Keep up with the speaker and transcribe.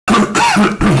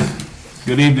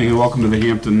Good evening and welcome to the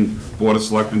Hampton Board of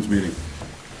Selectmen's meeting.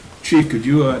 Chief, could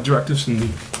you direct us in the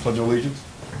Pledge of Allegiance?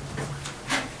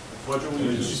 Pledge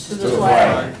allegiance to the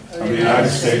flag of the United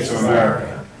States of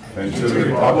America and to the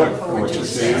republic for which it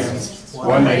stands,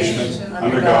 one nation,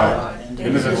 under God,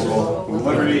 indivisible, with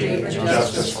liberty and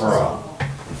justice for all.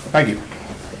 Thank you.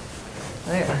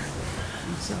 There.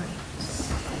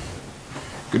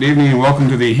 Good evening and welcome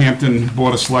to the Hampton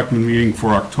Board of Selectmen meeting for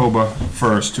October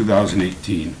 1st,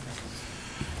 2018.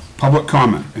 Public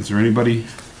comment. Is there anybody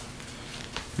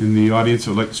in the audience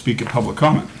that would like to speak at public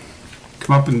comment?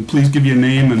 Come up and please give your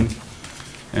name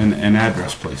and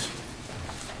address, please.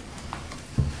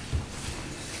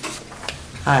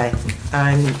 Hi,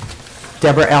 I'm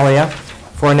Deborah Elliott,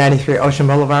 493 Ocean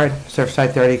Boulevard,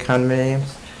 Surfside 30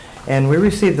 condominiums. And we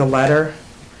received a letter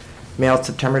mailed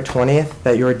September 20th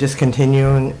that you were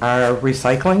discontinuing our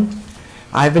recycling.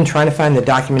 I've been trying to find the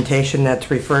documentation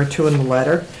that's referred to in the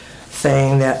letter,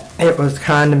 saying that it was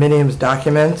condominiums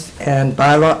documents and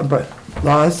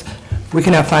bylaws. We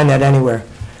cannot find that anywhere.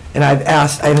 And I've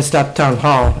asked, I even stopped town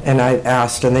hall and I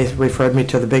asked, and they referred me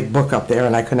to the big book up there,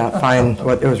 and I could not find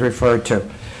what it was referred to.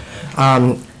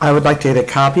 I would like to get a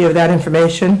copy of that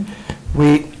information.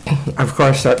 We, of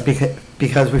course,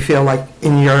 because we feel like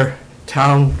in your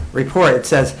town report, it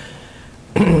says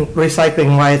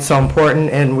recycling, why it's so important,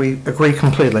 and we agree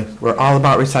completely. We're all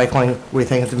about recycling. We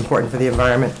think it's important for the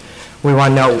environment. We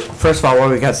want to know, first of all, why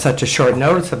we got such a short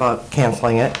notice about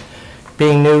canceling it.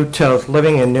 Being new to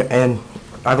living and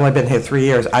I've only been here 3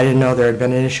 years. I didn't know there had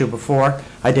been an issue before.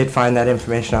 I did find that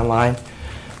information online.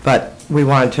 But we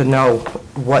wanted to know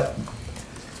what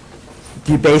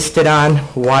you based it on,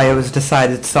 why it was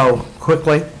decided so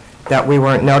quickly, that we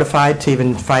weren't notified to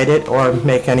even fight it or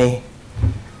make any.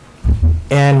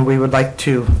 And we would like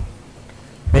to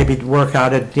maybe work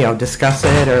out it, discuss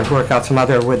it or work out some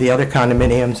other with the other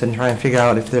condominiums and try and figure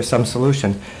out if there's some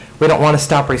solution. We don't want to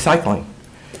stop recycling.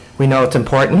 We know it's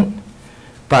important,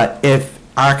 but if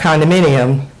our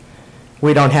condominium,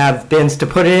 we don't have bins to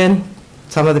put it in,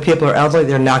 some of the people are elderly,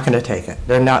 they're not going to take it.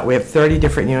 They're not. We have 30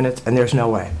 different units and there's no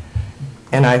way.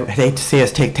 And I hate to see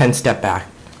us take 10 step back.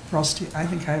 Rusty, I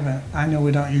think I know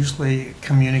we don't usually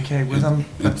communicate with them,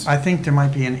 but I think there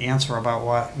might be an answer about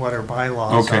what our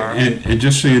bylaws are. Okay, and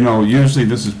just so you know, usually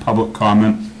this is public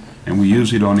comment, and we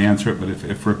usually don't answer it, but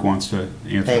if Rick wants to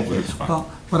answer it, it's fine.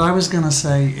 Well, what I was going to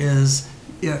say is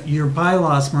your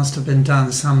bylaws must have been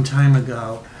done some time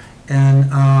ago, and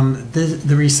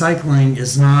the recycling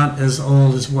is not as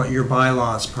old as what your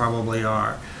bylaws probably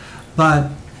are. But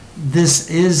this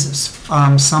is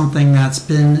something that's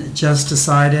been just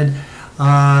decided,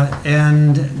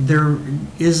 and there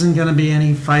isn't going to be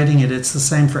any fighting it. It's the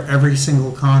same for every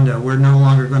single condo. We're no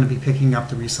longer going to be picking up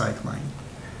the recycling.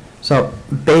 So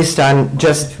based on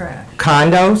just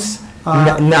condos,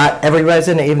 not every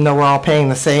resident, even though we're all paying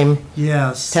the same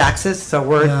taxes,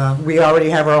 so we already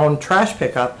have our own trash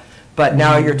pickup, but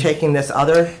now you're taking this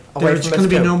other away There's from us going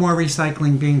to be too. no more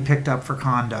recycling being picked up for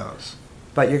condos.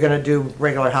 But you're going to do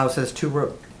regular houses,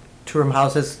 two-room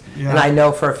houses, Yeah. and I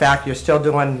know for a fact you're still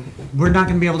doing. We're not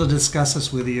going to be able to discuss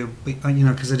this with you,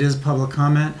 because it is public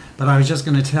comment. But I was just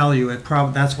going to tell you,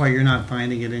 that's why you're not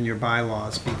finding it in your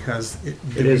bylaws, because it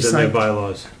is in their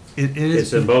bylaws. It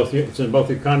is. It's in both your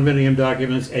condominium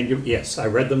documents, and yes, I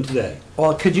read them today.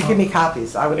 Well, could you give me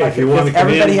copies? I would like If you to, want to because come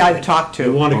everybody in, I've talked to.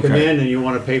 you want to come Okay. in and you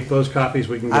want to pay for those copies,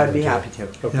 we can give I them would be to you. happy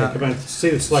to. Okay, Yeah. come in,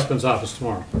 see the selectman's office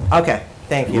tomorrow. Okay,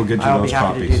 thank you. We'll get you I'll those be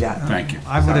happy copies. to do that. Thank you.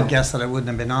 I would have guessed that it wouldn't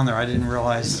have been on there. I didn't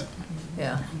realize.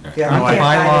 Yeah. Yeah, Aren't I the can't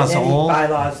find bylaws any old?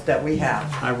 bylaws that we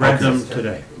have. I read them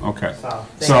today. Okay. So,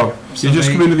 So thank you just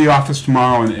they- come into the office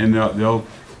tomorrow and they'll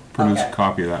produce Okay. a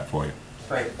copy of that for you.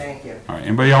 Great, thank you. All right,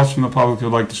 anybody else from the public who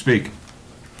would like to speak?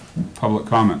 Public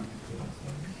comment?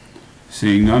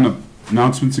 Seeing none,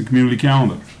 announcements and community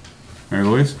calendar. Mary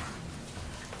Louise?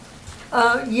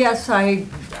 Yes, I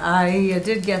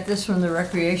did get this from the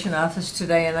Recreation Office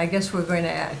today, and I guess we're going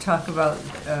to talk about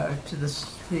the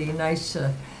nice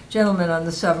gentleman on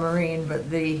the submarine, but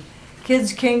the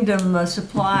Kids Kingdom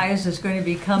supplies is going to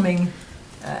be coming,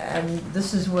 and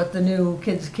this is what the new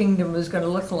Kids Kingdom is going to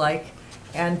look like.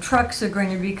 And trucks are going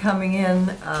to be coming in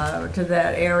to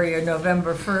that area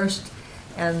November 1st.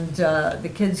 And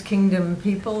the Kids Kingdom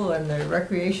people and the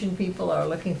recreation people are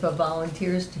looking for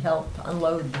volunteers to help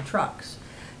unload the trucks.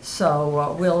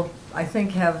 So we'll, I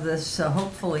think, have this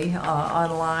hopefully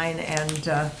online,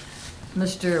 and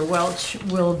Mr. Welch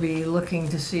will be looking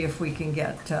to see if we can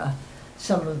get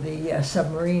some of the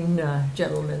submarine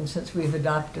gentlemen, since we've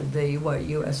adopted the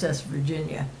USS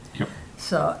Virginia. Yep.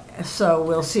 So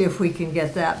we'll see if we can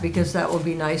get that, because that will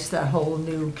be nice. That whole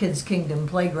new Kids Kingdom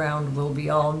playground will be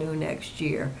all new next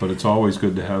year. But it's always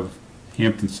good to have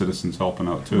Hampton citizens helping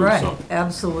out too, Right, so.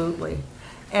 absolutely.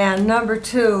 And number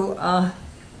two, all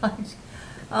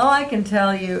I can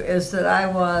tell you is that I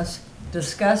was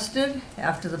disgusted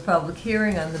after the public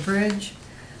hearing on the bridge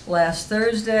last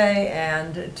Thursday,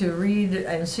 and to read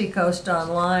in Seacoast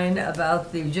Online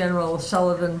about the General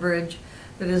Sullivan Bridge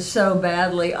that is so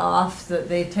badly off that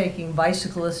they're taking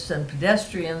bicyclists and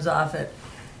pedestrians off it.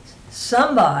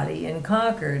 Somebody in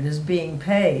Concord is being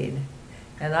paid,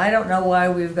 and I don't know why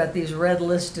we've got these red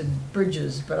listed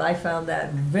bridges, but I found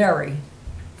that very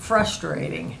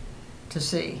frustrating to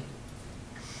see.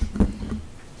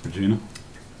 Regina?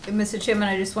 Mr. Chairman,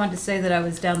 I just wanted to say that I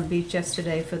was down the beach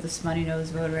yesterday for the Smutty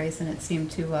Nose Road Race, and it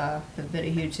seemed to have been a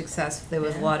huge success. There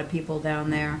was a lot of people down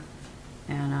there,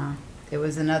 and it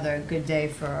was another good day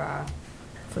for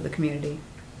the community.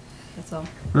 That's all.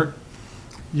 Rick?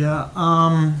 Yeah,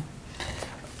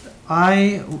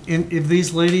 if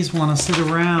these ladies want to sit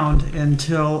around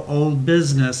until old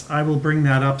business, I will bring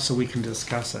that up so we can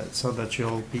discuss it, so that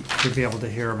you'll be able to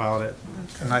hear about it.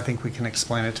 And I think we can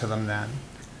explain it to them then.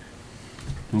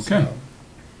 Okay,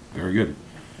 very good.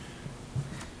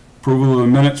 Approval of the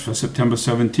minutes for September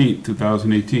 17th,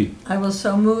 2018. I will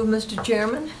so move, Mr.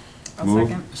 Chairman. I'll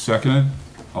Moved, second. seconded.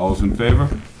 All those in favor?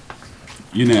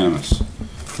 Unanimous.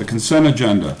 The consent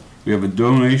agenda. We have a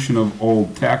donation of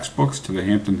old tax books to the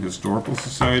Hampton Historical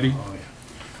Society.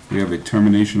 We have a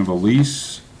termination of a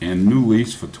lease and new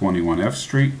lease for 21 F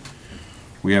Street.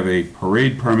 We have a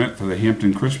parade permit for the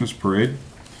Hampton Christmas Parade.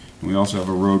 And we also have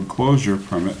a road closure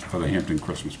permit for the Hampton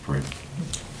Christmas Parade.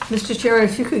 Mr. Chairman,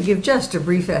 if you could give just a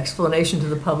brief explanation to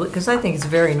the public, because I think it's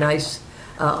very nice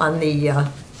on the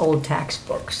old tax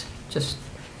books, just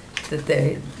that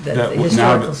the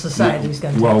Historical Society's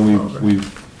going to take Well, them over.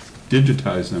 we've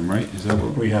digitized them, right? Is that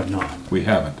what? We have not. We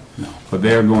haven't. No. But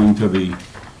they're going to the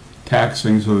tax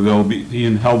thing, so they'll be,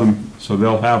 Ian held them, so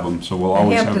they'll have them, so we'll The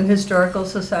always Hampton have. Historical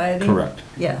Society? Correct,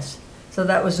 Yes. So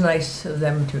that was nice of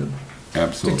them to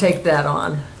absolutely. take that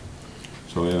on.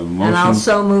 So we have a And I'll motion,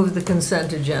 so move the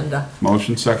consent agenda.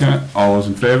 motion second, all those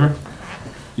in favor?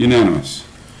 Unanimous.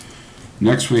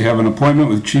 Next, we have an appointment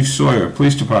with Chief Sawyer,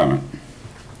 Police Department.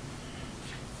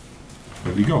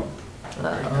 Where'd he go?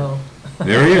 Uh-oh.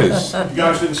 There he is. You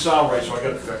guys didn't sound right, so I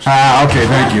got it fixed. Ah, okay,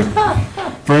 thank you.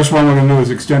 First one we're gonna do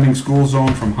is extending school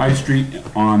zone from High Street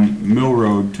on Mill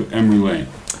Road to Emery Lane.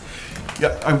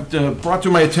 Yeah, brought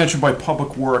to my attention by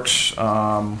Public Works,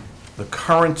 the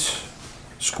current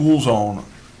school zone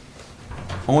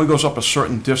only goes up a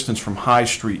certain distance from High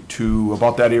Street to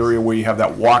about that area where you have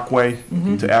that walkway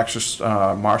to access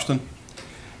Marston.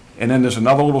 And then there's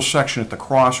another little section at the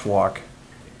crosswalk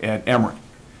at Emery.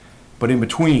 But in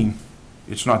between,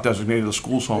 it's not designated a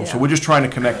school zone. So Yeah. we're just trying to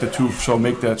connect the two, so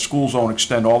make that school zone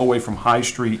extend all the way from High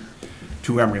Street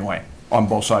to Emery Lane on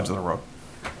both sides of the road.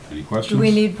 Any questions? Do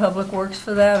we need Public Works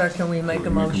for that, or can we make a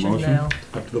motion now?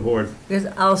 Up to the board. Because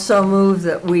I'll so move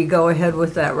that we go ahead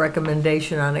with that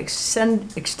recommendation on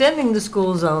extending the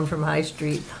school zone from High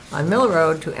Street on Mill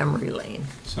Road to Emery Lane.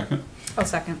 Second? I'll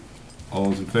second. All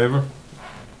those in favor?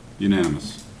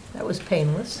 Unanimous. That was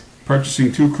painless.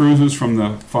 Purchasing 2 cruisers from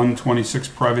the Fund 26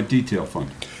 Private Detail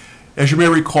Fund. As you may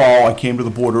recall, I came to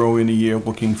the board early in the year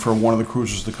looking for one of the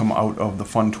cruisers to come out of the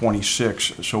Fund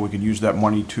 26, so we could use that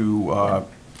money to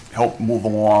help move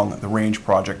along the range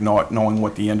project, not knowing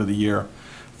what the end of the year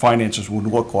finances would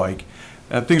look like.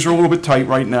 Things are a little bit tight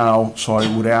right now, so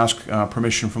I would ask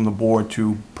permission from the board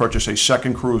to purchase a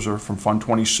second cruiser from Fund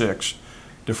 26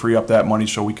 to free up that money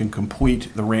so we can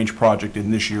complete the range project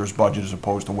in this year's budget as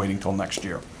opposed to waiting till next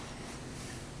year.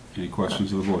 Any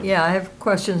questions of the board? Yeah, I have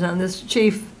questions on this.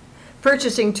 Chief,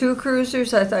 purchasing 2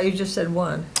 cruisers? I thought you just said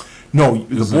 1. No,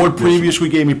 the This is board additional. previously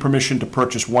gave me permission to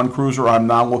purchase 1 cruiser. I'm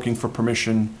now looking for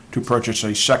permission to purchase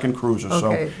a second cruiser,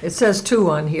 so. Okay, it says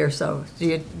 2 on here, so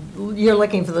you're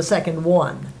looking for the second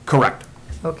one. Correct.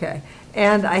 Okay,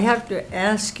 and I have to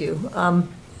ask you,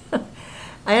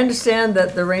 I understand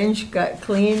that the range got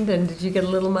cleaned, and did you get a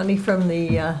little money from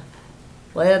the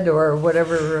lead or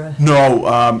whatever?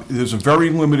 No, there's a very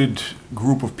limited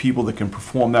group of people that can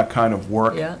perform that kind of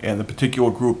work. Yeah. And the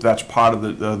particular group, that's part of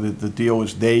the deal,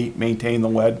 is they maintain the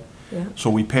lead. Yeah. So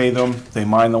we pay them, they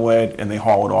mine the lead, and they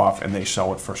haul it off, and they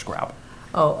sell it for scrap.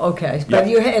 Oh, okay, but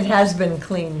Yeah. it has been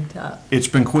cleaned up. It's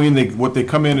been clean. What they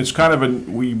come in, it's kind of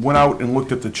we went out and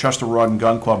looked at the Chester Rod and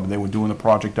Gun Club, and they were doing the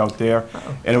project out there.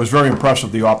 And it was very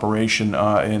impressive, the operation,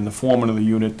 and the foreman of the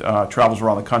unit travels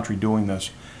around the country doing this.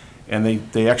 and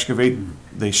they excavate,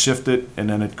 they sift it, and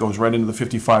then it goes right into the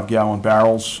 55-gallon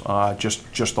barrels,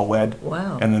 just the lead.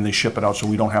 Wow. And then they ship it out, so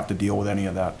we don't have to deal with any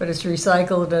of that. But it's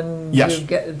recycled and Yes. you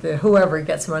get, whoever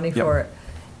gets money Yep. for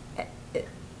it.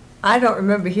 I don't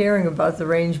remember hearing about the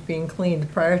range being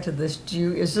cleaned prior to this.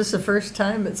 Is this the first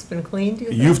time it's been cleaned, do you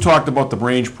think? You've talked about the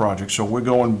range project, so we're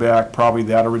going back, probably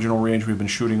that original range we've been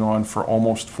shooting on for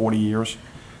almost 40 years.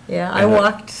 Yeah, I And,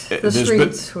 walked the There's been-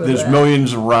 streets with There's that.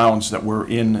 millions of rounds that were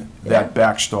in Yeah. that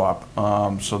backstop,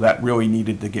 so that really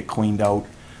needed to get cleaned out.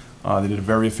 They did a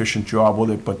very efficient job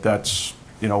with it, but that's,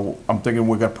 I'm thinking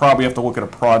we're gonna probably have to look at a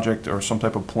project or some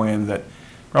type of plan that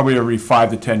probably every 5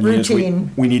 to 10 years.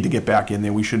 Routine. We need to get back in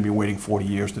there. We shouldn't be waiting 40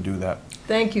 years to do that.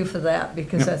 Thank you for that,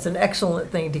 because Yep. that's an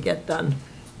excellent thing to get done.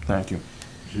 Thank you.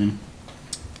 Gene?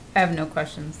 I have no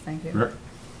questions, thank you. Rick?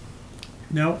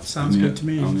 No, sounds good to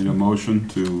me. I'll need a motion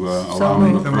to allow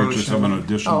them moved. the purchase of an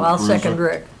additional Oh, I'll cruiser. second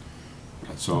Rick.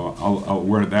 So I'll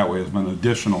word it that way, as an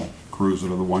additional cruiser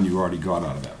to the one you already got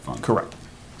out of that fund. Correct.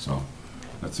 So,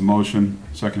 that's a motion,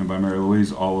 seconded by Mary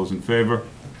Louise. All those in favor?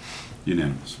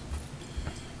 Unanimous.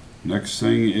 Next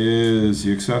thing is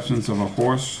the acceptance of a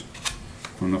horse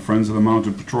from the Friends of the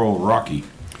Mounted Patrol, Rocky.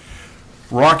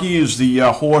 Rocky is the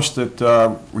horse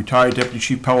that retired Deputy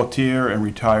Chief Pelletier and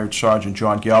retired Sergeant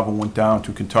John Galvin went down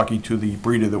to Kentucky to the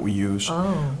breeder that we use.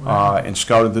 Oh, wow. And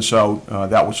scouted this out.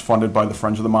 That was funded by the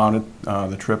Friends of the Mounted,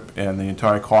 the trip, and the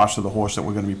entire cost of the horse that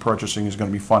we're going to be purchasing is going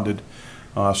to be funded.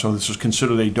 So this is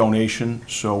considered a donation,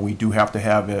 so we do have to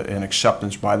have an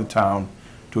acceptance by the town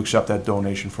to accept that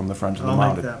donation from the Friends of the I'll make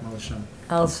Mounted. that motion.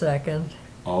 I'll second.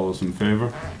 All those in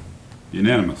favor?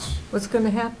 Unanimous. What's going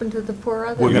to happen to the poor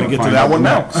other? We're gonna get to find that out one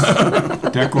now.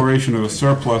 next. Declaration of a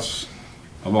surplus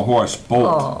of a horse,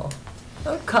 Bolt. Oh,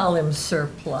 don't call him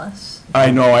surplus. I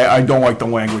know, I don't like the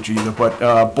language either, but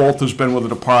Bolt has been with the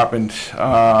department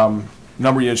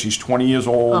number of years. He's 20 years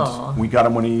old. Aw. We got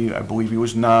him when I believe he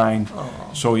was 9.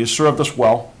 Aw. So he has served us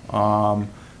well.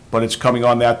 But it's coming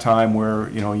on that time where,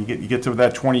 you get to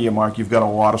that 20-year mark, you've got a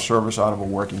lot of service out of a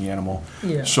working animal.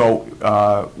 Yeah. So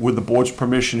with the board's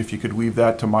permission, if you could leave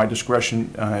that to my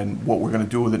discretion and what we're going to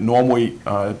do with it. Normally,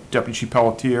 Deputy Chief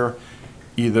Pelletier,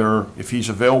 either if he's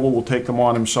available, will take them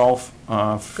on himself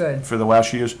Good. for the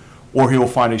last years, or he'll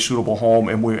find a suitable home.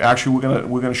 And we're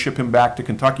gonna ship him back to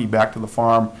Kentucky, back to the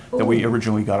farm that we Ooh.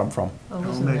 originally got him from. Oh,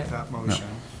 I'll isn't make it? that motion.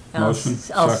 Motion,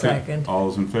 I'll second. All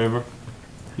those in favor?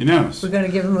 Unanimous. We're going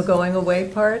to give him a going-away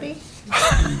party?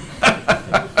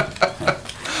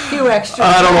 Few extra.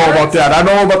 I don't know about cards? that. I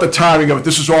don't know about the timing of it.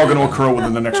 This is all going to occur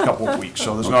within the next couple of weeks,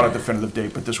 so there's not a definitive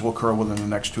date, but this will occur within the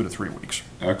next 2 to 3 weeks.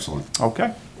 Excellent.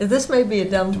 Okay? This may be a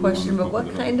dumb we question, wanna but put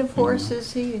what it kind up? of horse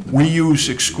is he? We use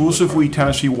exclusively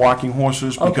Tennessee walking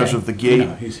horses because Okay. of the gait.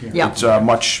 Yeah, It's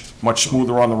much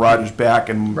smoother on the rider's back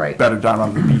and Right. better down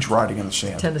on the beach riding in the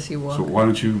sand. Tennessee So Walker. why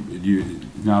don't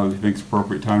now that you think it's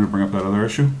appropriate time to bring up that other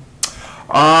issue?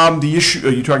 The issue,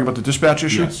 are you talking about the dispatch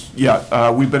issue? Yes. Yeah,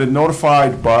 we've been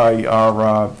notified by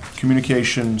our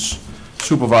communications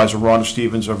supervisor, Rhonda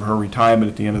Stevens, of her retirement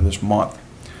at the end of this month.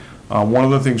 One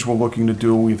of the things we're looking to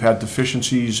do, we've had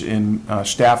deficiencies in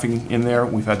staffing in there.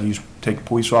 We've had to take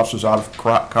police officers out of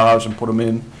cars and put them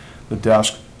in the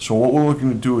desk. So what we're looking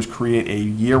to do is create a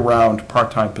year-round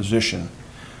part-time position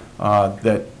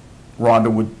that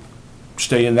Rhonda would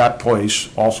stay in that place,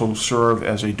 also serve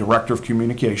as a director of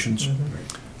communications,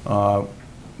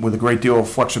 with a great deal of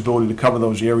flexibility to cover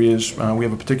those areas. We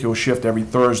have a particular shift every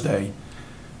Thursday,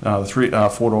 the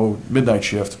 4 to midnight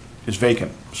shift is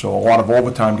vacant. So a lot of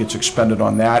overtime gets expended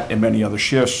on that and many other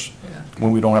shifts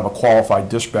when we don't have a qualified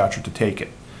dispatcher to take it.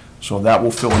 So that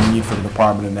will fill a need for the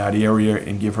department in that area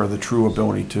and give her the true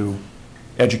ability to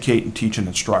educate and teach and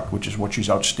instruct, which is what she's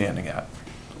outstanding at.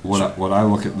 What I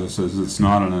look at this as, it's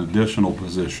not an additional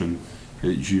position.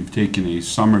 You've taken a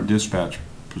summer dispatch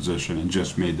position and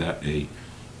just made that a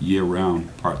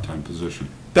year-round part-time position.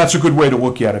 That's a good way to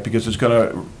look at it, because it's going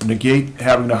to negate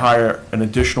having to hire an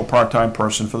additional part-time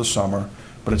person for the summer,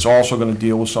 but it's also going to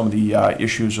deal with some of the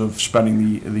issues of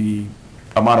spending the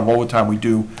amount of overtime we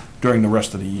do during the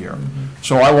rest of the year.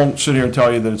 So I won't sit here and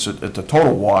tell you that it's a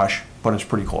total wash, but it's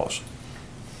pretty close.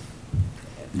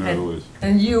 Mary Louise.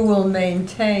 And you will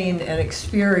maintain an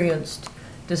experienced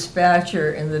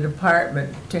dispatcher in the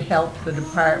department to help the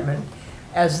department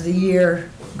as the year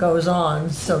goes on,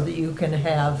 so that you can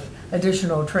have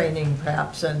additional training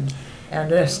perhaps and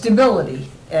stability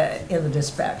in the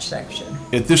dispatch section.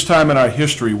 At this time in our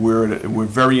history, we're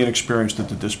very inexperienced at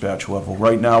the dispatch level.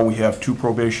 Right now, we have 2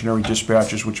 probationary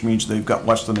dispatchers, which means they've got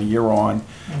less than a year on.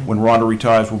 When Rhonda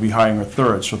retires, we'll be hiring a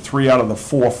 3rd. So 3 out of the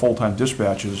 4 full-time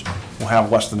dispatchers will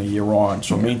have less than a year on.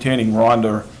 So maintaining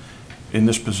Rhonda in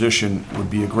this position would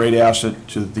be a great asset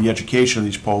to the education of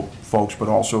these folks, but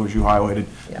also, as you highlighted,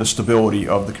 Yeah. the stability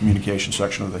of the communication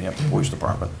section of the Hampton Police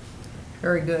Department.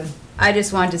 Very good. I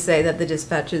just wanted to say that the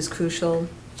dispatch is crucial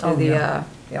to Oh, the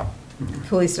yeah.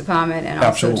 police department and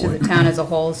also to Absolutely. the town as a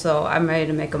whole, so I'm ready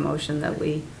to make a motion that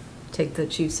we take the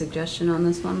chief's suggestion on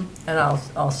this one. And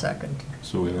I'll second.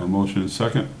 So we have a motion and a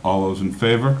second. All those in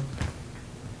favor?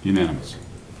 Unanimous.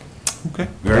 Okay.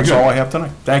 Very That's good. all I have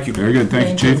tonight. Thank you. Very good, thank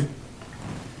you, Thank you. Chief.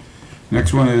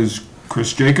 Next one is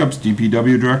Chris Jacobs,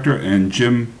 DPW Director, and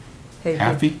Jim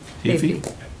Haffey Hafey.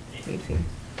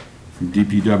 from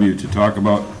DPW to talk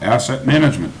about asset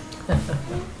management.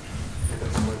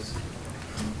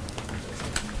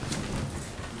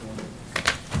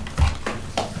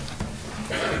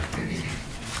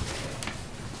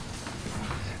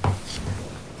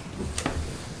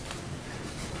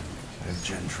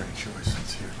 Jen Francois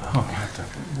is here. Oh, I have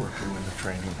to work you in the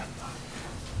training.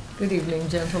 Good evening,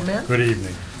 gentlemen. Good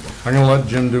evening. I'm gonna let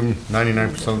Jim do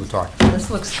 99% of the talking. This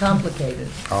looks complicated.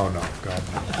 Oh, no, God.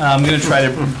 no. I'm going to try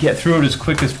to get through it as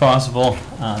quick as possible.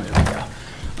 There we go.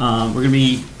 We're going to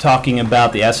be talking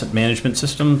about the asset management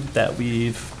system that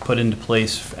we've put into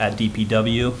place at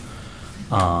DPW.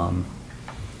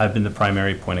 I've been the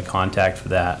primary point of contact for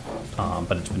that,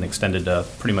 but it's been extended to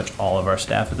pretty much all of our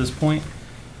staff at this point.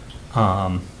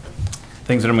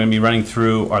 Things that I'm going to be running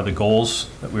through are the goals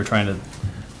that we're trying to.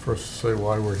 First, say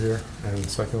why we're here, and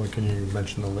secondly, can you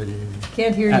mention the lady?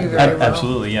 Can't hear you very well.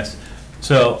 Absolutely, yes.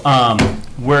 So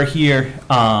we're here,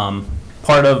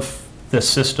 part of the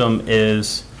system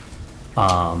is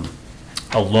a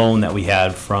loan that we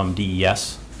had from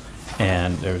DES,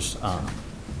 and there's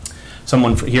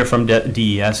someone here from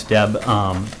DES, Deb,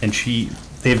 and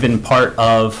they've been part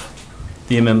of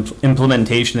the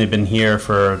implementation. They've been here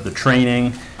for the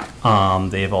training.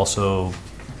 They've also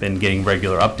been getting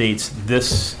regular updates.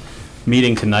 This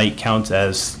meeting tonight counts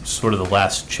as sort of the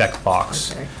last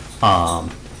checkbox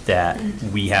that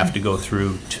we have to go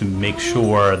through to make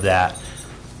sure that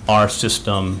our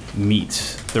system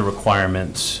meets the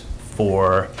requirements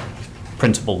for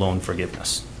principal loan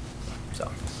forgiveness. So,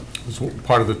 It was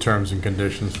part of the terms and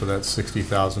conditions for that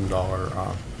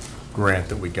 $60,000 grant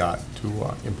that we got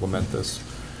to implement this.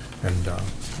 And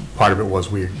part of it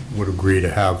was we would agree to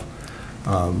have,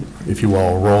 if you will,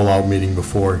 a rollout meeting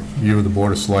before you, the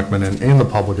Board of Selectmen, and the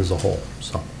public as a whole.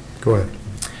 So, go ahead.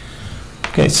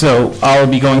 okay, so I'll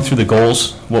be going through the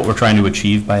goals, what we're trying to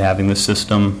achieve by having this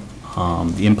system,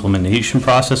 the implementation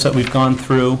process that we've gone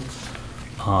through.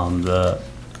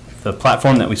 The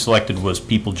platform that we selected was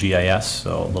People GIS,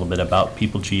 so a little bit about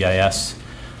People GIS,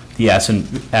 the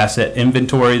asset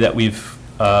inventory that we've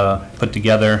put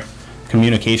together,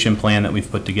 communication plan that we've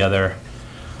put together,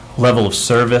 level of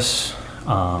service,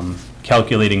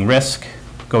 calculating risk,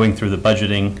 going through the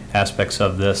budgeting aspects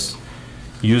of this,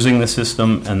 using the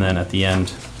system, and then at the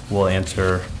end, we'll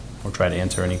try to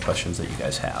answer any questions that you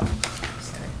guys have.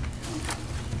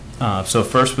 So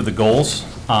first with the goals,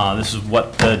 this is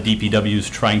what the DPW is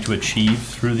trying to achieve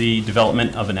through the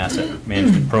development of an asset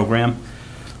management program.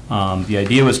 The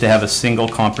idea was to have a single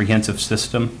comprehensive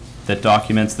system that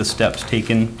documents the steps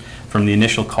taken from the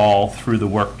initial call through the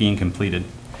work being completed.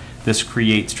 This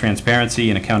creates transparency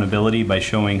and accountability by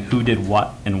showing who did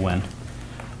what and when.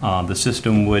 The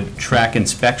system would track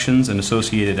inspections and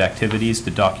associated activities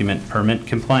to document permit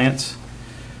compliance.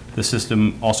 The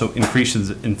system also increases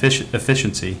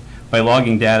efficiency by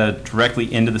logging data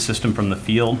directly into the system from the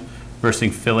field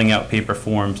versus filling out paper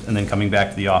forms and then coming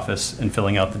back to the office and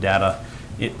filling out the data,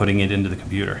 putting it into the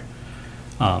computer.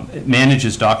 It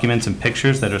manages documents and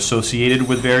pictures that are associated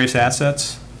with various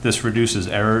assets. This reduces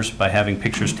errors by having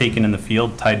pictures taken in the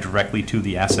field tied directly to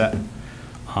the asset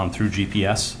through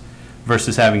GPS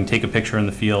versus having to take a picture in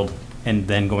the field and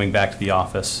then going back to the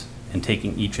office and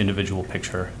taking each individual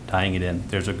picture, tying it in.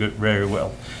 There's a very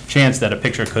well chance that a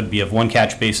picture could be of one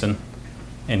catch basin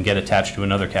and get attached to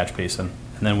another catch basin.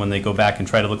 And then when they go back and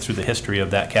try to look through the history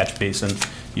of that catch basin,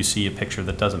 you see a picture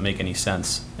that doesn't make any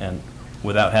sense. And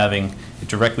without having it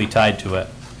directly tied to it,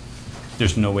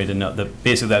 there's no way to know.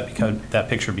 Basically, that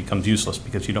picture becomes useless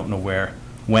because you don't know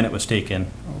when it was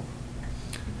taken.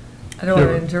 I don't want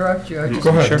to interrupt you. Go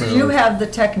ahead. Do you have the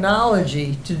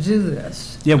technology to do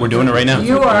this? Yeah, we're doing it right now.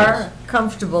 You are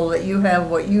comfortable that you have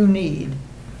what you need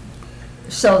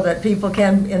so that people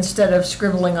can, instead of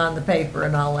scribbling on the paper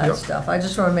and all that Yep. stuff. I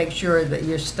just want to make sure that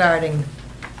you're starting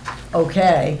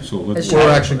okay. So let's- as We're far-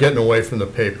 actually getting away from the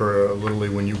paper. Literally,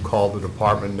 when you call the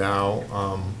department now,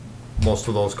 most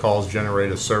of those calls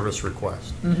generate a service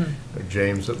request.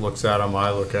 James that looks at them,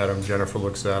 I look at them, Jennifer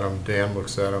looks at them, Dan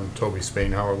looks at them, Toby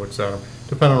Spainhour looks at them,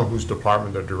 depending on whose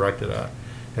department they're directed at.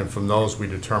 And from those, we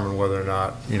determine whether or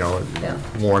not, you know, it Yeah.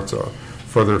 warrants a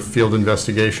further field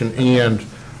investigation, and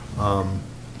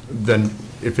then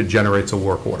if it generates a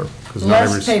work order. 'Cause not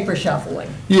every Less paper shuffling.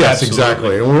 Yes, Absolutely.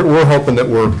 exactly. And we're hoping that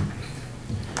we're,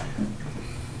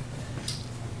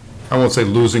 I won't say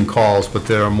losing calls, but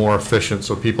they're more efficient,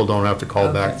 so people don't have to call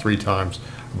back Okay. 3 times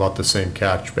about the same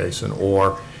catch basin.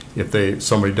 Or if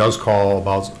somebody does call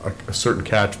about a certain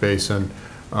catch basin,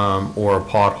 or a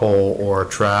pothole, or a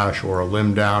trash, or a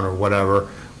limb down, or whatever,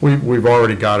 we've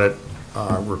already got it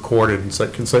recorded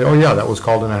and can say, oh yeah, that was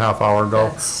called in a half hour ago.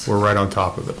 That's- We're right on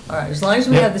top of it. All right, as long as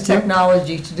we have the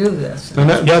technology to do this. And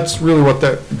that's really what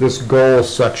this goal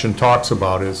section talks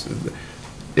about, is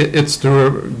it's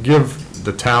to give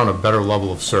the town a better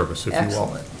level of service, if you will,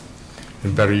 Excellent,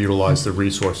 and better utilize the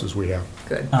resources we have.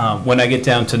 good. When I get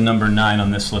down to number 9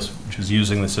 on this list, which is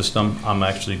using the system, I'm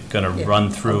actually going to Yeah, run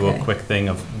through okay. a quick thing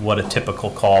of what a typical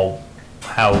call,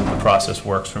 how the process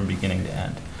works from beginning to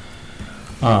end.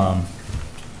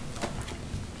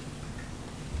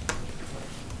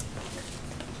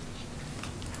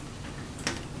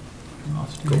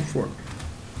 Go for it.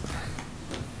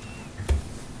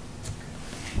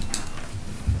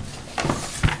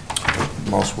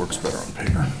 Mouse works better on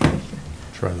paper.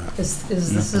 Try that. Is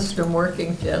the system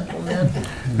working, gentlemen?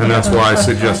 And that's why I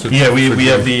suggested. Yeah, we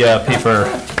have the paper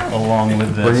along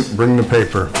with this. Bring the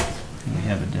paper. We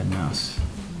have a dead mouse.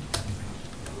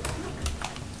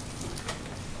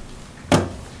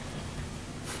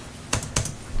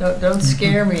 Don't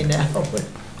scare me now.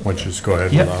 Why don't you just go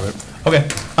ahead Yep. without it? Okay.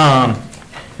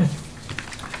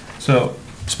 So,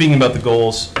 speaking about the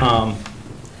goals,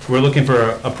 we're looking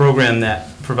for a program that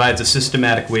provides a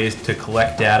systematic ways to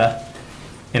collect data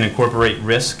and incorporate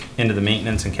risk into the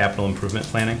maintenance and capital improvement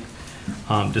planning.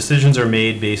 Decisions are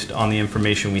made based on the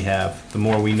information we have. The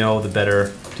more we know, the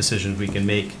better decisions we can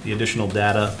make. The additional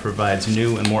data provides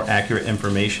new and more accurate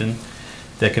information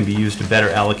that can be used to better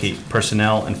allocate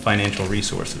personnel and financial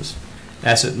resources.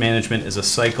 Asset management is a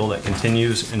cycle that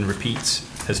continues and repeats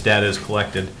as data is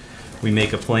collected. We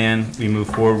make a plan, we move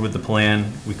forward with the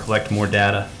plan, we collect more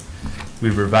data, we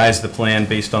revise the plan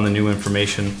based on the new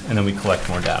information, and then we collect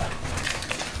more data.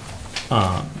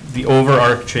 The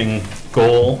overarching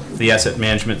goal of the asset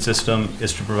management system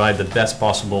is to provide the best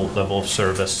possible level of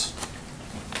service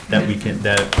that we can,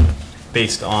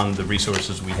 based on the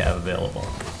resources we have available.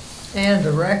 And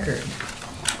a record.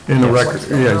 In a What's record,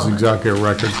 going yeah, it's on. exactly a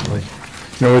record. Like,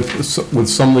 you know, with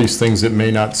some of these things, it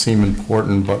may not seem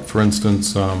important, but for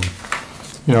instance,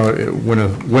 you know,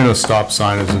 when a stop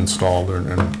sign is installed,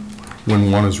 and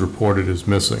when one is reported as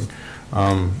missing,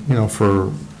 you know,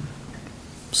 for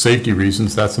safety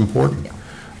reasons, that's important.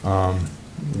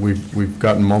 We've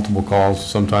gotten multiple calls.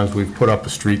 Sometimes we've put up a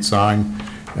street sign,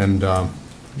 and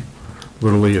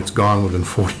literally it's gone within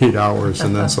 48 hours,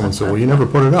 and then someone said, well, you never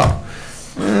put it up.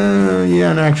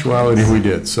 Yeah, in actuality, we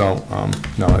did. So,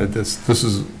 no, this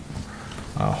is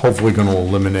hopefully going to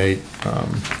eliminate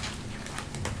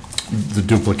the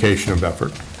duplication of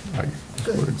effort.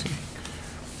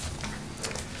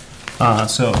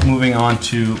 So moving on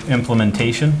to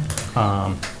implementation.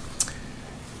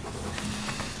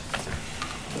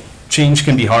 Change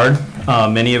can be hard.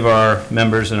 Many of our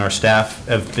members and our staff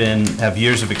have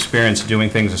years of experience doing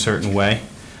things a certain way.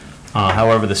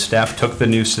 However, the staff took the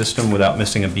new system without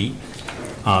missing a beat.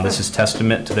 This is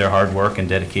testament to their hard work and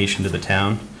dedication to the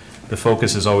town. The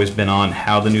focus has always been on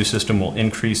how the new system will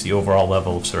increase the overall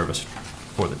level of service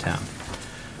for the town.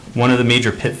 One of the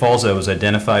major pitfalls that was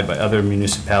identified by other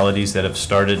municipalities that have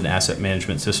started an asset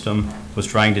management system was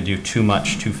trying to do too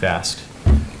much too fast,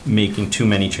 making too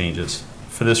many changes.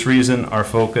 For this reason, our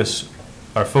effort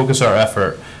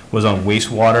was on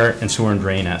wastewater and sewer and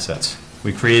drain assets.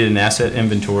 We created an asset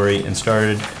inventory and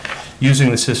started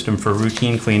using the system for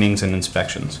routine cleanings and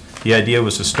inspections. The idea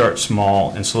was to start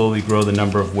small and slowly grow the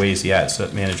number of ways the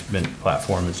asset management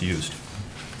platform is used.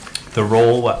 The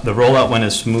rollout went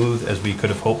as smooth as we could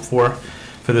have hoped for.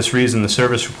 For this reason, the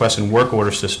service request and work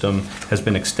order system has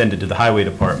been extended to the highway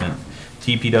department.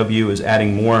 DPW is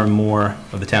adding more and more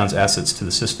of the town's assets to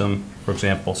the system, for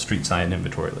example, street sign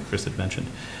inventory, like Chris had mentioned.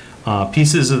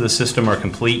 Pieces of the system are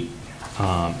complete.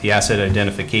 The asset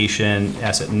identification,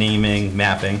 asset naming,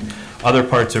 mapping. Other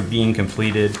parts are being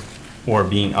completed or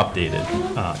being updated.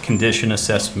 Condition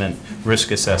assessment,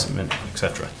 risk assessment,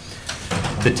 etc.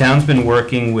 The town's been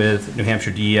working with New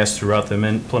Hampshire DES throughout the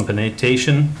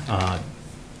implementation.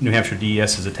 New Hampshire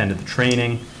DES has attended the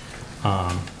training.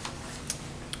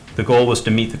 The goal was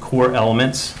to meet the core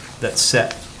elements that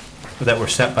were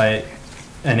set by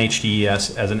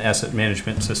NHDES as an asset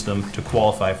management system to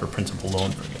qualify for principal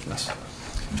loan forgiveness.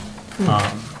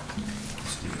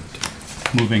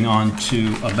 moving on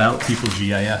to About People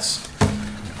GIS.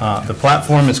 The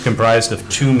platform is comprised of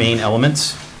two main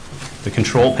elements, the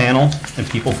control panel and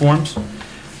people forms.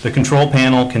 The control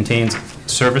panel contains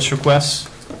service requests,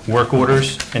 work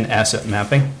orders, and asset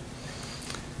mapping.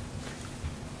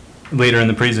 Later in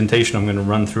the presentation, I'm going to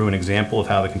run through an example of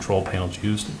how the control panel is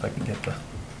used, if I can get the...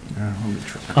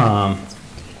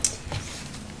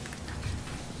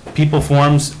 People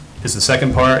forms is the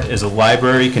second part, is a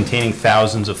library containing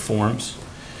thousands of forms.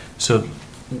 So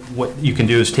what you can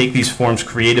do is take these forms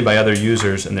created by other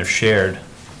users and they're shared.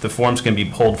 The forms can be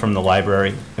pulled from the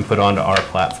library and put onto our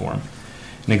platform.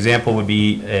 An example would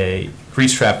be a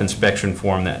grease trap inspection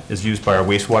form that is used by our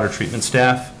wastewater treatment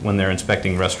staff when they're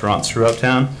inspecting restaurants throughout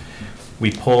town.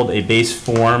 We pulled a base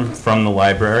form from the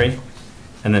library,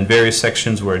 and then various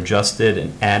sections were adjusted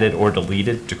and added or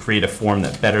deleted to create a form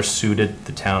that better suited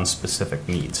the town's specific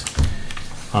needs.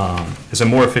 It's a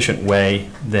more efficient way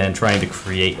than trying to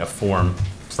create a form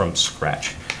from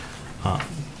scratch.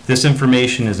 This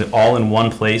information is all in one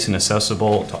place and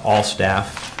accessible to all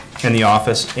staff in the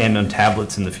office and on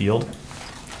tablets in the field.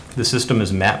 The system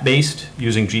is map-based,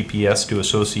 using GPS to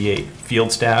associate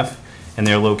field staff and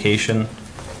their location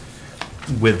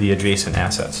with the adjacent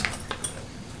assets.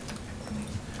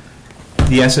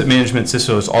 The asset management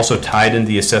system is also tied into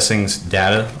the Assessing's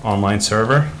data online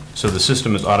server, so the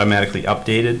system is automatically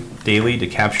updated daily to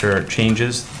capture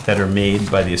changes that are made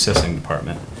by the assessing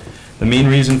department. The main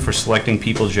reason for selecting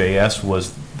People.js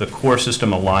was the core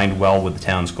system aligned well with the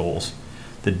town's goals.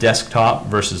 The desktop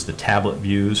versus the tablet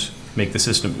views make the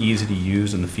system easy to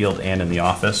use in the field and in the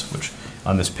office, which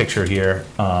on this picture here,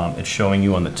 it's showing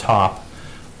you on the top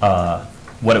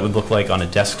what it would look like on a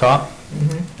desktop.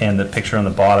 And the picture on the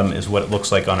bottom is what it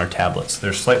looks like on our tablets.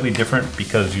 They're slightly different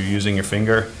because you're using your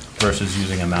finger versus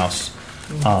using a mouse.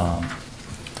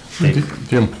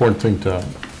 The important thing to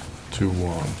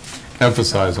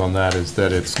emphasize on that is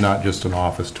that it's not just an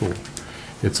office tool.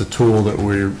 It's a tool that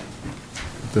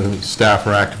the staff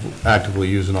are actively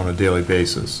using on a daily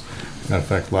basis. Matter of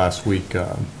fact, last week,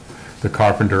 the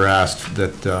carpenter asked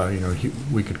that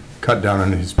we could cut down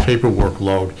on his paperwork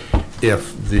load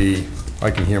if I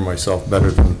can hear myself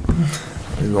better than,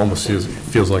 it almost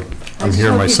feels like I'm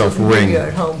hearing myself ring.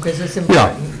 At home, because it's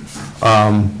important.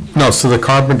 Yeah. No, so the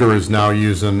carpenter is now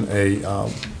using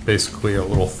basically a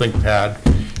little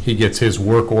ThinkPad. He gets his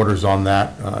work orders on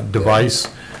that device.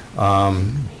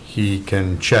 He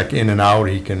can check in and out.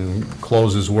 He can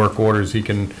close his work orders. He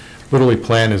can literally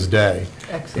plan his day.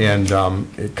 Excellent.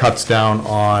 And it cuts down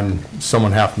on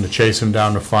someone having to chase him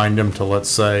down to find him to, let's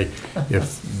say,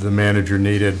 if the manager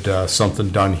needed something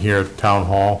done here at Town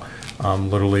Hall,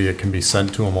 literally it can be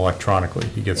sent to him electronically.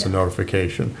 He gets a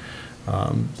notification.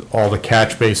 All the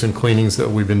catch basin cleanings that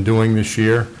we've been doing this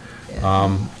year,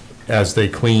 as they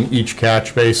clean each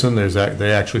catch basin,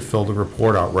 they actually fill the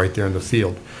report out right there in the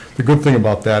field. The good thing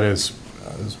about that is,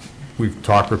 as we've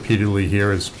talked repeatedly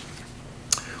here, is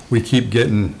we keep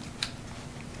getting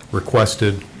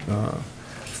requested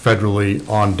federally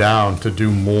on down to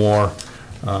do more,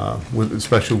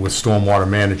 especially with stormwater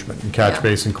management. And catch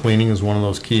basin cleaning is one of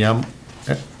those key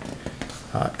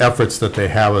efforts that they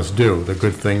have us do. The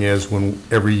good thing is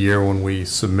every year when we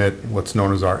submit what's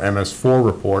known as our MS4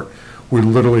 report, we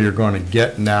literally are going to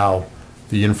get now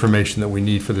the information that we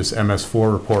need for this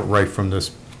MS4 report right from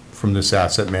this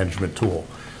asset management tool.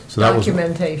 So that was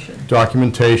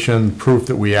documentation, proof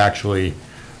that we actually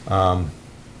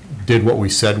did what we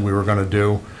said we were going to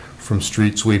do, from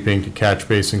street sweeping to catch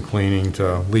basin cleaning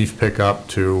to leaf pickup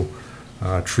to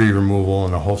tree removal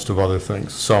and a host of other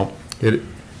things. So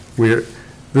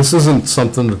this isn't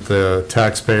something that the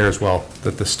taxpayers,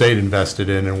 that the state invested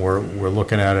in, and we're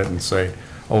looking at it and say,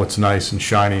 oh, it's nice and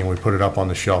shiny, and we put it up on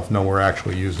the shelf. No, we're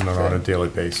actually using it on a daily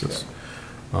basis.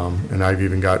 And I've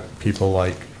even got people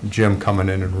like Jim coming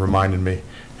in and reminding me,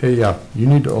 hey, you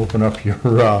need to open up your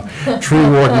tree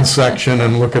warden section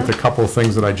and look at the couple of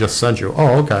things that I just sent you.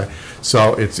 Oh, okay.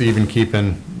 So it's even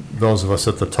keeping those of us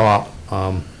at the top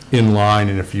in line,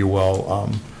 and if you will,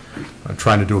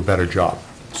 trying to do a better job.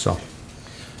 So,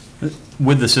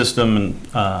 with the system, and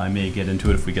I may get into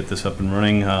it if we get this up and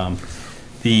running,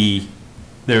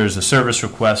 there's a service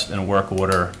request and a work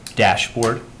order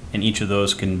dashboard, and each of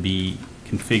those can be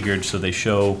configured so they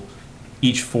show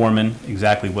each foreman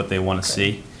exactly what they want to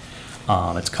see.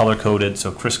 It's color-coded,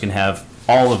 so Chris can have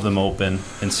all of them open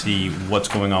and see what's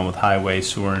going on with highway,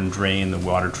 sewer and drain, the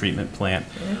water treatment plant.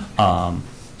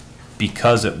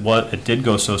 Because it did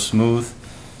go so smooth,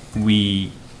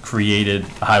 we created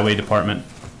a highway department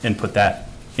and put that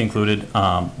included.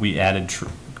 We added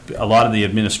a lot of the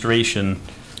administration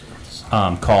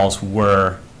calls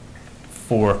were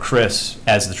for Chris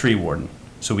as the tree warden.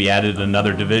 So we added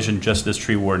another division just as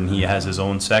tree warden. He has his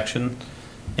own section,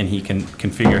 and he can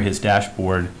configure his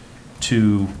dashboard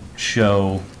to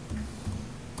show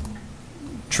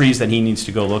trees that he needs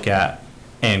to go look at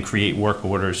and create work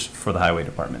orders for the highway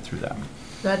department through that.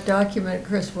 That document,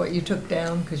 Chris, what you took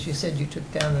down, because you said you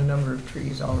took down a number of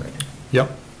trees already.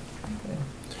 Yep.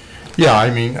 Yeah, I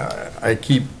mean, I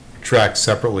keep track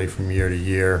separately from year to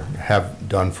year, have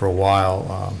done for a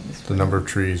while, the number of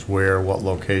trees, where, what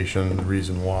location, the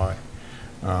reason why.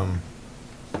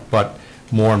 But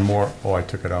more and more, oh, I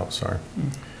took it out, sorry,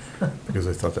 because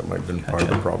I thought that might have been part of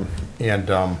the problem. And,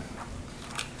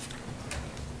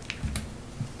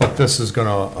 but this is going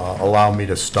to allow me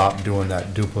to stop doing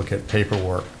that duplicate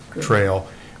paperwork trail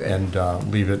and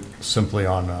leave it simply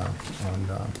on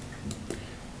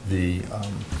the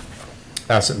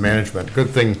asset management.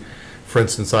 Good thing, for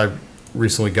instance, I've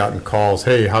recently gotten calls,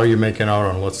 hey, how are you making out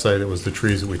on, let's say, that was the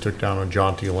trees that we took down on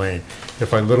Jaunty Lane.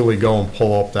 If I literally go and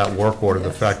pull up that work order,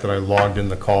 the fact that I logged in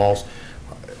the calls,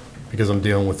 because I'm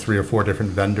dealing with 3 or 4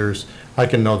 different vendors, I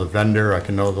can know the vendor, I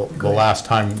can know the last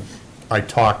time I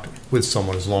talked with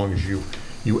someone. As long as you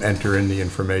enter in the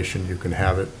information, you can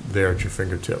have it there at your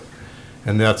fingertip.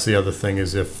 And that's the other thing,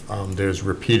 is if there's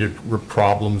repeated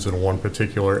problems in one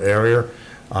particular area,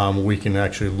 we can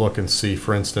actually look and see,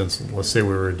 for instance, let's say we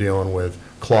were dealing with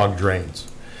clogged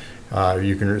drains.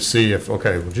 You can see if,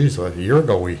 okay, well, geez, like a year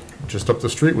ago, just up the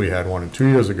street we had one, and 2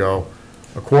 years ago,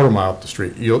 a quarter mile up the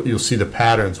street. You'll see the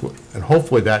patterns, and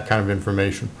hopefully that kind of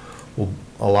information will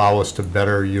allow us to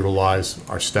better utilize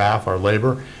our staff, our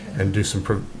labor, and do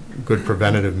some good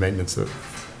preventative maintenance that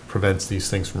prevents these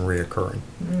things from reoccurring.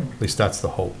 At least that's the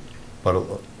hope.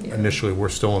 But initially, we're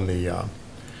still in the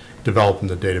developing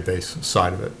the database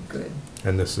side of it. Good.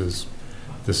 And this is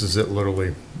it,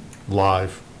 literally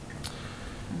live.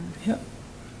 Yep.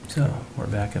 So we're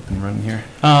back up and running here.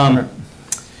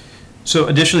 So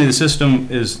additionally, the system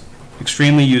is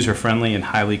extremely user-friendly and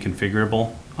highly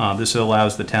configurable. This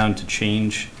allows the town to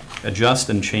adjust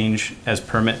and change as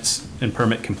permits and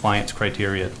permit compliance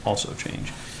criteria also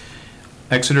change.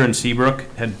 Exeter and Seabrook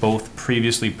had both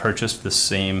previously purchased the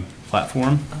same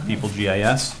platform, People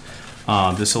GIS.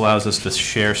 This allows us to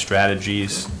share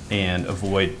strategies and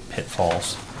avoid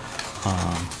pitfalls.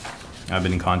 I've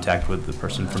been in contact with the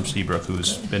person from Seabrook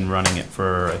who's been running it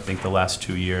for, I think, the last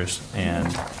 2 years,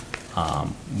 and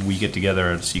we get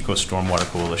together at Seacoast Stormwater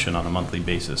Coalition on a monthly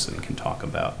basis and can talk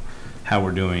about how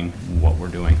we're doing, what we're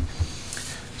doing.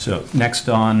 So next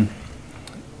on,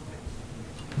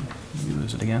 did we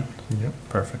lose it again? Yep.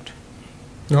 Perfect.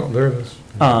 No, there it is.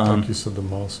 Like you said, the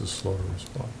mouse is slow to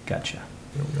respond. Gotcha.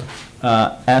 There we go.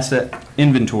 Asset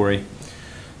inventory.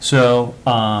 So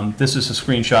this is a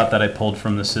screenshot that I pulled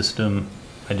from the system.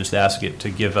 I just asked it to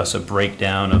give us a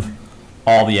breakdown of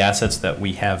all the assets that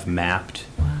we have mapped.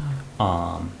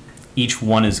 Each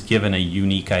one is given a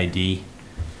unique ID.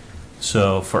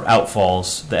 So for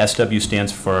outfalls, the SW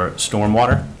stands for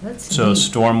stormwater. So neat.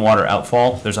 Stormwater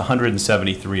outfall, there's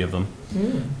 173 of them.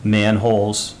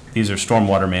 Manholes, these are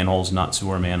stormwater manholes, not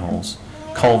sewer manholes.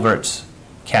 Culverts,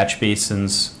 catch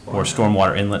basins, or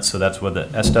stormwater inlets, so that's what the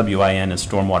SWIN is,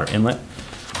 stormwater inlet.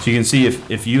 So you can see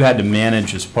if you had to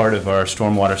manage as part of our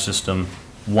stormwater system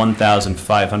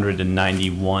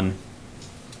 1,591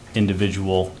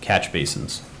 individual catch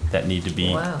basins that need to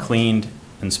be cleaned,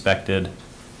 inspected,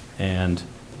 and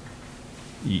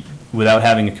without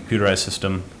having a computerized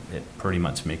system, it pretty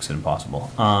much makes it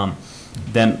impossible.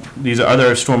 Then these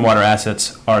other stormwater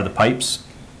assets are the pipes.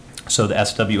 So the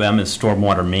SWM is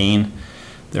stormwater main.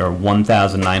 There are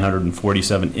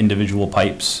 1,947 individual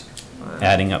pipes,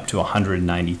 adding up to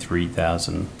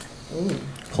 193,000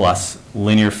 plus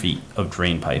linear feet of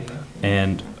drain pipe.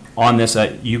 And on this,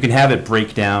 you can have it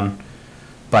break down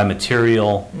by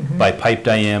material, by pipe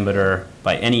diameter,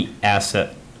 by any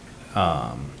asset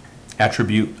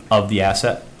attribute of the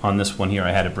asset. On this one here,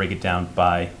 I had to break it down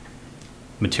by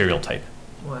material type.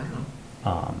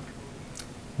 Wow.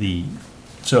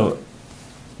 So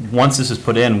once this is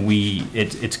put in,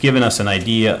 it's given us an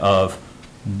idea of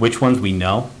which ones we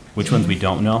know, which ones we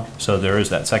don't know. So there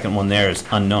is that second one there is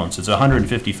unknown. So it's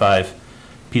 155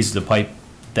 pieces of pipe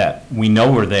that we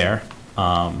know are there.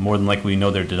 More than likely we know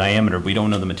their diameter, but we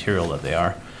don't know the material that they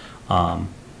are,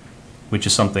 which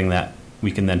is something that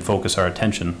we can then focus our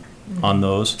attention on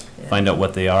those, find out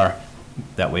what they are.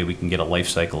 That way we can get a life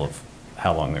cycle of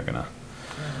how long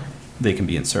they can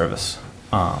be in service.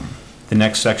 The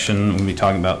next section we'll be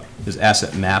talking about is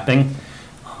asset mapping.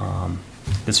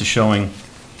 This is showing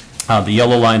the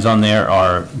yellow lines on there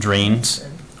are drains.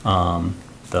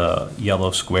 The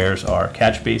yellow squares are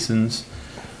catch basins.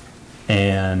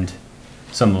 And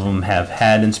Some of them have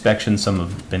had inspections, some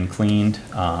have been cleaned.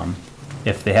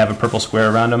 If they have a purple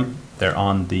square around them, they're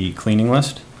on the cleaning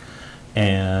list.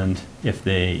 And if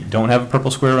they don't have a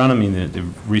purple square around them, I mean,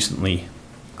 they've recently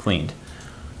cleaned.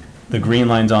 The green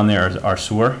lines on there are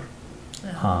sewer.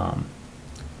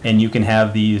 And you can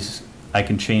have these, I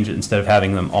can change it, instead of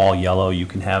having them all yellow, you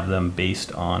can have them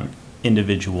based on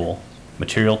individual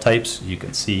material types. You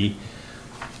can see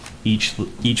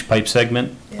each pipe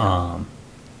segment.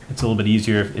 It's a little bit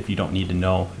easier if you don't need to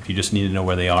know, if you just need to know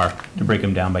where they are, to break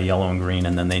them down by yellow and green,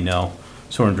 and then they know,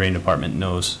 sewer and drain department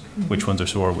knows which ones are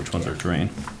sewer, which ones are drain.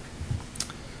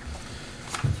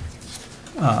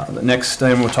 The next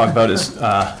item we'll talk about is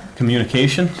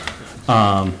communication.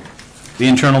 The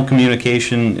internal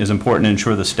communication is important to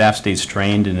ensure the staff stays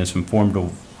trained and is informed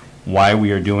of why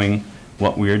we are doing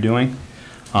what we are doing,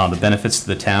 the benefits to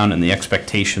the town, and the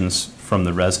expectations from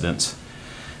the residents.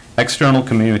 External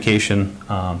communication,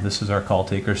 this is our call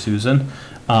taker, Susan.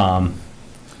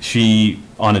 She,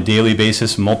 on a daily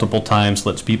basis, multiple times,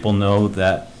 lets people know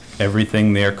that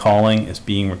everything they're calling is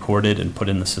being recorded and put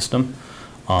in the system.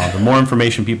 The more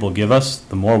information people give us,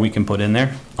 the more we can put in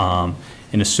there.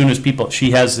 And as soon as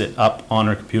she has it up on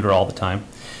her computer all the time.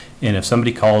 And if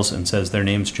somebody calls and says their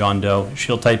name's John Doe,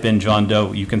 she'll type in John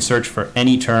Doe. You can search for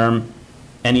any term,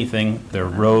 anything, their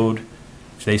road.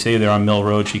 If they say they're on Mill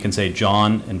Road, she can say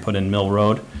John and put in Mill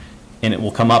Road, and it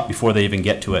will come up before they even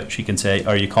get to it. She can say,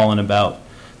 are you calling about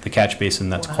the catch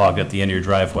basin that's clogged at the end of your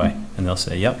driveway? And they'll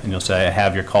say, yep. And you'll say, I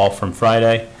have your call from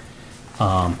Friday.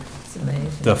 It's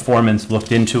amazing. The foreman's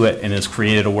looked into it and has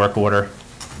created a work order.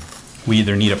 We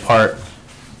either need a part,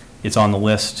 it's on the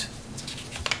list.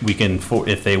 We can,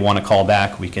 if they want to call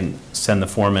back, we can send the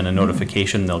foreman a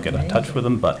notification. They'll get in touch with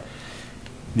them. But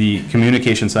the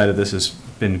communication side of this has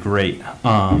been great.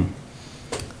 The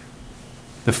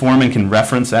foreman can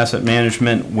reference asset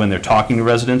management when they're talking to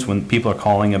residents, when people are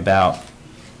calling about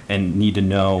and need to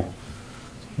know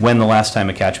when the last time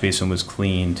a catch basin was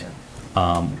cleaned,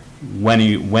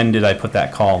 when did I put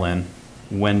that call in,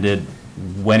 when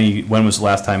was the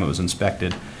last time it was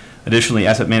inspected. Additionally,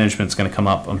 asset management's going to come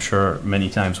up, I'm sure, many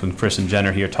times when Chris and Jen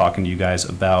are here talking to you guys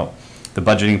about the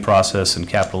budgeting process and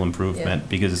capital improvement,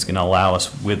 because it's going to allow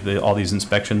us, with all these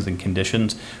inspections and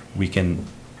conditions, they can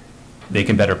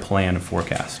better plan and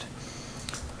forecast.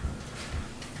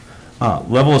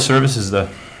 Level of service is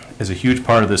a huge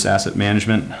part of this asset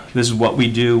management. This is what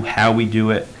we do, how we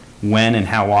do it, when and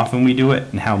how often we do it,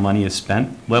 and how money is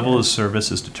spent. Level of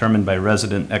service is determined by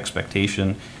resident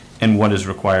expectation and what is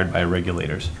required by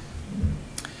regulators.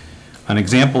 An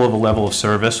example of a level of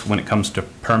service when it comes to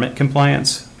permit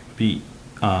compliance would be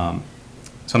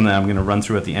something that I'm going to run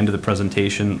through at the end of the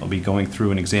presentation. I'll be going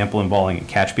through an example involving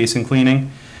catch basin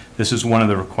cleaning. This is one of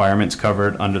the requirements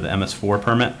covered under the MS4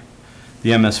 permit.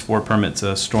 The MS4 permit's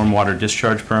a stormwater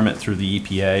discharge permit through the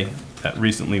EPA that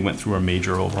recently went through a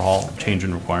major overhaul, change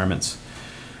in requirements.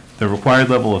 The required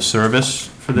level of service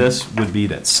for this would be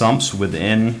that sumps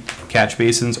within catch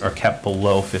basins are kept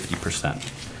below 50%.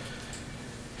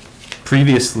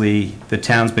 Previously, the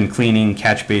town's been cleaning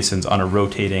catch basins on a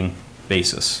rotating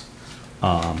basis.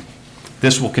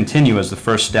 This will continue as the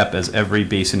first step as every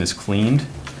basin is cleaned,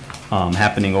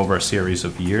 happening over a series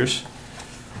of years.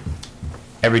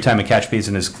 Every time a catch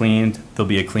basin is cleaned, there'll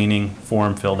be a cleaning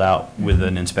form filled out with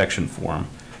an inspection form.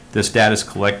 This data is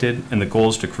collected, and the goal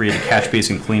is to create a catch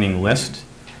basin cleaning list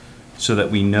so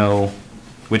that we know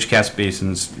which catch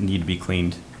basins need to be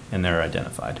cleaned and they're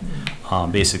identified.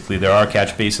 Basically, there are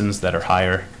catch basins that are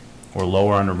higher or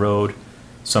lower on the road.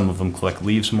 Some of them collect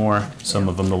leaves more. Some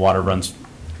of them the water runs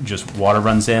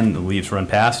in, the leaves run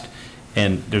past.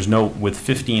 And there's with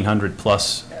 1,500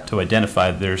 plus to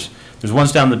identify, there's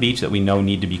ones down the beach that we know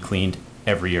need to be cleaned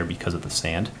every year because of the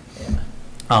sand.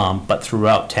 But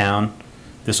throughout town,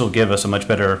 this will give us a much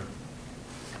better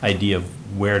idea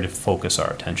of where to focus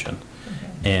our attention.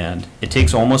 And it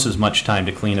takes almost as much time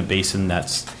to clean a basin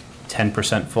that's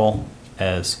 10% full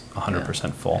as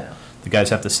 100% full. Yeah. The guys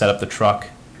have to set up the truck,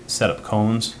 set up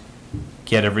cones,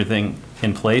 get everything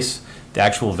in place. The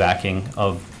actual vacuuming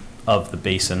of the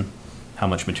basin, how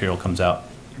much material comes out,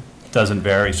 doesn't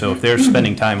vary. So if they're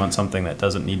spending time on something that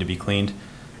doesn't need to be cleaned,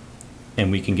 and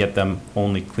we can get them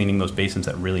only cleaning those basins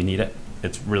that really need it,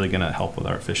 it's really going to help with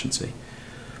our efficiency.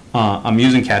 I'm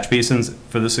using catch basins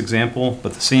for this example,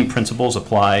 but the same principles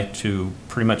apply to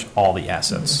pretty much all the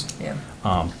assets. Yeah.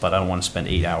 But I don't want to spend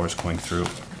 8 hours going through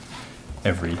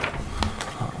every.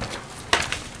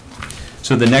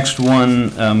 So the next one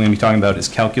I'm going to be talking about is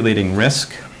calculating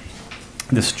risk.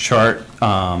 This chart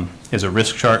is a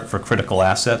risk chart for critical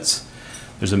assets.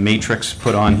 There's a matrix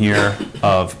put on here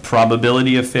of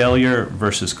probability of failure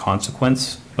versus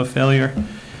consequence of failure.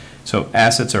 So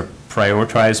assets are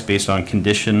prioritized based on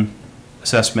condition,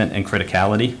 assessment, and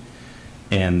criticality.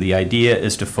 And the idea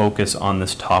is to focus on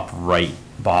this top right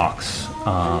box.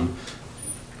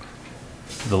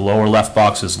 The lower left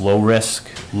box is low risk,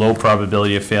 low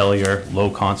probability of failure,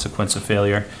 low consequence of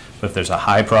failure. But if there's a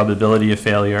high probability of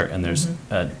failure and there's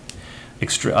an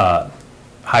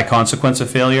high consequence of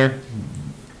failure,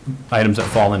 items that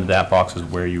fall into that box is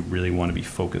where you really want to be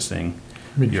focusing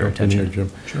your attention.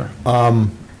 Jim. Sure.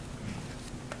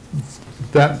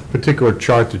 That particular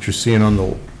chart that you're seeing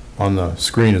on the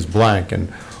screen is blank,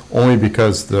 and only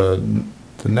because the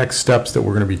next steps that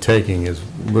we're going to be taking is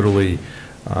literally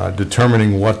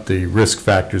determining what the risk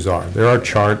factors are. There are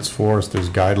charts for us, there's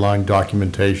guideline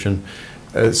documentation.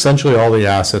 Essentially, all the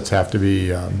assets have to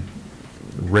be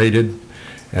rated,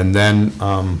 and then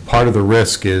part of the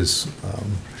risk is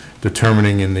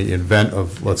determining in the event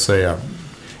of, let's say,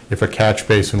 if a catch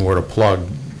basin were to plug,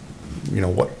 you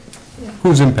know,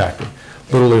 who's impacted?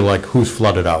 Literally, like, who's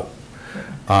flooded out.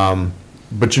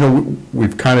 But, you know,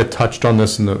 we've kind of touched on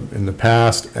this in the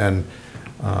past, and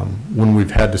when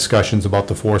we've had discussions about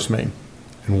the force main,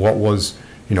 and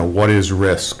what is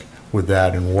risk with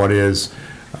that, and what is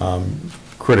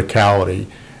criticality,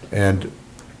 and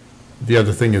the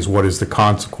other thing is what is the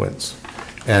consequence.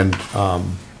 And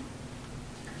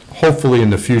hopefully in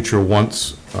the future,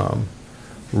 once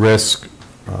risk,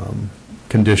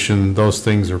 condition, those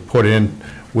things are put in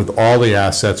with all the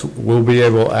assets, we'll be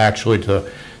able actually to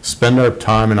spend our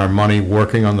time and our money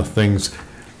working on the things,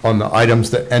 on the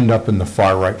items that end up in the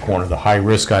far right corner, the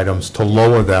high-risk items, to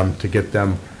lower them, to get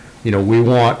them, you know, we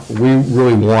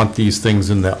really want these things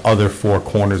in the other four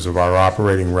corners of our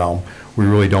operating realm. We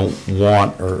really don't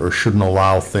want or shouldn't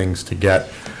allow things to get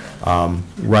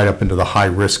right up into the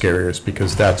high-risk areas,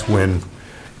 because that's when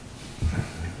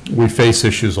we face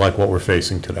issues like what we're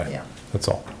facing today. Yeah. That's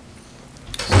all.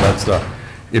 So that's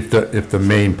if the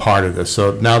main part of this.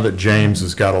 So now that James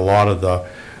has got a lot of the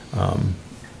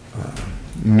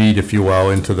meat, if you will,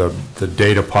 into the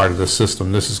data part of the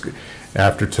system, this is,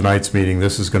 after tonight's meeting,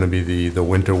 this is going to be the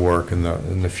winter work and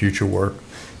the future work.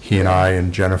 He and I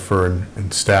and Jennifer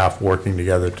and staff working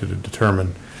together to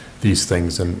determine these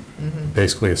things and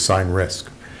basically assign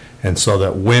risk. And so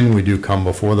that when we do come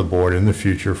before the board in the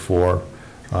future for,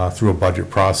 through a budget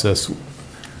process,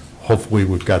 hopefully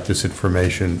we've got this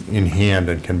information in hand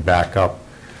and can back up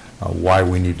why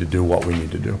we need to do what we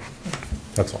need to do.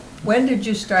 That's all. When did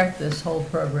you start this whole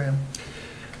program?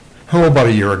 Oh, about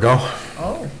a year ago.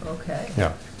 Oh, okay.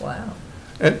 Yeah. Wow.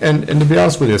 And to be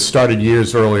honest with you, it started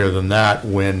years earlier than that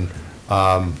when,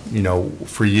 you know,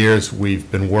 for years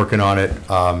we've been working on it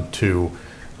to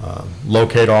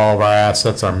locate all of our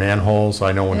assets, our manholes.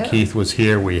 I know when Keith was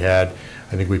here,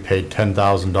 I think we paid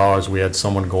 $10,000. We had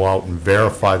someone go out and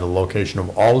verify the location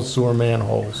of all the sewer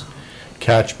manholes,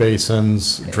 catch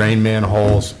basins, drain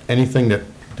manholes, anything that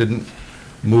didn't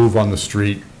move on the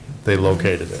street, they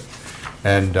located it.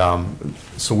 And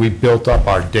so we built up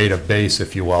our database,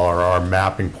 if you will, or our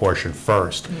mapping portion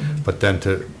first. But then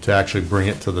to actually bring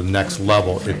it to the next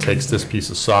level, it takes this piece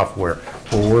of software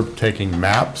where we're taking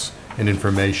maps and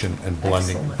information and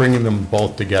blending, bringing them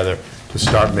both together to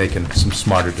start making some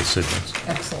smarter decisions.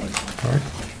 Excellent. All right?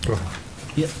 Go ahead.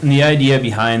 Yeah, and the idea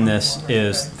behind this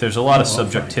is there's a lot of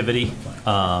subjectivity.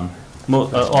 A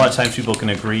lot of times people can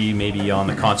agree maybe on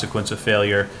the consequence of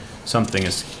failure. Something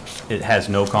it has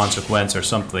no consequence, or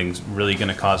something's really going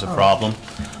to cause a problem.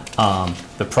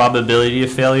 The probability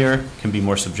of failure can be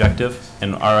more subjective,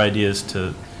 and our idea is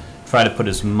to try to put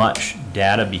as much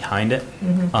data behind it.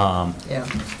 Yeah.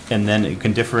 And then it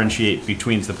can differentiate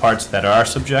between the parts that are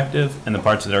subjective and the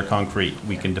parts that are concrete.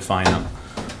 We can define them.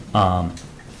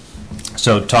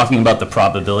 So talking about the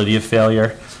probability of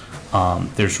failure,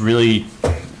 there's really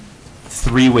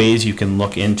three ways you can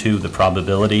look into the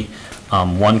probability.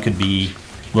 One could be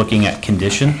looking at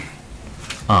condition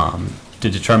to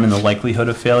determine the likelihood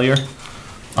of failure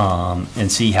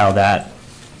and see how that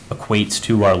equates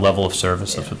to our level of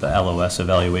service. That's what the LOS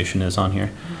evaluation is on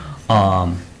here.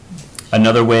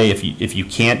 Another way, if you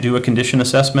can't do a condition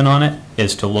assessment on it,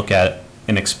 is to look at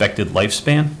an expected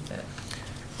lifespan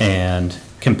and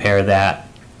compare that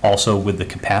also with the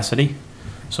capacity.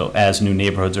 So as new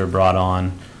neighborhoods are brought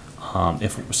on,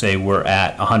 if, say, we're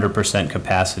at 100%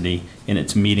 capacity and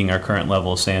it's meeting our current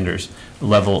level of standards,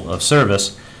 level of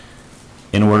service,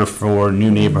 in order for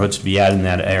new neighborhoods to be added in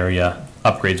that area,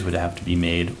 upgrades would have to be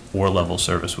made or level of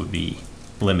service would be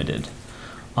limited.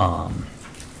 Then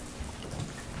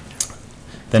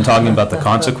talking about the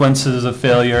consequences of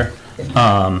failure,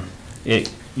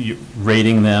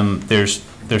 rating them, there's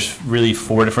really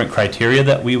 4 different criteria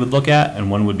that we would look at,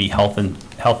 and one would be health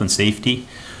and safety,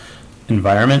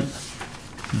 environment.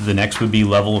 The next would be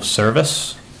level of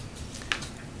service.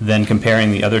 Then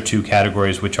comparing the other 2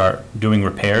 categories, which are doing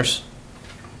repairs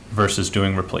versus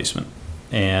doing replacement,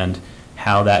 and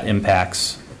how that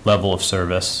impacts level of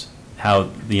service, how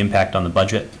the impact on the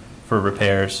budget for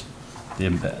repairs,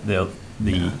 the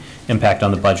impact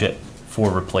on the budget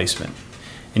for replacement.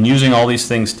 And using all these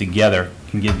things together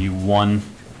can give you one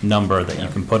number that you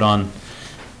can put on.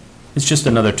 It's just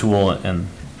another tool and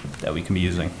that we can be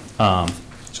using.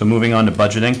 So moving on to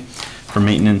budgeting for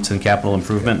maintenance and capital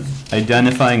improvement,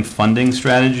 identifying funding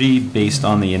strategy based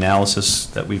on the analysis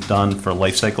that we've done for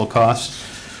life cycle costs,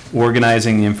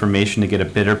 organizing the information to get a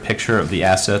better picture of the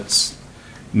assets'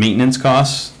 maintenance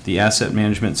costs. The asset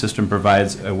management system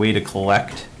provides a way to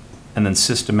collect and then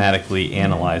systematically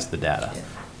analyze the data.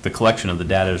 The collection of the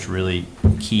data is really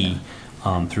key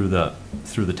through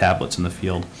the tablets in the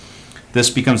field. This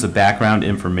becomes the background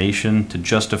information to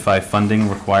justify funding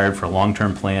required for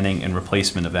long-term planning and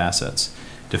replacement of assets.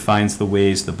 Defines the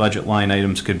ways the budget line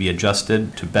items could be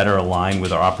adjusted to better align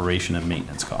with our operation and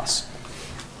maintenance costs.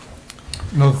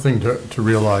 Another thing to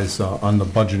realize on the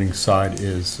budgeting side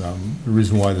is the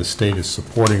reason why the state is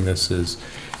supporting this is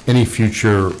any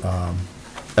future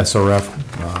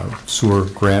SRF, sewer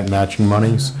grant matching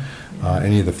monies,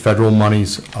 any of the federal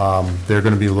monies, they're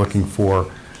going to be looking for,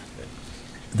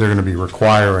 they're going to be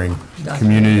requiring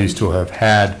communities to have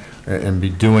had and be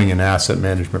doing an asset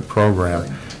management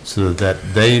program so that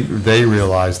they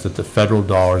realize that the federal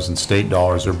dollars and state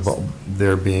dollars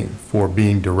are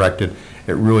being directed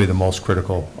at really the most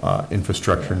critical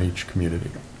infrastructure in each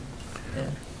community.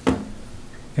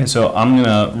 And so I'm going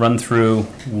to run through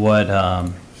what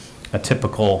a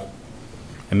typical,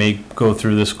 I may go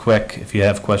through this quick. If you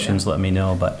have questions, let me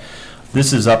know. But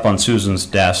this is up on Susan's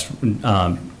desk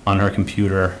on her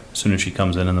computer as soon as she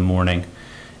comes in the morning.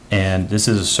 And this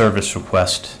is a service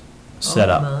request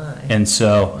setup. And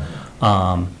so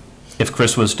if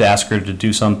Chris was to ask her to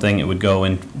do something, it would go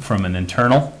in from an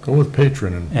internal. Go with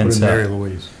patron and put in Mary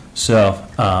Louise. So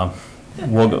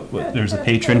we'll go, there's a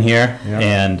patron here, Yep.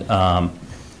 and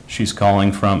she's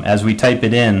calling from, as we type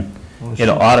it in,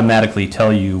 it'll automatically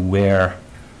tell you where,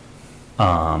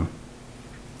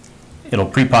 it'll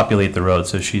pre-populate the road.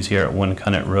 So she's here at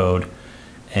Winnacunnet Road,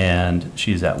 and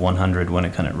she's at 100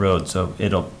 Winnacunnet Road. So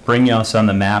it'll bring us on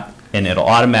the map, and it'll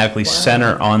automatically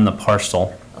center on the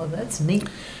parcel. Oh, that's neat.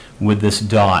 With this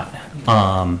dot,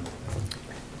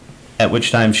 at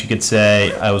which time she could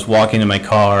say, I was walking in my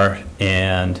car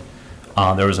and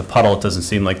there was a puddle, it doesn't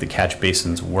seem like the catch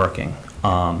basin's working.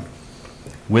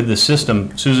 With the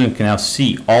system, Susan can now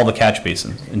see all the catch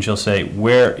basins, and she'll say,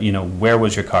 where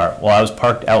was your car? Well, I was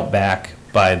parked out back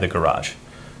by the garage.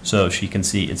 So she can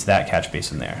see it's that catch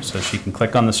basin there. So she can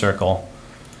click on the circle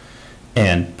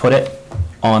and put it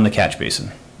on the catch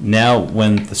basin. Now,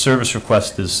 when the service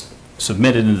request is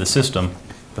submitted into the system,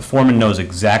 the foreman knows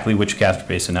exactly which catch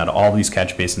basin out of all these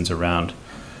catch basins around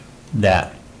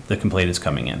that the complaint is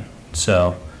coming in.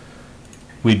 So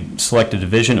we'd select a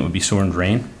division, it would be sewer and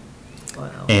drain.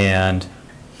 Wow. And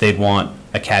they'd want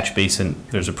a catch basin.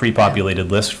 There's a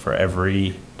pre-populated list for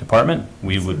every department.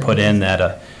 We would put in that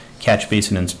a catch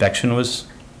basin inspection was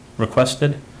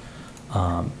requested.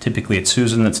 Typically it's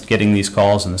Susan that's getting these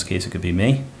calls. In this case, it could be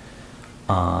me.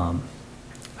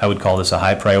 I would call this a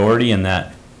high priority in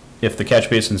that if the catch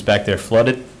basin's back there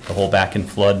flooded, the whole back end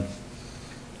flood,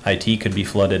 IT could be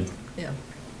flooded. Yeah.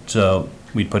 So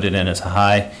we'd put it in as a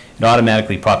high. It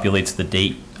automatically populates the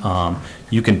date.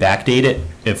 You can backdate it.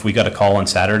 If we got a call on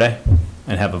Saturday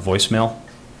and have a voicemail,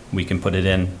 we can put it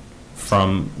in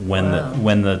from when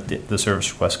the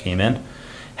service request came in,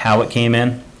 how it came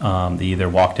in. They either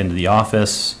walked into the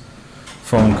office,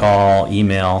 phone call,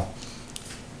 email.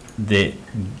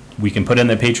 We can put in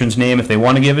the patron's name if they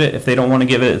want to give it. If they don't want to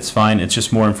give it, it's fine. It's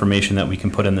just more information that we can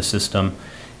put in the system.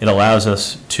 It allows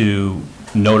us to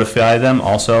notify them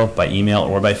also by email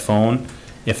or by phone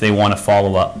if they want to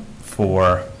follow up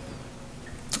for,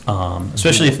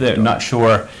 especially if they're not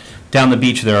sure. Down the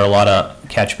beach, there are a lot of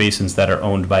catch basins that are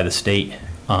owned by the state.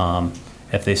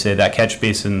 If they say that catch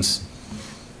basin's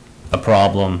a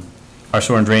problem, our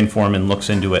sewer and drain foreman looks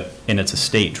into it, and it's a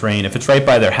state drain. If it's right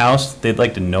by their house, they'd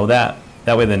like to know that.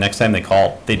 That way, the next time they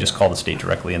call, they just call the state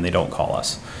directly, and they don't call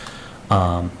us.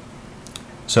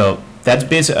 So that's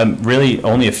basically really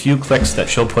only a few clicks that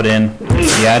she'll put in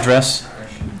the address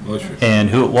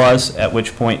and who it was, at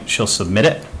which point she'll submit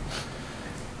it,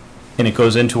 and it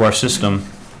goes into our system.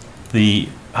 The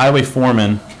highway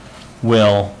foreman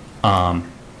will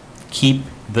keep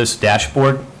this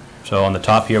dashboard. So on the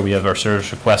top here, we have our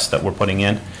service requests that we're putting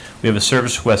in. We have a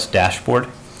service request dashboard.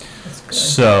 That's good.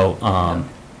 So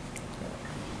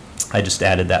I just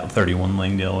added that 31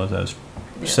 Langdale as I was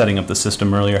setting up the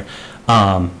system earlier.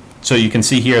 So you can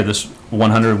see here, this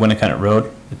 100 Winnicott Road,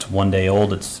 it's 1 day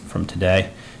old, it's from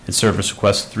today. It's service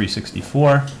request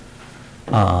 364.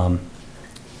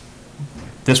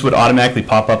 This would automatically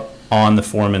pop up on the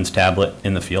foreman's tablet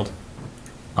in the field.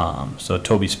 So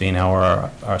Toby Spainhour,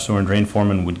 our sewer and drain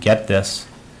foreman, would get this,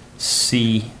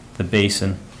 see the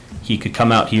basin. He could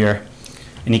come out here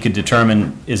and he could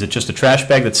determine, is it just a trash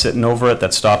bag that's sitting over it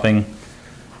that's stopping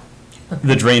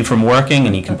the drain from working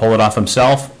and he can pull it off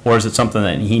himself? Or is it something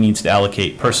that he needs to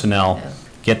allocate personnel,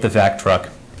 get the vac truck?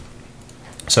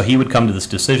 So he would come to this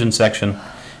decision section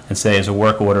and say, is a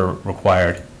work order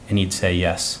required? And he'd say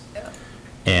yes.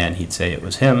 And he'd say it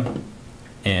was him,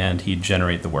 and he'd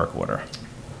generate the work order.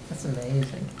 That's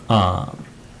amazing.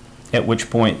 At which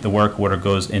point the work order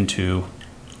goes into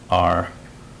our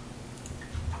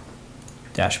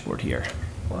dashboard here.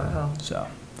 Wow. So.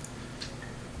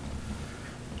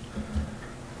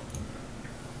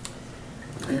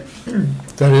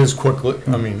 That is quickly,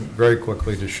 I mean, very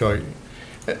quickly to show you.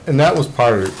 And that was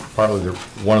partly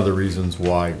one of the reasons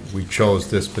why we chose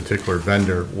this particular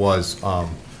vendor was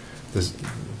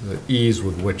the ease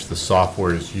with which the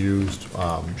software is used,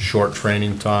 short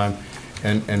training time.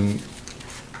 And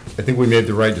I think we made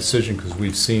the right decision because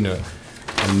we've seen a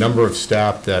number of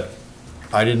staff that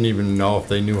I didn't even know if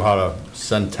they knew how to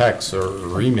send texts or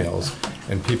emails,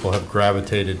 and people have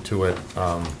gravitated to it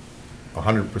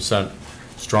 100%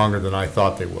 stronger than I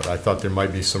thought they would. I thought there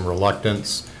might be some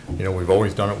reluctance. You know, we've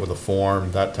always done it with a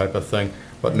form, that type of thing.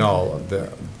 But no,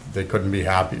 they couldn't be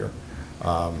happier.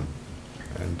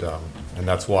 And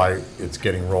that's why it's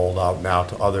getting rolled out now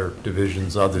to other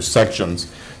divisions, other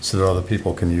sections, so that other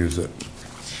people can use it.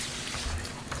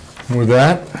 With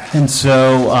that? And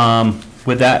so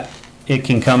with that, it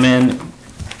can come in,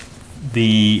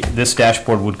 this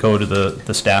dashboard would go to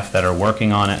the staff that are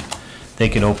working on it. They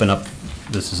could open up,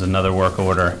 this is another work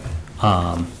order,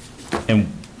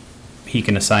 and he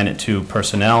can assign it to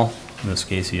personnel. In this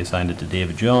case, he assigned it to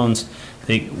David Jones.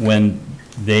 When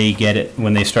they get it,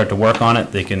 when they start to work on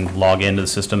it, they can log into the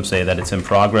system, say that it's in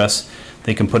progress.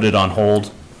 They can put it on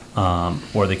hold,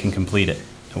 or they can complete it,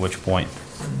 at which point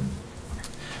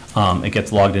it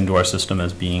gets logged into our system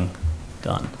as being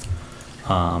done.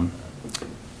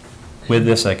 With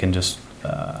this, I can just,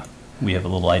 we have a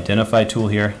little identify tool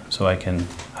here, so I can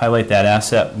highlight that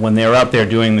asset. When they're out there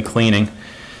doing the cleaning,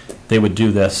 they would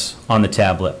do this on the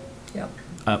tablet.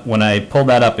 Yep. When I pull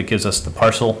that up, it gives us the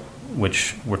parcel,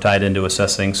 which we're tied into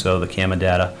assessing, so the CAMA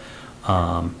data.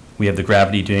 We have the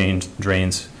gravity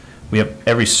drains. We have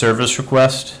every service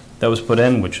request that was put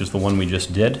in, which is the one we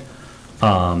just did,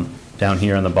 down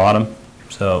here on the bottom.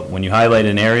 So when you highlight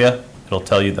an area, it'll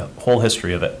tell you the whole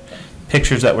history of it.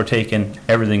 Pictures that were taken,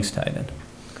 everything's tied in.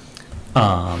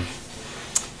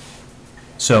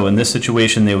 So in this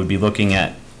situation, they would be looking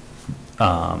at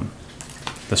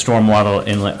the stormwater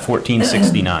inlet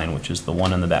 1469, which is the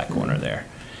one in the back corner there.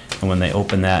 And when they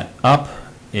open that up,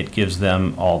 it gives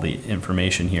them all the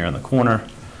information here in the corner.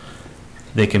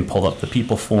 They can pull up the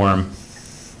people form.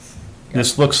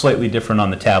 This looks slightly different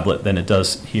on the tablet than it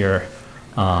does here.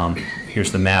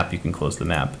 Here's the map. You can close the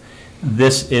map.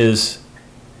 This is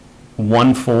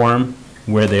one form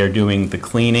where they're doing the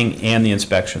cleaning and the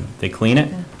inspection. They clean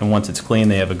it, and once it's clean,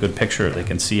 they have a good picture. They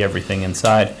can see everything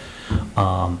inside.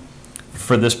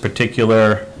 For this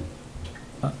particular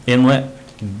inlet,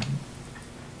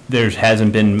 there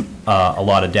hasn't been a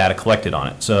lot of data collected on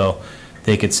it. So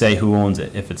they could say who owns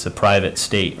it, if it's a private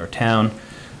state or town.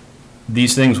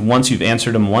 These things, once you've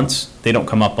answered them once, they don't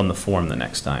come up on the form the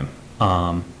next time.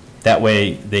 That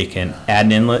way they can add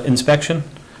an inlet inspection.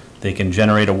 They can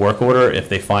generate a work order if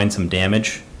they find some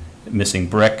damage, missing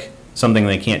brick, something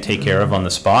they can't take care of on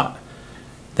the spot.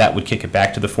 That would kick it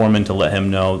back to the foreman to let him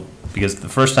know, because the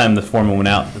first time the foreman went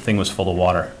out, the thing was full of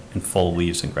water and full of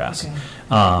leaves and grass.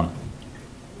 Okay.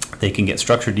 They can get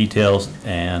structure details,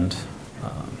 and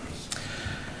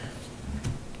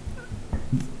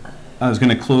I was going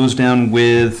to close down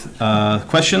with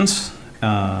questions.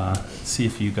 See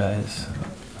if you guys.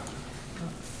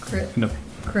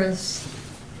 Chris,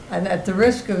 and at the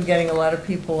risk of getting a lot of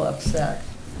people upset,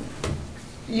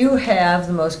 you have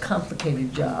the most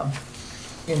complicated job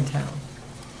in town.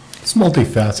 It's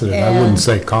multifaceted. I wouldn't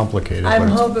say complicated, but I'm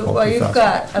it's hoping, well, you've multifaceted.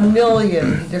 got a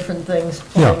million different things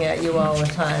pulling at you all the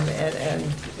time,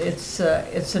 and it's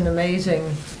an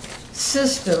amazing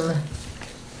system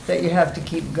that you have to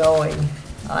keep going.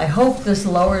 I hope this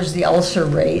lowers the ulcer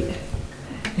rate.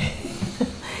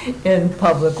 in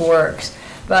Public Works.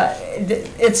 But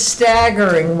it's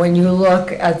staggering when you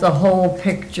look at the whole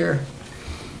picture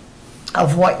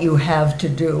of what you have to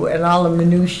do and all the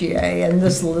minutiae and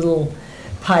this little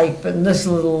pipe and this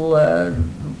little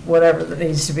whatever that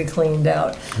needs to be cleaned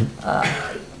out.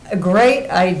 A great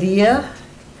idea.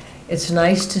 It's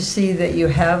nice to see that you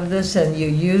have this and you're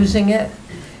using it,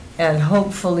 and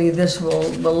hopefully this will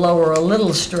lower a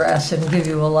little stress and give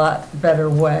you a lot better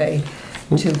way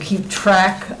to keep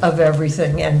track of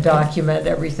everything and document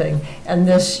everything. And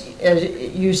this, as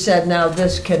you said, now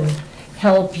this can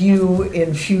help you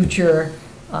in future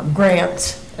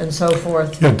grants and so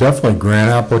forth. Yeah, definitely,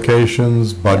 grant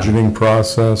applications, budgeting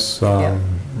process,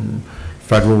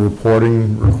 federal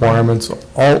reporting requirements,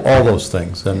 all those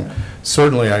things. And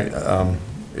certainly,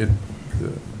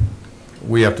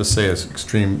 we have to say an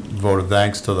extreme vote of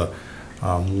thanks to the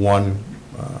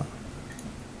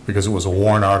because it was a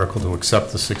warrant article to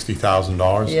accept the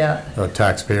 $60,000. Yeah.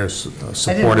 Taxpayers I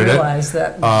supported didn't it. realize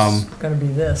that was going to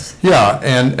be this. Yeah,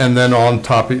 and then on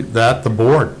top of that, the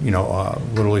board,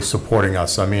 literally supporting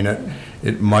us. I mean,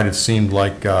 it might have seemed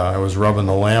like I was rubbing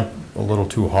the lamp a little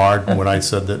too hard when I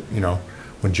said that,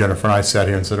 when Jennifer and I sat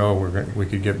here and said, oh, we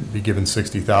could be given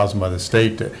 $60,000 by the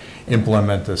state to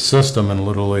implement this system, and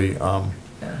literally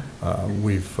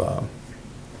we've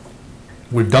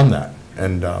done that,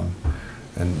 and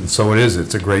so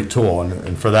it's a great tool,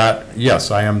 and for that, yes,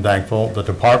 I am thankful. The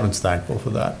department's thankful for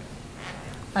that.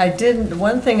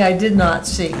 One thing I did not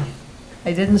see,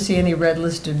 I didn't see any red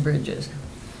listed bridges.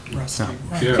 Rusty,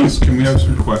 Yes, can we have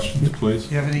some questions, please?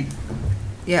 do you have any?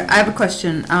 Yeah, I have a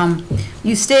question.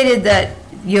 You stated that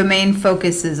your main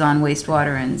focus is on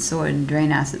wastewater and sewer and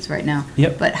drain assets right now.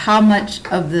 Yep. But how much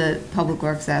of the Public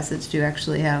Works assets do you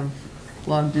actually have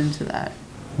logged into that?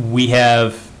 We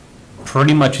have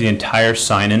pretty much the entire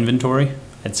sign inventory,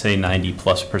 I'd say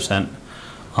 90+%.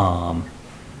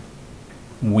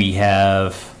 We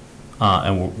have,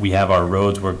 and we have our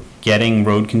roads. We're getting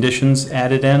road conditions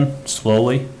added in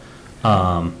slowly,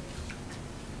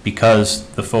 because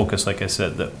the focus, like I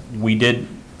said, that we did,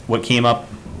 what came up,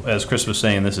 as Chris was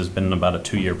saying, this has been about a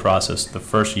 2-year process. The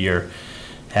first year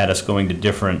had us going to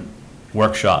different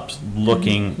workshops,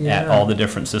 looking at all the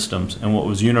different systems, and what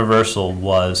was universal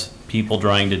was people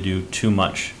trying to do too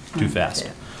much too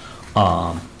fast.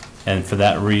 And for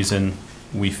that reason,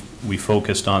 we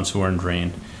focused on sewer and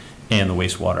drain and the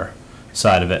wastewater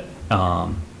side of it.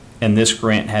 And this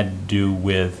grant had to do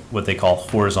with what they call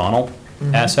horizontal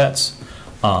assets.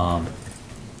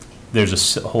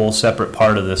 There's a whole separate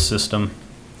part of this system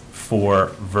for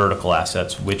vertical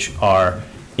assets, which are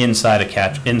inside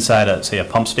say a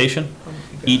pump station.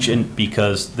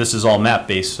 Because this is all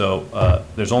map-based, so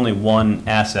there's only one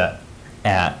asset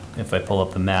if I pull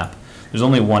up the map, there's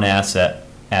only one asset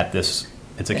at this,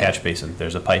 it's a catch basin,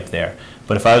 there's a pipe there.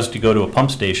 But if I was to go to a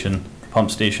pump station, the pump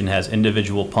station has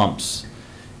individual pumps,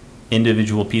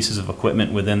 individual pieces of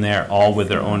equipment within there, all with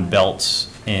their own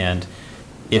belts, and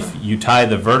if you tie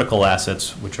the vertical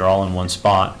assets, which are all in one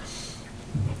spot,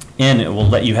 in, it will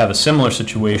let you have a similar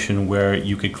situation where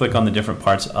you could click on the different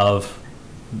parts of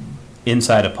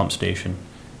inside a pump station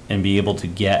and be able to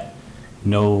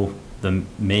know the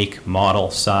make, model,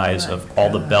 size of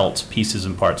all the belts, pieces,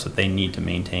 and parts that they need to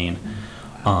maintain.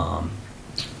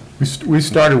 We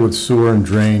started with sewer and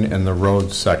drain and the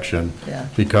road section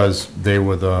because they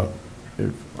were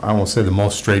I won't say the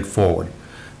most straightforward.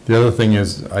 The other thing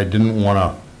is, I didn't want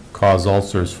to cause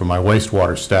ulcers for my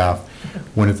wastewater staff,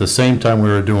 when at the same time we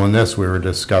were doing this, we were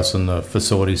discussing the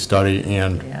facility study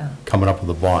and coming up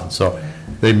with a bond. So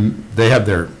they have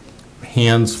their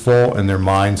hands full and their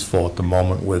minds full at the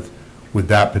moment with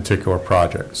that particular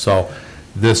project. So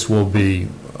this will be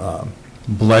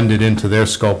blended into their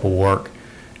scope of work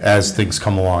as things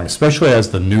come along, especially as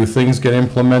the new things get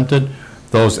implemented.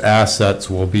 Those assets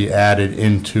will be added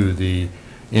into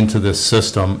this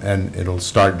system, and it'll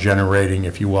start generating,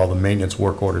 if you will, the maintenance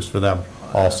work orders for them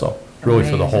also, really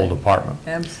for the whole department.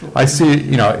 Absolutely. I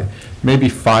see, maybe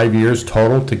 5 years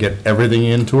total to get everything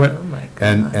into it. Oh my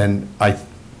God.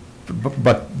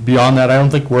 But beyond that, I don't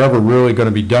think we're ever really going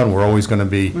to be done. We're always going to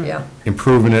be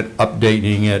improving it,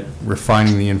 updating it,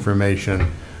 refining the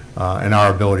information, and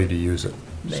our ability to use it.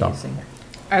 Amazing.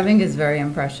 I think it's very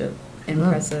impressive, and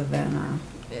I think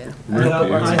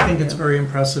it's very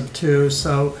impressive too.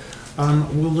 So,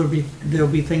 there'll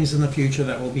be things in the future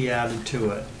that will be added to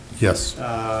it. Yes.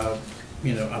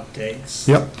 Updates.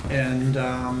 Yep. And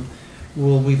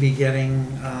will we be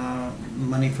getting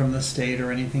money from the state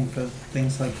or anything for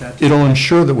things like that? It'll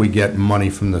ensure that we get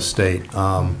money from the state.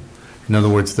 In other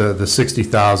words, the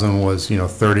 60,000 was,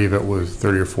 30 of it was,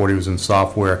 30 or 40 was in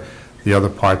software. The other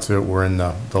parts of it were in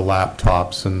the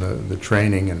laptops and the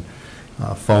training and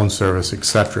phone service, et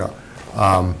cetera.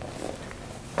 I'm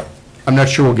not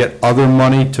sure we'll get other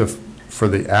money for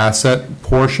the asset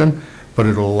portion, but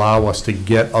it'll allow us to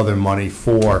get other money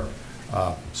for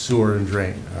sewer and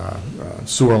drain,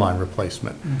 sewer line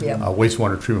replacement, Yep.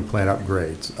 wastewater treatment plant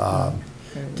upgrades.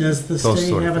 Does the Those state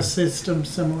sort of have a things. system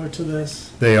similar to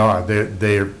this? They are,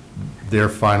 they're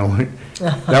finally,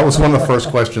 that was one of the first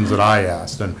questions that I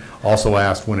asked, and also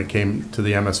asked when it came to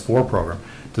the MS4 program.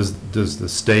 Does the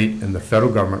state and the federal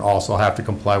government also have to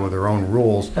comply with their own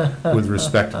rules with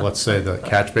respect to, let's say, the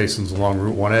catch basins along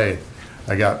Route 1A?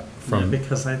 I got from,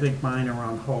 Because I think mine are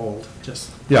on hold,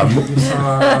 just. yeah, You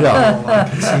saw, Yeah. I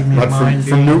can see me but mine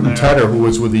from being Newton there. Tedder, who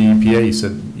was with the EPA, he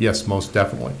said, yes, most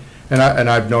definitely. And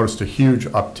I've noticed a huge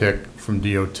uptick from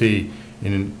DOT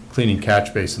in cleaning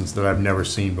catch basins that I've never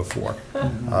seen before.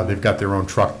 They've got their own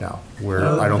truck now, where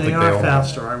I don't think they They are own.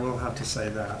 faster, I will have to say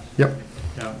that. Yep,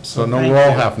 Yeah. so no, thank we're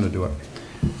all you. having to do it.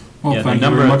 Well, Yeah, the thank you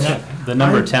number, very much. the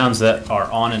number of towns that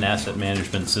are on an asset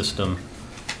management system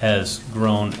has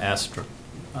grown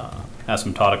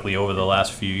asymptotically over the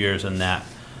last few years, and that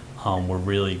we're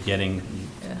really getting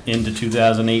into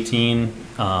 2018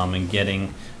 and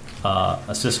getting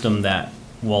a system that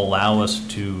will allow us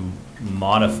to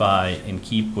modify and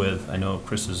keep with, I know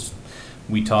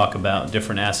we talk about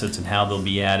different assets and how they'll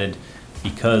be added,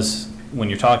 because when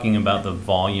you're talking about the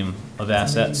volume of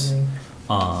assets,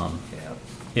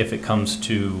 if it comes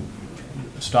to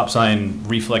stop sign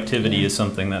reflectivity is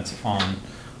something that's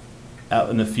out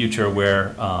in the future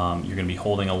where you're going to be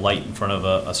holding a light in front of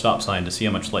a stop sign to see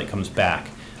how much light comes back.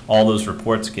 All those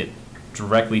reports get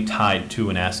directly tied to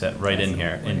an asset right in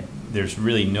here, and there's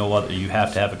really no other. You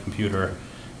have to have a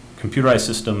computerized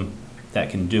system that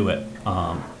can do it,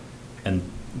 and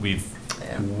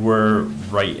we're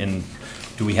right in.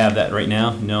 Do we have that right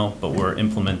now? No, but we're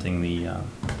implementing the.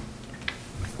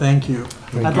 Thank you.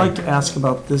 I'd you. like to ask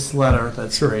about this letter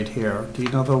that's right here. Do you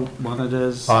know the one it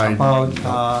is? I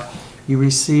About, you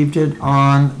received it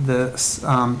on the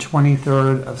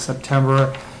 23rd of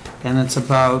September, and it's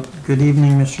about, "Good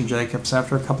evening, Mr. Jacobs.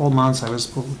 After a couple of months, I was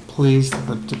pleased that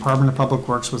the Department of Public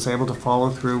Works was able to follow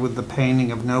through with the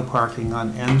painting of no parking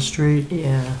on M Street."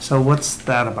 Yeah. So what's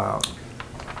that about?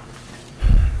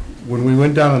 When we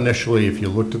went down initially, if you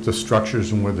looked at the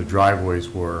structures and where the driveways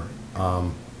were,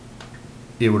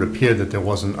 it would appear that there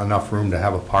wasn't enough room to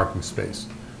have a parking space.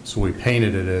 So we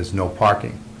painted it as no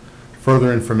parking.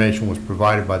 Further information was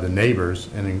provided by the neighbors,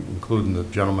 and including the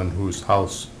gentleman whose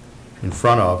house in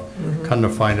front of, come to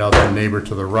find out the neighbor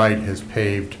to the right has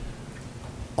paved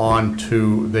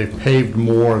they've paved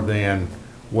more than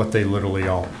what they literally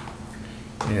own.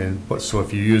 So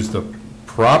if you use the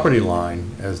property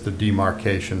line as the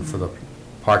demarcation for the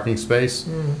parking space,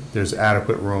 there's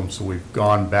adequate room. So we've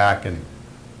gone back and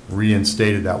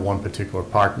reinstated that one particular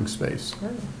parking space.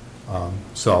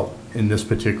 So in this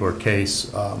particular case,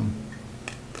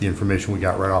 the information we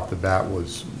got right off the bat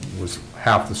was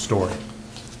half the story,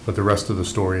 but the rest of the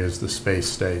story is the space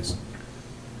stays.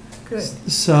 Good.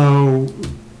 So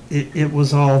it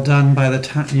was all done by the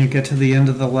time you get to the end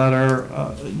of the letter,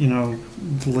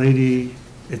 the lady,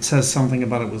 it says something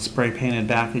about it was spray painted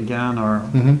back again, or?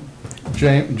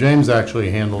 James actually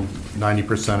handled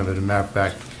 90% of it. As a matter of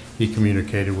fact, he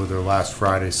communicated with her last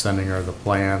Friday, sending her the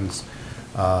plans,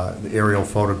 the aerial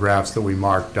photographs that we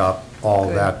marked up, all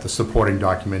Good. that, the supporting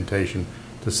documentation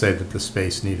to say that the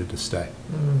space needed to stay.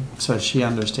 So she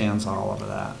understands all of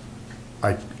that?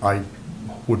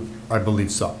 I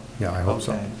believe so. Yeah, I hope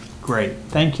so. Okay, great,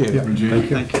 thank you. Yeah, thank you.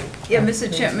 Thank you. Yeah,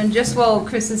 Mr. Chipman, just while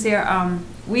Chris is here,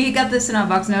 we got this in our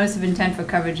box, notice of intent for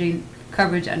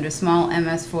coverage under small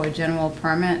MS4 general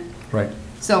permit. Right.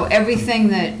 So everything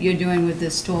that you're doing with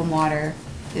this stormwater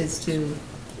is to,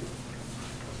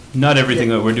 Not everything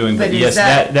that we're doing, but But is yes,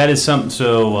 that- that is some,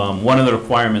 so one of the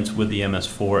requirements with the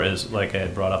MS4 is, like I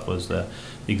had brought up, was the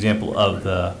example of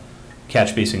the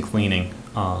catch basin cleaning.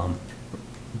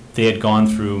 They had gone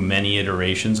through many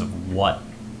iterations of what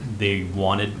they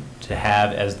wanted to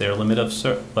have as their limit of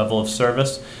level of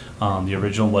service. The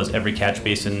original was every catch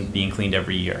basin being cleaned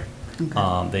every year.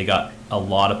 They got a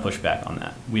lot of pushback on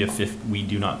that. We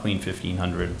do not clean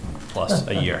 1,500 plus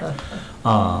a year.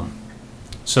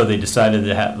 So they decided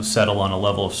to settle on a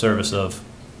level of service of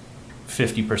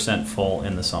 50% full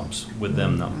in the sumps with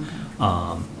them though.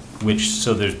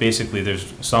 So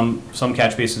there's some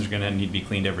catch basins are gonna need to be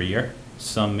cleaned every year.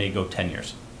 Some may go 10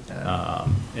 years.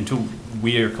 Until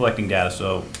we are collecting data,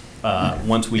 so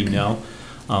once we know,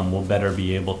 we'll better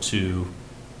be able to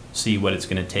see what it's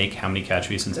gonna take, how many catch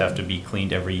basins have to be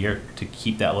cleaned every year to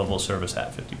keep that level of service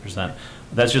at 50%.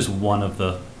 That's just one of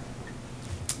the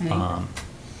Right.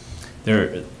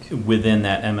 There, within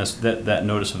that that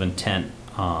notice of intent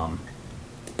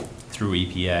through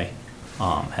EPA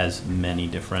has many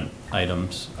different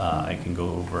items. I can go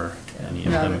over any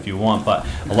of them if you want, but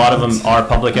a lot of them are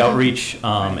public outreach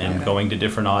and going to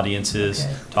different audiences,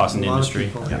 talking to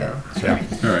industry. Yeah. All right,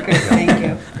 Thank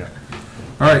you.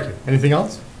 all right, Anything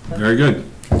else? very good.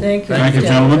 Thank you. Thank you,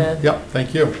 gentlemen. Yep,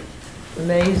 thank you.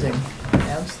 Amazing,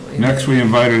 absolutely. Next, we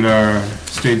invited our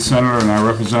state senator and our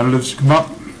representatives to come up.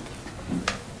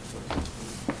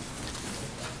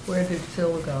 Where did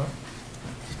Phil go?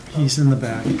 He's in the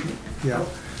back, yeah.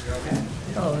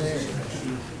 Oh, there he is.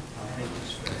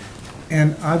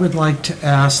 And I would like to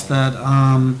ask that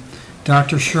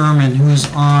Dr. Sherman,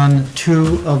 who's on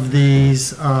 2 of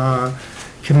these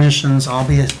commissions,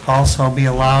 also be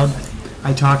allowed.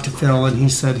 I talked to Phil, and he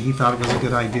said he thought it was a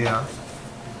good idea.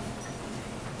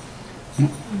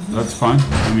 That's fine.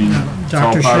 I mean, it's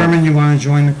all Dr. part of- Sherman, you want to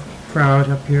join the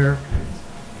crowd up here?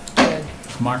 Good.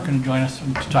 Mark going to join us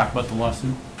to talk about the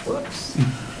lawsuit? Whoops.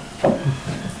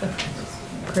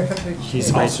 Grab a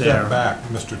He's chair. right I'll there. step back,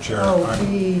 Mr. Chair. Oh,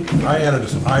 I added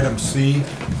this item C,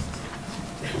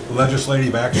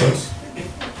 legislative actions,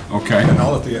 Okay. and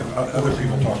I'll let the other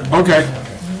people talk about it. Okay.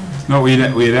 No, we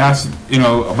had asked,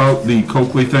 about the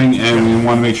Coakley thing, and we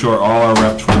want to make sure all our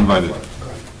reps were invited.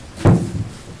 So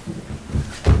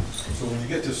when you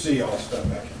get to C, I'll step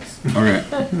back. Okay.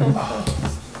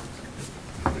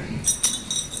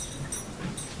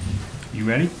 You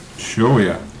ready? Sure we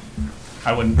are.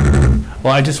 I wouldn't,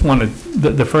 well, I just wanted,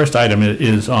 the first item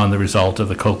is on the result of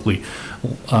the Coakley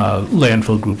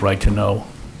Landfill Group Right to Know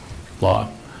law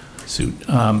suit.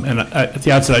 And at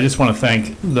the outset, I just want to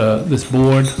thank this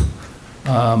board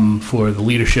for the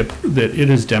leadership that it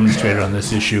has demonstrated on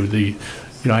this issue.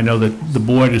 I know that the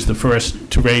board is the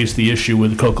first to raise the issue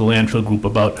with the Coakley Landfill Group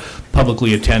about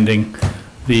publicly attending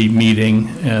the meeting,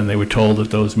 and they were told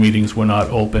that those meetings were not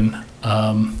open.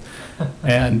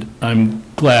 And I'm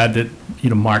glad that,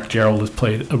 Mark Gerald has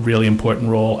played a really important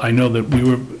role. I know that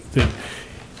that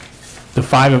the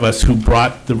 5 of us who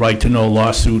brought the Right to Know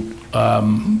lawsuit,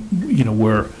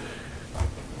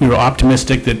 we were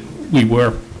optimistic that we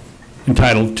were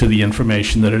entitled to the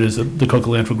information, that the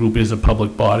Coakley Landfill Group is a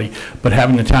public body. But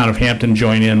having the town of Hampton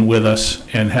join in with us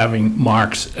and having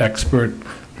Mark's expert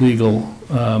legal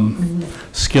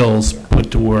skills put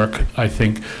to work, I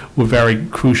think, were very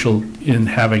crucial in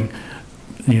having,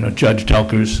 Judge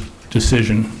Delker's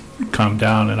decision come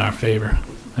down in our favor.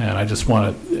 And I just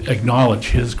want to acknowledge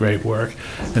his great work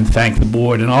and thank the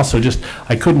board. And also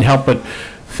I couldn't help but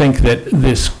think that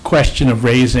this question of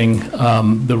raising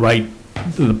the right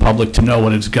to the public to know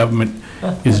what its government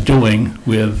is doing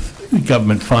with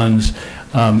government funds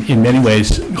in many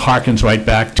ways harkens right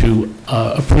back to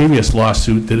a previous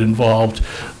lawsuit that involved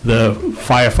the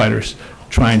firefighters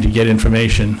trying to get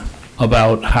information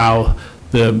about how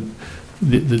the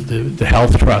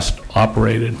health trust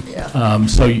operated. Yeah.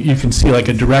 So you can see like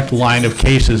a direct line of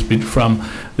cases from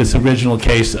this original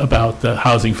case about the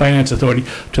Housing Finance Authority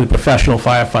to the professional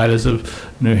firefighters of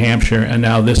New Hampshire, and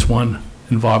now this one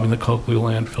involving the Coakley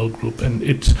Landfill Group. And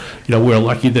it's, we're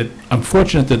lucky that, I'm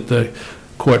fortunate that the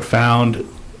court found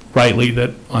rightly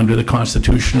that under the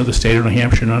Constitution of the state of New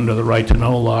Hampshire and under the Right to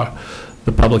Know law,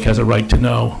 the public has a right to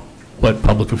know what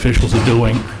public officials are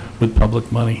doing with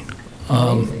public money.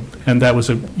 Amazing. And that was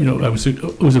it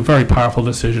was a very powerful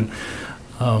decision.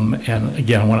 And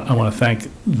again, I want to thank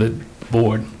the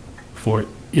board for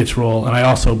its role. And I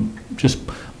also just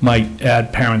might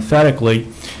add parenthetically,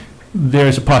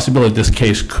 there's a possibility this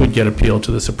case could get appealed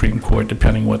to the Supreme Court,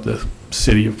 depending what the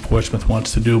city of Portsmouth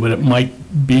wants to do. But it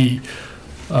might be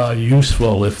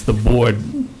useful if the board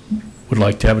would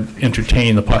like to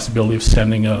entertain the possibility of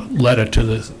sending a letter to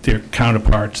their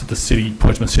counterparts at the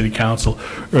Portsmouth City Council,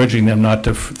 urging them not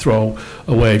to throw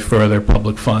away further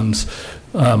public funds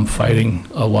fighting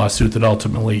a lawsuit that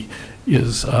ultimately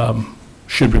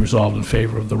should be resolved in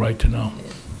favor of the right to know.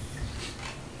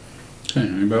 Okay,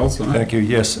 anybody else? Thank you,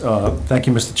 yes. Thank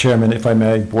you, Mr. Chairman. If I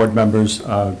may, board members,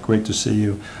 great to see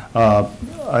you.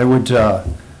 I would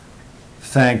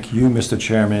thank you, Mr.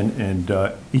 Chairman,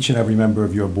 and each and every member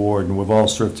of your board, and we've all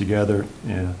served together,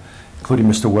 including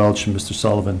Mr. Welch and Mr.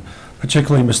 Sullivan,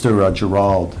 particularly Mr.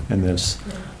 Gerald in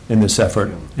this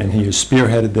effort. And he has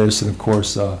spearheaded this, and of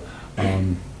course,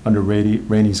 under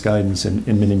Rainey's guidance and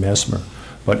Minnie Messmer.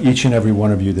 But each and every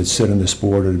one of you that sit on this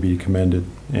board are to be commended,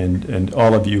 and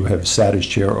all of you have sat as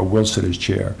chair or will sit as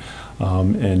chair,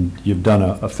 and you've done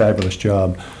a fabulous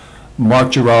job.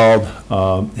 Mark Gerald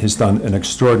has done an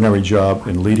extraordinary job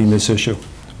in leading this issue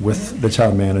with the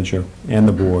town manager and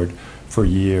the board for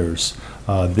years.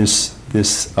 This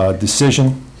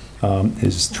decision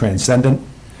is transcendent.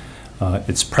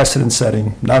 It's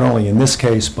precedent-setting, not only in this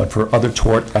case, but for other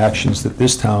tort actions that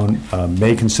this town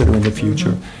may consider in the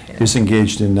future, is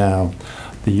engaged in now.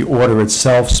 The order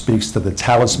itself speaks to the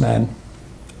talisman,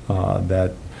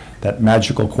 that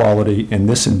magical quality, and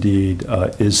this indeed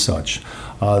is such.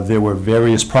 There were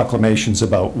various proclamations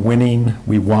about winning.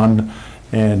 We won,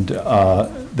 and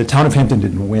the town of Hampton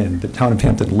didn't win. The town of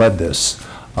Hampton led this.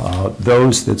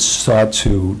 Those that sought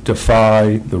to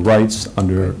defy the rights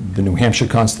under the New Hampshire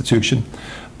Constitution,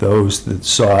 those that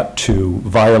sought to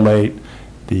violate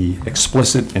the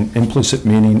explicit and implicit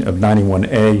meaning of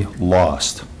 91A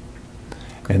lost.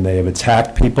 And they have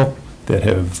attacked people that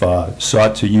have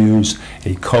sought to use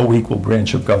a co-equal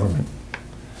branch of government,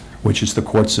 which is the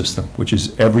court system, which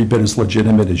is every bit as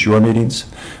legitimate as your meetings,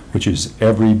 which is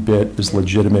every bit as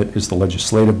legitimate as the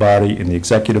legislative body and the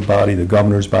executive body, the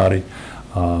governor's body.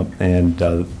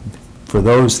 For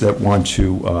those that want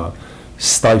to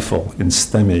stifle and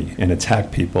stymie and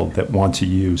attack people that want to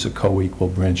use a co-equal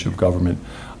branch of government,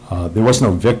 there was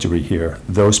no victory here.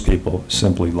 Those people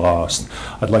simply lost.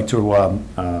 I'd like to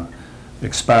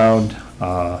expound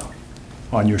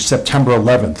on your September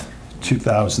 11th,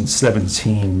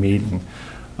 2017 meeting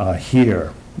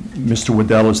here. Mr.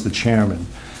 Waddell is the chairman.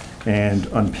 And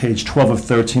on page 12 of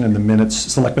 13 in the minutes,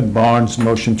 Selectman Barnes'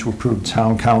 motion to approve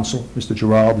town council, Mr.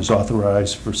 Gerald, is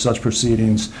authorized for such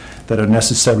proceedings that are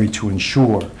necessary to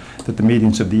ensure that the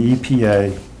meetings of the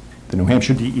EPA, the New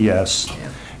Hampshire DES,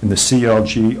 and the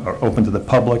CLG are open to the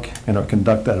public and are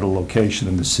conducted at a location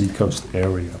in the Seacoast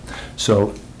area.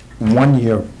 So 1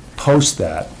 year post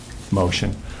that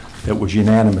motion, that was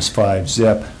unanimous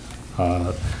 5-0,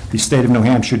 the State of New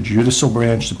Hampshire Judicial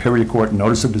Branch Superior Court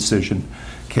notice of decision,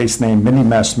 case name Minnie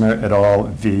Messmer et al.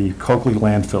 V. Coakley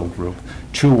Landfill Group,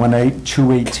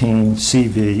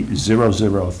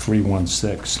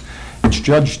 218-218-CV00316. It's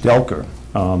Judge Delker,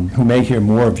 who may hear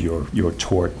more of your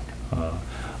tort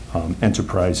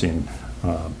enterprising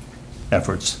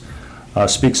efforts,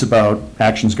 speaks about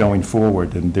actions going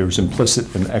forward, and there's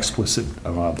implicit and explicit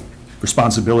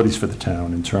responsibilities for the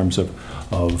town in terms of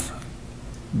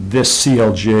this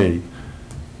CLG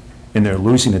in their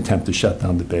losing attempt to shut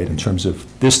down debate, in terms of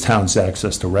this town's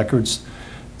access to records,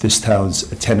 this town's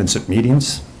attendance at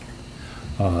meetings,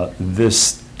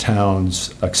 this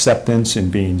town's acceptance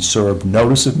in being served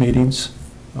notice of meetings.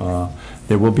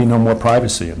 There will be no more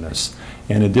privacy in this.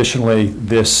 And additionally,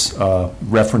 this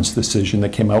reference decision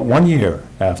that came out 1 year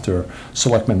after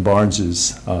Selectman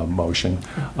Barnes's motion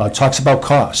talks about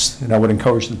costs. And I would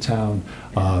encourage the town,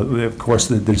 of course,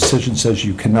 the decision says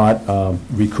you cannot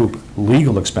recoup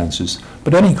legal expenses,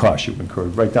 but any cost you've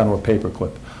incurred, right down to a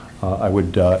paperclip. I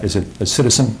would, as a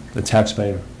citizen, a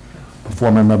taxpayer, a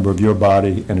former member of your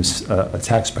body, and a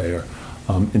taxpayer,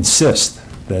 insist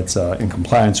that in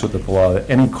compliance with the law, that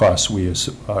any costs we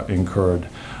incurred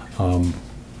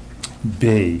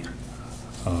be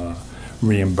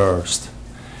reimbursed.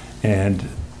 And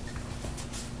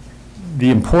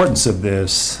the importance of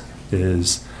this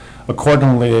is,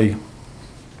 accordingly,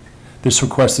 this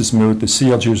request is moot. The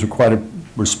CLG is required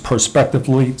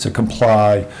prospectively to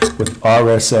comply with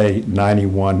RSA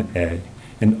 91A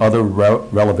and other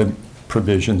relevant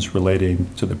provisions relating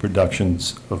to the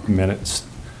productions of minutes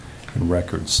and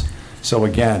records. So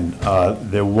again,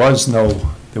 there was no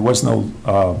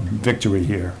victory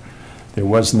here. There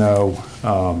was no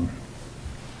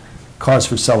cause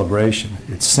for celebration.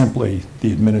 It's simply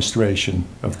the administration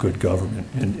of good government.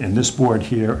 And this board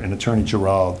here and Attorney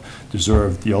Gerald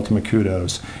deserve the ultimate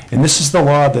kudos. And this is the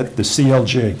law that the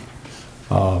CLG,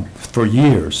 for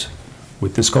years,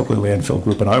 with this Coakley Landfill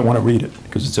Group, and I want to read it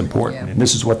because it's important, and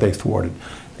this is what they thwarted.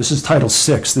 This is Title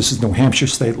VI. This is New Hampshire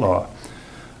state law.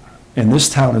 And this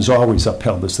town has always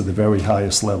upheld this to the very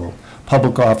highest level.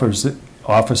 Public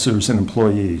officers and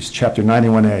employees, Chapter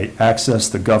 91A, access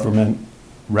to government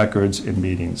records and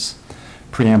meetings.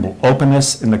 Preamble,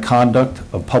 openness in the conduct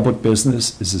of public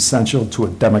business is essential to a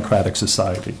democratic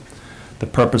society. The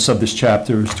purpose of this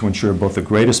chapter is to ensure both the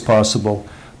greatest possible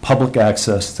public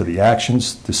access to the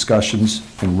actions, discussions,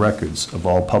 and records of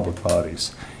all public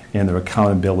bodies and their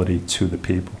accountability to the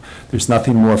people. There's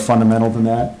nothing more fundamental than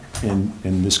that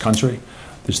in this country.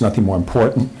 There's nothing more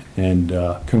important, and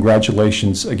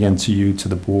congratulations again to you, to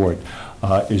the board.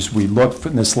 As we look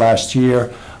in this last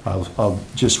year, I'll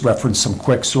just reference some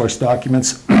quick source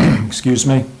documents. Excuse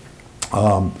me.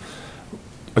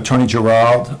 Attorney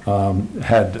Gerald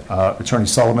had Attorney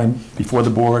Sullivan before the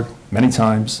board many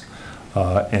times,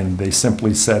 and they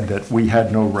simply said that we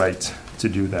had no right to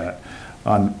do that.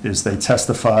 As they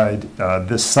testified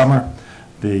this summer,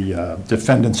 The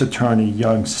defendant's attorney,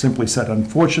 Young, simply said,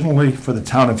 unfortunately for the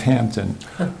town of Hampton,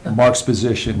 Mark's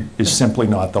position is simply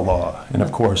not the law. And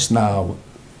of course, now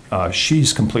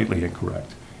she's completely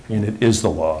incorrect, and it is the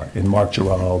law. And Mark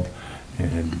Gerald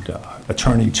and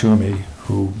Attorney Toomey,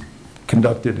 who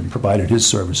conducted and provided his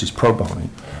services pro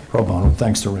bono,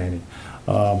 thanks to Rainey,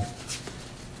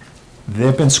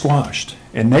 they've been squashed,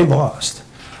 and they lost.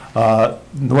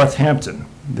 Northampton,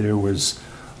 there was,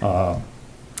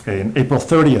 in April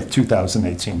 30th,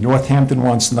 2018, Northampton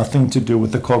wants nothing to do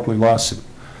with the Coakley lawsuit.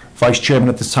 Vice Chairman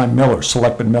at the time, Miller,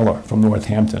 Selectman Miller from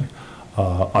Northampton,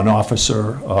 an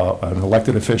officer, an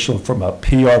elected official from a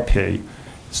PRP,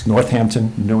 it's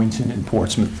Northampton, Newington, and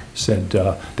Portsmouth, said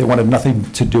they wanted nothing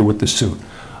to do with the suit.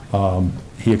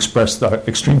 He expressed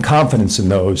extreme confidence in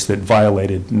those that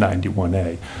violated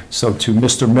 91A. So to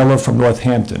Mr. Miller from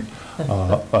Northampton,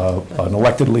 an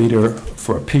elected leader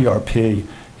for a PRP,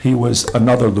 he was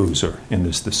another loser in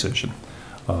this decision.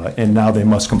 And now they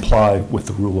must comply with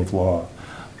the rule of law.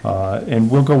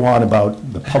 And we'll go on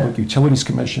about the Public Utilities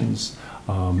Commissions,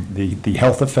 the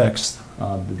health effects.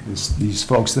 These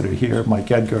folks that are here, Mike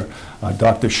Edgar,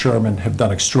 Dr. Sherman, have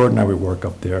done extraordinary work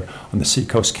up there on the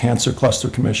Seacoast Cancer Cluster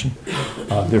Commission.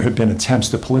 There have been attempts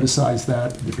to politicize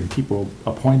that. There have been people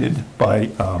appointed by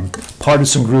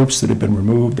partisan groups that have been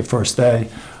removed the first day,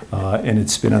 and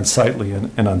it's been unsightly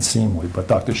and unseemly. But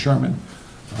Dr. Sherman,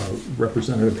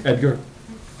 Representative Edgar,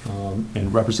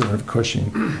 and Representative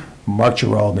Cushing, Mark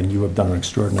Gerald, and you have done an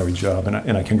extraordinary job,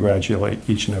 and I congratulate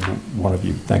each and every one of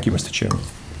you. Thank you, Mr. Chairman.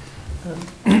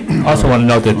 Also want to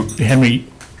note that Henry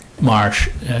Marsh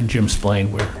and Jim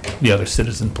Splain were the other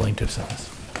citizen plaintiffs in this.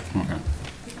 Okay.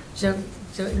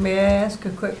 So may I ask a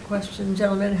quick question,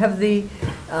 gentlemen? Have the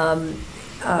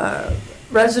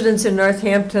residents in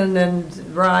Northampton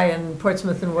and Rye and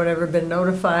Portsmouth and whatever been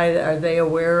notified? Are they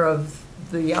aware of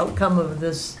the outcome of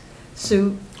this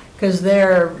suit? Because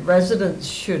their residents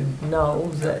should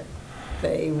know that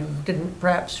they didn't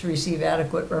perhaps receive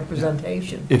adequate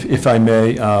representation. If I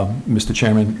may, Mr.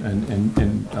 Chairman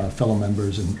and fellow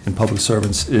members and public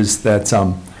servants, is that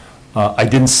I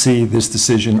didn't see this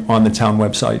decision on the town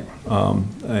website,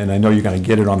 and I know you're going to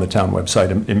get it on the town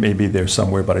website. It may be there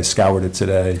somewhere, but I scoured it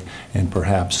today, and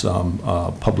perhaps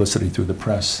publicity through the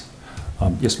press.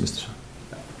 Yes, Mr.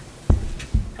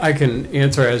 I can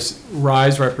answer as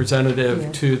Rye's representative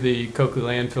Yeah. to the Coakley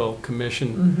Landfill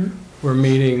Commission. Mm-hmm. We're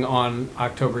meeting on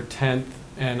October 10th,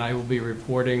 and I will be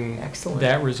reporting Excellent.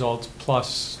 that results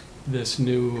plus this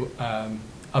new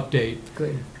update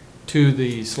Good. to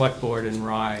the Select Board in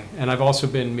Rye. And I've also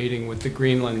been meeting with the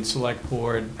Greenland Select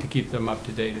Board to keep them up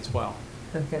to date as well.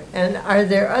 Okay. And are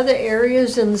there other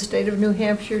areas in the state of New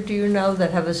Hampshire, do you know,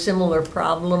 that have a similar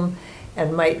problem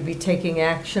and might be taking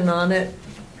action on it?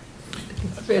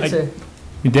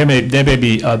 There may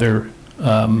be other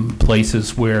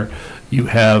places where you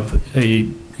have a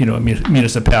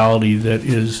municipality that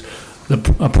is a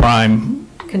prime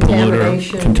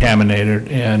polluter, contaminated,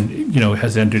 and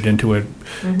has entered into a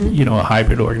a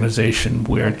hybrid organization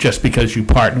where just because you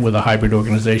partner with a hybrid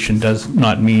organization does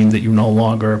not mean that you no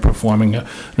longer are performing an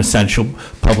essential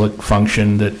public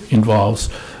function that involves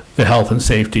the health and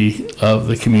safety of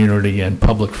the community and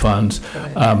public funds.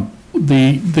 Right.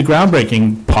 The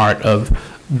groundbreaking part of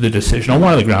the decision, or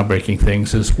one of the groundbreaking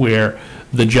things, is where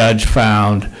the judge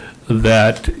found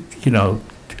that,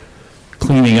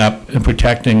 cleaning up and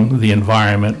protecting the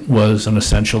environment was an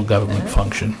essential government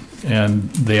function.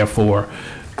 And therefore,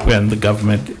 when the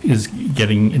government is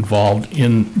getting involved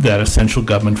in that essential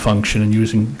government function and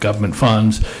using government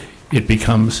funds, it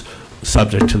becomes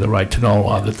subject to the right to know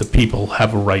law, that the people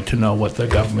have a right to know what the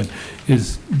government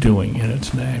is doing in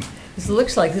its name. It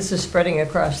looks like this is spreading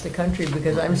across the country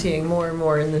because I'm seeing more and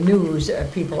more in the news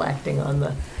people acting on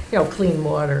the, clean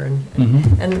water.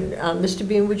 And Mr.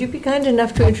 Bean, would you be kind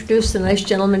enough to introduce the nice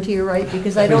gentleman to your right,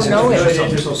 because I don't know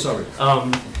him. so sorry.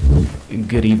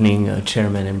 Good evening,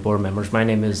 Chairman and board members. My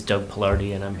name is Doug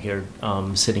Pilardi, and I'm here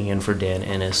sitting in for Dan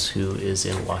Ennis, who is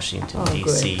in Washington,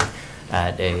 D.C.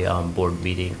 at a board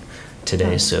meeting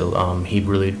today. So he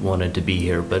really wanted to be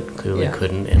here, but clearly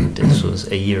couldn't, and this was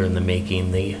a year in the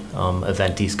making, the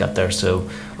event he's got there. So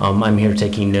I'm here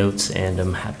taking notes, and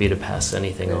I'm happy to pass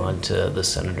anything on to the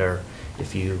senator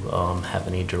if you have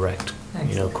any direct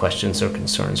questions or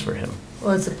concerns for him.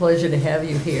 Well, it's a pleasure to have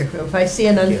you here. If I see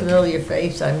an unfamiliar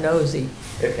face, I'm nosy.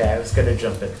 Okay, I was going to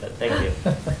jump in, but thank you.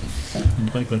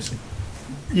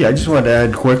 Yeah, I just wanted to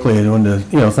add quickly, I wanted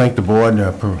to, thank the board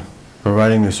for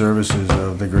providing the services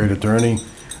of the great attorney,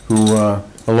 who,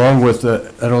 along with, I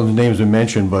don't know if the names were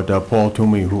mentioned, but Paul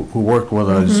Toomey, who worked with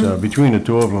us, between the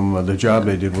two of them, the job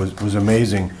they did was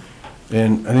amazing.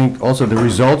 And I think also the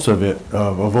results of it,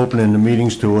 of opening the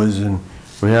meetings to us, and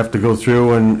we have to go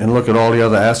through and look at all the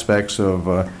other aspects of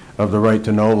the right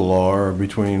to know law, or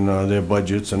between their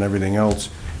budgets and everything else.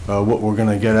 What we're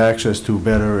gonna get access to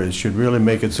better is, should really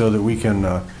make it so that we can,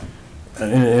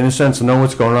 in a sense, know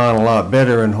what's going on a lot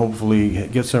better, and hopefully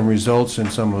get some results in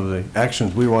some of the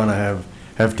actions we wanna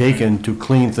have taken to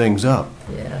clean things up.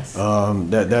 Yes.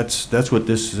 That's what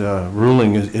this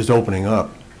ruling is opening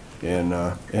up. And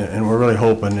we're really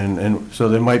hoping, and so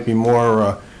there might be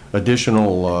more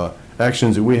additional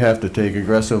actions that we have to take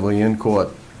aggressively in court,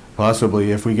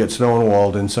 possibly if we get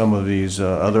stonewalled in some of these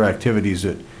other activities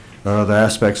that are the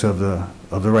aspects of the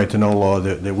right to know law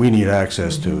that we need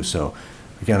access to. So,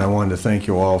 again, I wanted to thank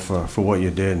you all for what you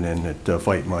did, and that the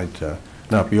fight might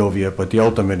not be over yet, but the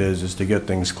ultimate is to get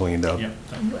things cleaned up. Yeah.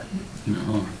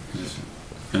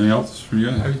 Anything else for you?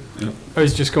 I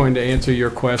was just going to answer your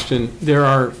question. There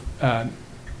are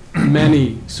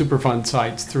many Superfund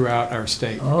sites throughout our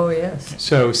state. Oh, yes.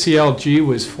 So CLG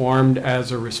was formed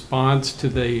as a response to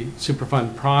the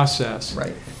Superfund process.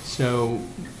 Right. So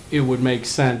it would make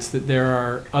sense that there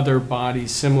are other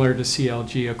bodies similar to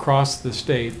CLG across the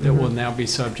state that will now be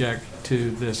subject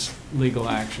to this legal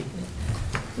action.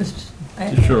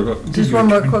 Sure. Just one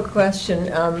more quick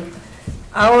question.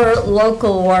 Our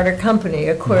local water company,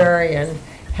 Aquarian,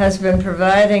 has been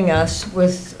providing us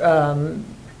with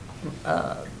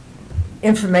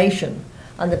information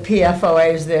on the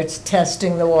PFOAs that's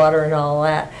testing the water and all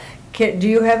that. Do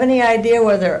you have any idea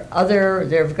whether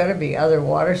there've got to be other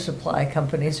water supply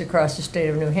companies across the state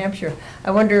of New Hampshire?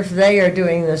 I wonder if they are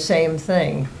doing the same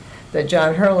thing that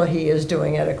John Herlihy is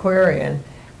doing at Aquarian,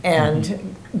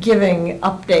 and giving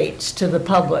updates to the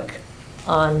public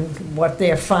on what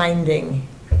they're finding,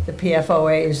 the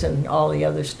PFOAs and all the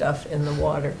other stuff in the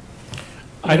water.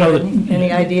 I know that.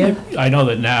 Any idea? I know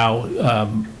that now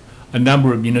a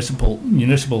number of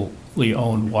municipally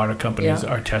owned water companies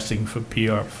are testing for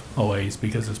PFOAs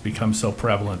because it's become so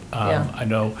prevalent. I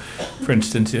know, for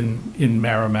instance, in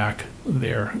Merrimack,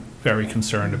 they're very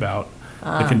concerned about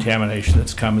the contamination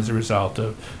that's come as a result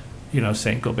of,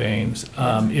 St. Gobain's.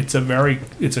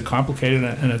 It's a complicated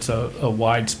and it's a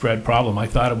widespread problem. I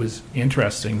thought it was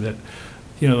interesting that,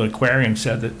 the Aquarian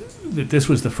said that this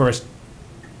was the first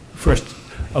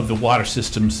of the water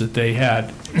systems that they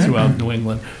had throughout New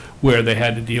England where they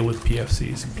had to deal with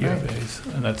PFCs and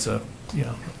PFAs, and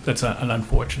that's an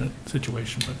unfortunate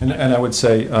situation. But And I would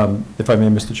say, if I may,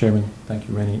 Mr. Chairman, thank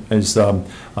you, Rennie, is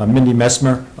Mindy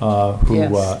Messmer,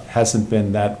 who hasn't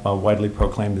been that widely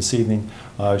proclaimed this evening.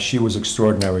 She was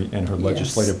extraordinary in her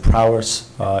legislative prowess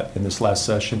in this last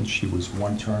session. She was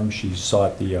one term. She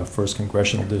sought the 1st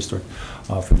Congressional District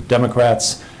for the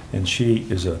Democrats, and she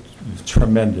is a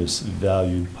tremendous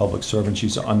valued public servant.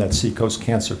 She's on that Seacoast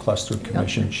Cancer Cluster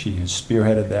Commission. Yep. She has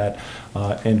spearheaded that.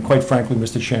 And quite frankly,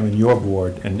 Mr. Chairman, your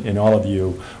board and all of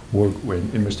you,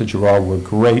 and Mr. Gerard, were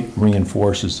great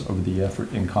reinforcers of the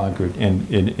effort in Concord.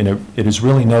 And it is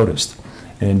really noticed.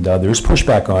 And there's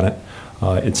pushback on it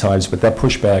at times, but that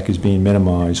pushback is being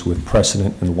minimized with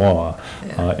precedent and law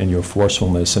and your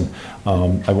forcefulness. And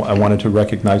I wanted to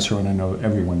recognize her, and I know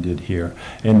everyone did here.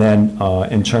 And then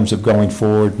in terms of going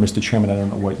forward, Mr. Chairman, I don't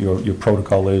know what your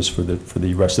protocol is for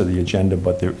the rest of the agenda,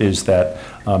 but there is that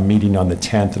meeting on the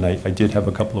 10th, and I did have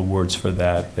a couple of words for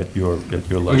that at your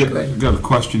leisure. I got a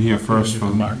question here first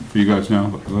for you guys now.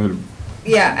 Go ahead.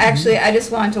 Yeah, actually, I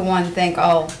just wanted to, thank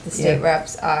all the state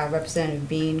reps, Representative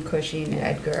Bean, Cushing,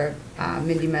 Edgar,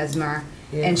 Mindy Messmer.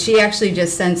 Yeah. And she actually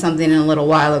just sent something in a little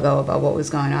while ago about what was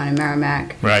going on in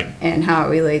Merrimack. Right. And how it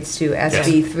relates to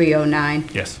SB 309.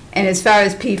 Yes. And as far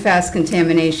as PFAS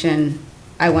contamination,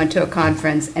 I went to a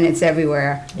conference and it's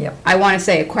everywhere. Yep. I want to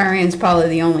say Aquarian's probably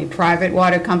the only private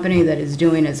water company that is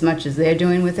doing as much as they're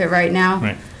doing with it right now.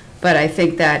 Right. But I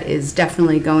think that is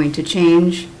definitely going to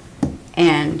change.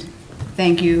 And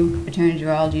thank you, Attorney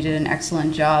Gerald, you did an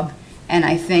excellent job. And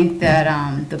I think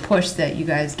that the push that you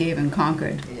guys gave in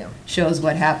Concord shows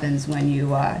what happens when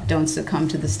you don't succumb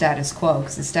to the status quo,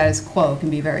 because the status quo can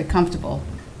be very comfortable.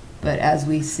 But as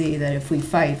we see that if we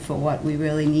fight for what we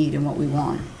really need and what we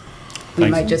want, we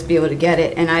might just be able to get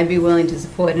it. And I'd be willing to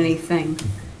support anything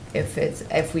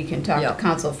if we can talk to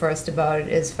council first about it,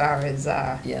 as far as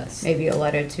maybe a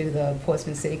letter to the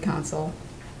Portsmouth City Council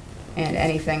and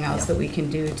anything else that we can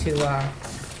do to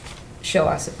show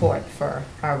our support for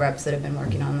our reps that have been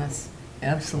working on this.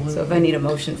 Absolutely. So if I need a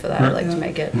motion for that, I'd like to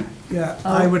make it. Yeah,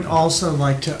 I would also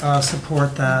like to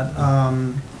support that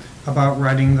about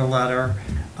writing the letter.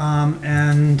 I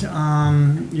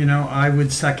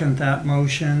would second that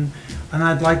motion. And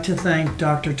I'd like to thank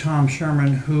Dr. Tom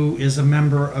Sherman, who is a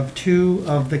member of 2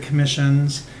 of the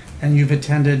commissions and you've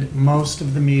attended most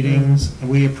of the meetings.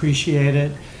 We appreciate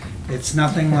it. It's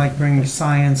nothing like bringing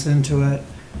science into it.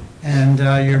 And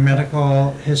your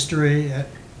medical history,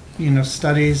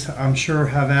 studies, I'm sure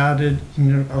have added,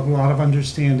 a lot of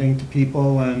understanding to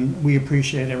people, and we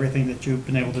appreciate everything that you've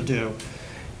been able to do.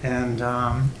 And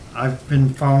I've been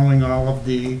following all of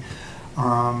the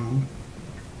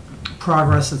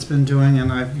progress it's been doing,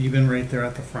 and you've been right there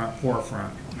at the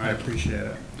forefront. I appreciate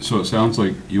it. So it sounds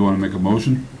like you want to make a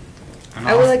motion? And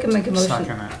I would I'll like to make a motion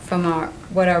second it. from I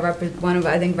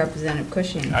think Representative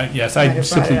Cushing. Yes, might I have brought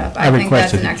simply, it up. I I think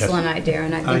that's requested an it, yes. excellent idea,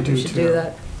 and I I think we do should too. do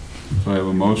that. So I have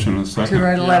a motion and a To second.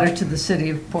 write a letter to the city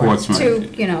of Portsmouth. To,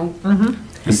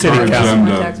 The city Encourage council. them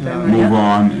Taxpayer to money. move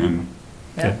on and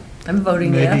Yeah, I'm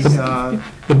voting Maybe, yes.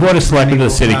 The Board of Selectmen of the we'll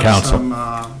City have Council.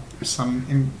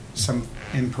 Some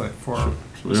input for. so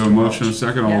we have a motion and a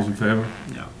second. All those in favor?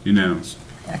 Yeah. Unanimous.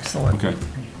 Excellent. Okay.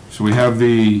 So we have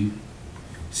the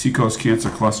Seacoast Cancer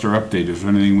Cluster update. Is there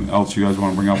anything else you guys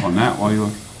want to bring up on that while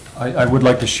you're? I would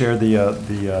like to share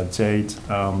the date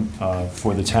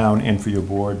for the town and for your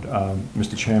board,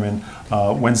 Mr. Chairman.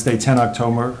 Wednesday, 10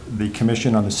 October, the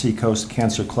Commission on the Seacoast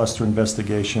Cancer Cluster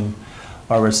Investigation,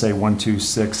 RSA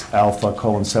 126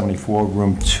 Alpha, 74,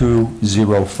 room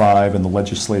 205 in the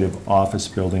Legislative Office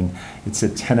Building. It's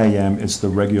at 10 a.m. It's the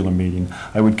regular meeting.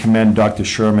 I would commend Dr.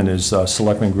 Sherman, as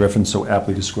Selectman Griffin so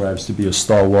aptly describes, to be a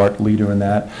stalwart leader in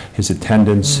that. His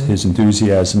attendance, his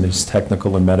enthusiasm, his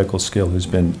technical and medical skill has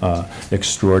been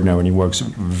extraordinary, and he works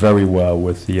very well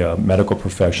with the medical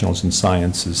professionals and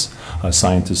scientists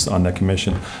on the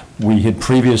commission. We had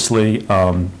previously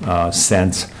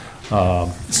sent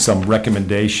some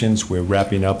recommendations. We're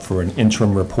wrapping up for an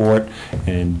interim report,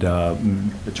 and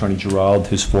Attorney Gerald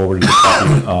has forwarded a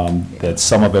copy that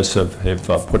some of us have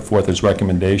put forth as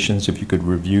recommendations. If you could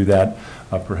review that,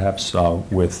 perhaps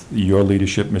with your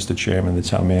leadership, Mr. Chairman, the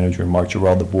town manager, and Mark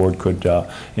Gerald, the board could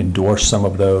endorse some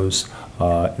of those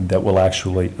that will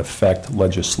actually affect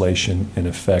legislation and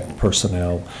affect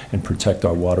personnel and protect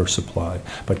our water supply.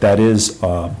 But that is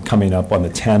coming up on the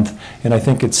 10th, and I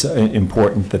think it's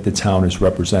important that the town is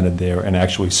represented there and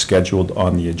actually scheduled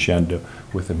on the agenda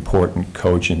with important,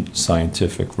 cogent,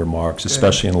 scientific remarks,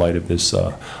 especially in light of this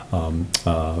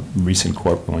recent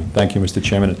court ruling. Thank you, Mr.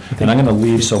 Chairman. And I'm going to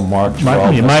leave so Mark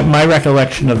Gerald has My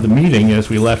recollection of the meeting as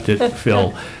we left it,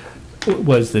 Phil,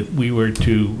 was that we were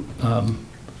to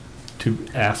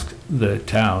ask the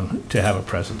town to have a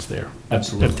presence there.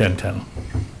 Absolutely. At 10:10.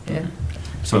 Yeah.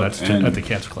 So that's And at the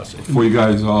cancer cluster. Before you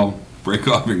guys all break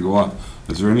off and go off,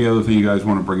 is there any other thing you guys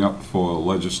want to bring up for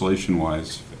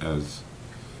legislation-wise and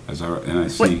I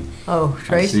see. Oh, I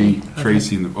Tracy. see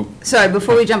Tracy in the, oh, Sorry,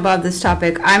 before we jump off this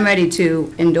topic, I'm ready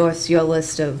to endorse your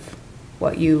list of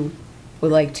what you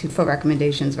would like to, for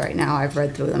recommendations right now. I've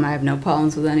read through them. I have no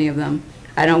problems with any of them.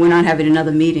 We're not having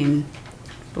another meeting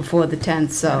before the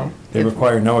 10th, so. They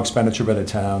require no expenditure by the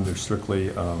town. They're strictly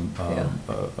an Yeah.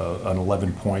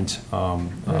 11-point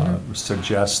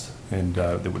suggest, and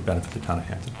that would benefit the town of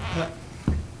Hampton.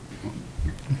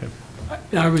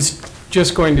 I was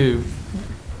just going to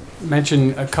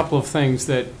mention a couple of things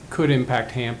that could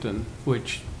impact Hampton,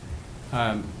 which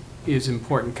is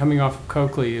important. Coming off of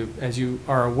Coakley, as you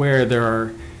are aware, there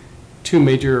are two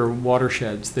major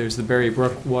watersheds. There's the Berry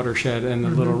Brook watershed and the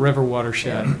Little River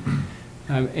watershed.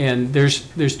 And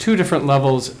there's two different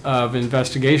levels of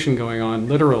investigation going on,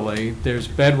 literally. There's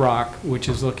Bedrock, which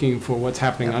is looking for what's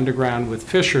happening underground with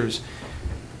fissures.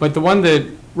 But the one that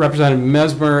Representative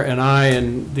Mesmer and I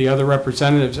and the other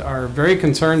representatives are very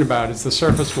concerned about is the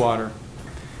surface water.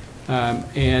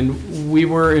 And we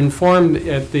were informed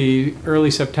at the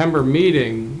early September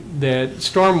meeting that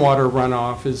stormwater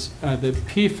runoff is, the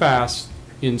PFAS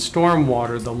in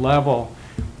stormwater, the level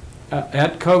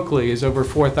at Coakley is over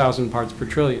 4,000 parts per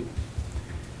trillion.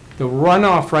 The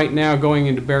runoff right now going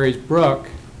into Berry's Brook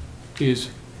is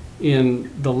in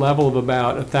the level of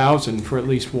about 1,000 for at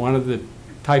least one of the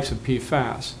types of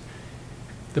PFAS.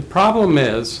 The problem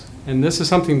is, and this is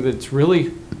something that's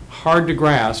really hard to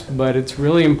grasp, but it's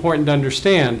really important to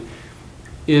understand,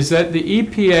 is that the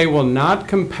EPA will not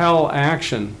compel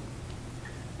action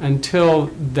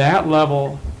until that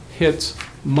level hits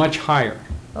much higher.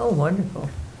 Oh, wonderful.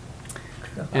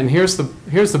 And here's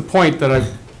the point that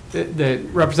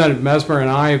Representative Mesmer and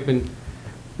I have been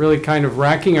really kind of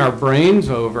racking our brains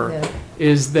over,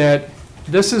 is that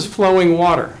this is flowing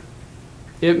water.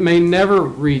 It may never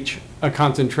reach a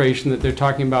concentration that they're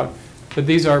talking about, but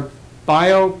these are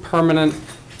biopermanent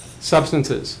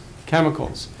substances,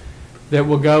 chemicals, that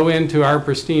will go into our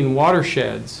pristine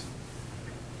watersheds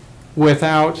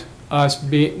without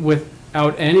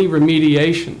any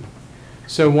remediation.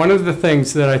 So one of the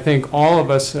things that I think all of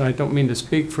us, and I don't mean to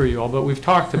speak for you all, but we've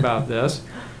talked about this,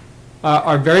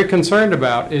 are very concerned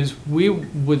about is we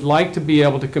would like to be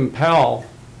able to compel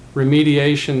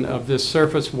remediation of this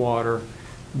surface water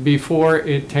before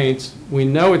it taints, we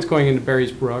know it's going into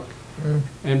Berries Brook,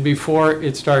 and before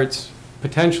it starts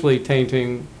potentially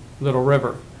tainting Little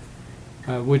River,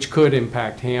 which could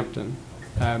impact Hampton.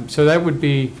 So that would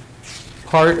be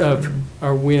part of,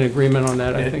 are we in agreement on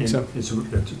that? I think so. It's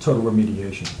a total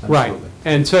remediation. Right. Absolutely.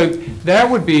 And so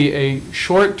that would be a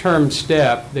short-term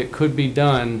step that could be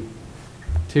done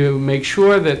to make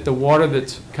sure that the water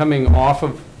that's coming off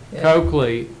of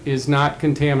Coakley is not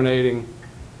contaminating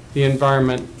the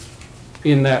environment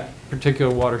in that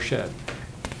particular watershed.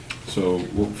 So,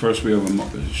 well, first we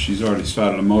have she's already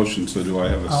started a motion, so do I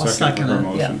have I'll a second for her second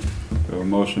it, motion? We have a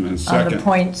motion and On second. the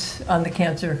points, on the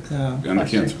cancer On the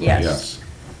question, cancer, yes. yes.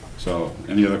 So,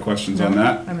 any other questions on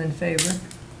that? I'm in favor.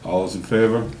 All those in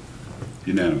favor?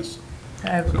 Unanimous. I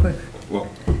have a quick, Well,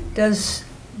 does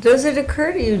it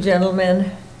occur to you,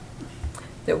 gentlemen,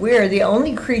 that we are the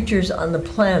only creatures on the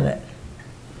planet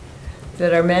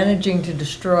that are managing to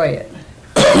destroy it,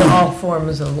 all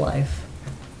forms of life?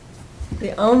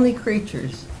 The only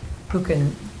creatures who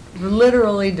can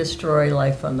literally destroy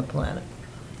life on the planet.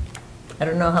 I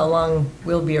don't know how long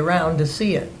we'll be around to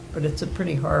see it, but it's a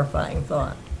pretty horrifying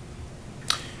thought.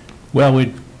 Well,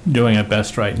 we're doing our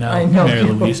best right now, I know Mary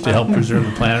you Louise, to are. help preserve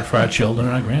the planet for our children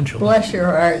and our grandchildren. Bless your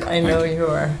heart, I know you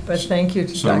are, but thank you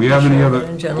to so Dr. we have any Sherman other, and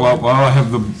well, gentlemen. while I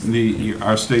have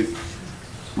our state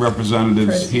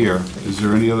representatives Tracy. here, is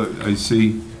there any other, I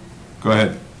see, go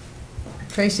ahead.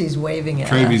 Tracy's waving at us.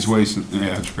 Tracy's waiting,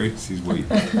 yeah, Tracy's waiting.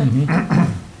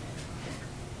 Can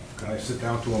I sit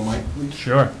down to a mic, please?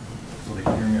 Sure. So they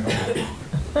can hear me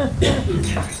out?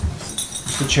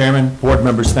 Mr. Chairman, board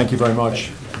members, thank you very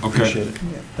much. Okay. Appreciate it.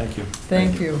 Thank you.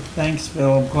 Thank you. Thanks,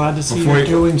 Phil. I'm glad to see Before you're you-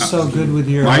 doing so good with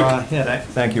your Mike? hit.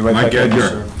 Thank you. Right Mike back at you,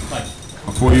 Edgar. sir.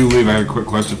 Before you leave, I have a quick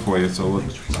question for you, so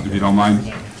if you don't mind,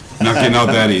 not getting out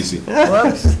that easy.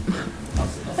 Whoops.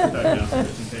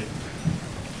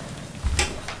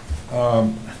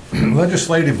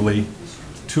 Legislatively,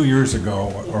 2 years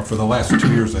ago, or for the last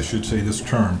 2 years, I should say, this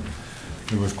term,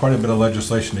 there was quite a bit of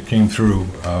legislation that came through.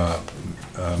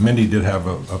 Mindy did have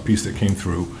a piece that came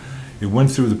through. It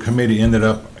went through the committee, ended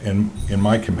up in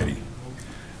my committee.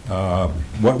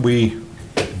 What we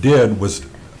did was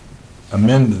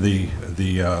amend the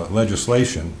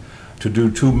legislation to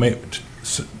do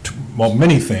well,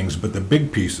 many things, but the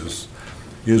big pieces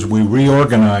is we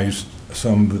reorganized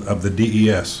some of the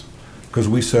DES, because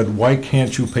we said, why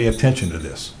can't you pay attention to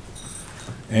this?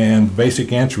 And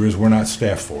basic answer is, we're not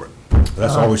staffed for it.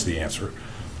 That's always the answer.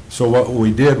 So what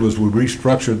we did was we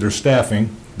restructured their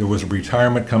staffing. There was a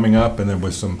retirement coming up, and there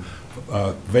was some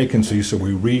vacancies, so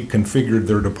we reconfigured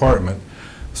their department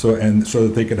so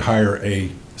that they could hire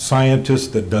a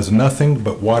scientist that does nothing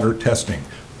but water testing,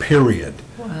 period.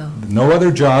 Wow. No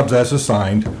other jobs as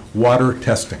assigned, water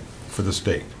testing for the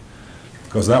state,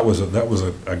 because that was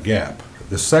a gap.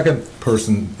 The second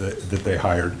person that they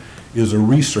hired is a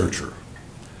researcher.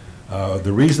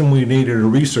 The reason we needed a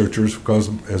researcher is because,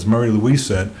 as Mary Louise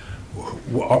said,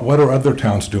 what are other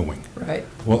towns doing? Right.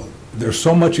 Well, there's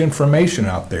so much information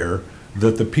out there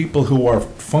that the people who are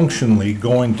functionally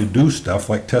going to do stuff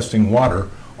like testing water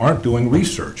aren't doing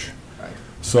research.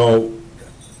 So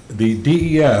the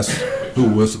DES, who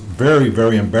was very,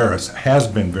 very embarrassed, has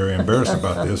been very embarrassed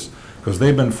about this, because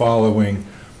they've been following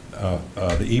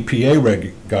the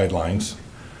EPA guidelines,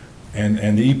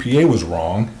 and the EPA was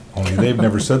wrong, only they've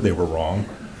never said they were wrong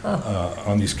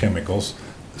on these chemicals.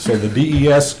 So the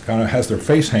DES kind of has their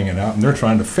face hanging out, and they're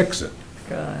trying to fix it.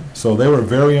 God. So they were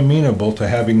very amenable to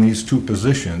having these two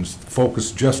positions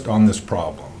focused just on this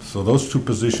problem. So those two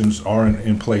positions are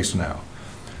in place now.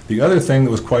 The other thing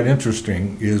that was quite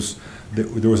interesting is that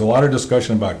there was a lot of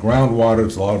discussion about groundwater, there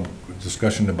was a lot of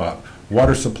discussion about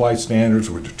water supply standards,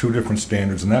 which are two different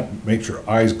standards, and that makes your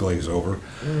eyes glaze over.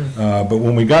 But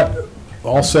when we got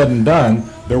all said and done,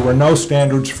 there were no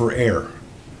standards for air.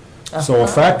 So a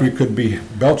factory could be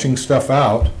belching stuff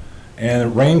out,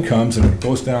 and rain comes and it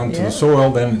goes down to the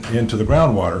soil, then into the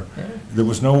groundwater. There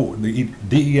was the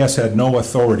DES had no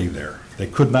authority there. They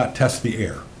could not test the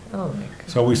air. Oh, my God.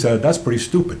 So we said, that's pretty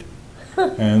stupid.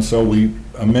 And so we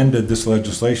amended this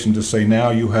legislation to say,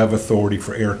 now you have authority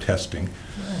for air testing.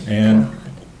 And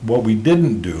what we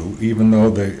didn't do, even though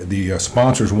the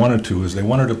sponsors wanted to, is they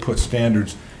wanted to put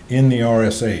standards in the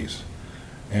RSAs.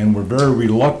 And we're very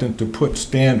reluctant to put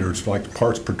standards like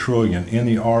parts per trillion in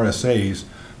the RSAs,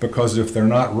 because if they're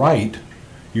not right,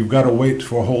 you've got to wait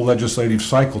for a whole legislative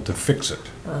cycle to fix it.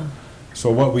 So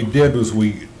what we did was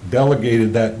we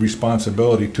delegated that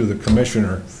responsibility to the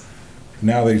commissioner,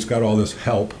 now that he's got all this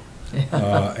help,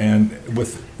 and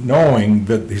with knowing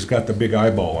that he's got the big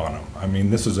eyeball on him. I mean,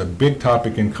 this is a big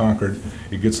topic in Concord.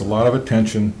 It gets a lot of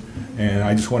attention, and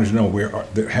I just wanted to know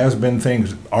there has been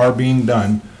things are being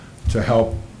done to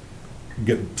help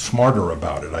get smarter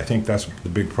about it. I think that's the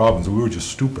big problem, is we were just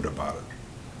stupid about it.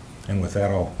 And with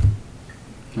that, All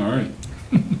right.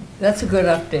 That's a good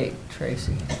update,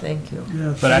 Tracy. Thank you.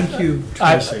 Yeah, But thank you,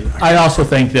 Tracy. I also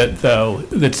think that, though,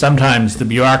 that sometimes the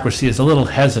bureaucracy is a little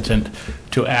hesitant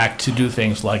to act, to do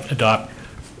things like adopt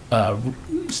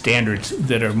standards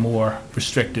that are more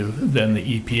restrictive than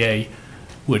the EPA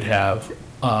would have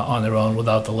on their own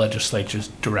without the legislature's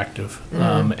directive.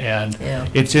 And Yeah.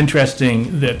 it's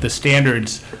interesting that the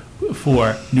standards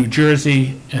for New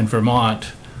Jersey and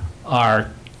Vermont are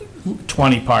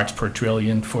 20 parts per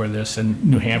trillion for this, and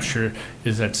New Hampshire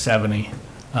is at 70.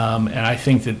 And I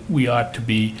think that we ought to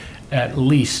be at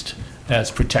least as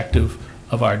protective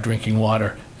of our drinking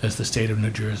water as the state of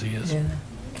New Jersey is. Yeah.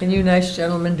 Can you nice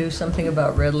gentlemen do something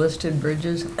about red-listed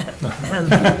bridges?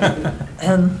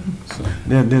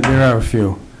 There are a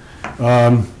few.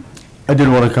 I did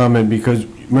want to comment because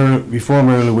before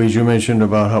Mary Louise, you mentioned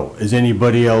about how, is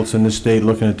anybody else in the state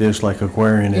looking at this like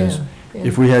Aquarian is? Yeah, yeah.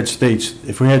 If we had state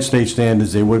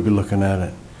standards, they would be looking at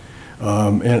it.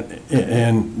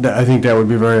 And I think that would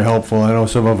be very helpful. I know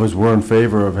some of us were in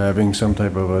favor of having some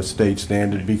type of a state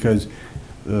standard because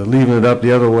leaving it up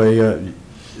the other way,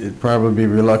 it'd probably be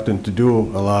reluctant to do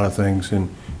a lot of things.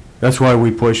 And that's why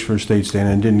we pushed for state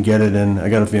standard and didn't get it, and I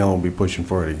got a feeling we'll be pushing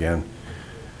for it again.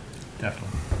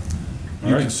 Definitely.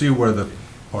 you can see where the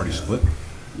party split.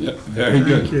 Yeah, very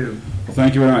good. Thank you. Well,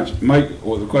 thank you very much. Mike,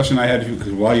 well, the question I had for you,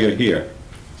 because while you're here,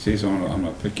 say something, I'm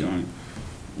going to pick you on.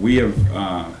 We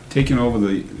have taken over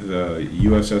the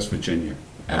USS Virginia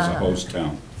as a host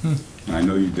town. And I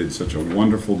know you did such a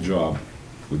wonderful job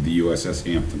with the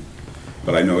USS Hampton,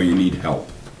 but I know you need help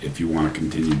if you want to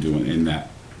continue doing in that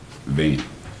vein.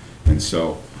 And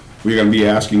so we're going to be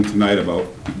asking tonight about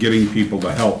getting people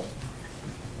to help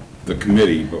the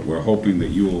committee, but we're hoping that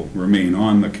you will remain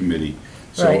on the committee.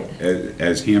 So Right.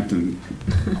 as Hampton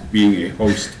being a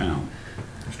host town.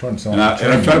 Starting to sound And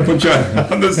like I'm trying to put you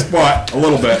on the spot a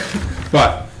little bit,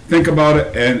 but think about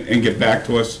it and get back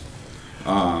to us.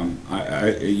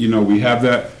 You know, we have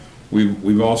that.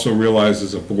 We've also realized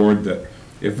as a board that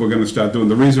if we're going to start doing,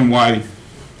 the reason why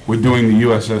we're doing the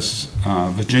USS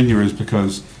Virginia is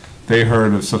because they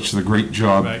heard of such a great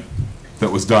job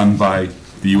that was done by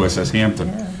the USS Hampton.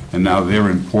 Yeah. And now they're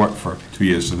in port for 2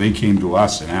 years, so they came to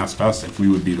us and asked us if we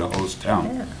would be the host town.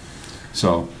 Yeah.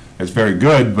 So it's very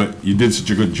good, but you did such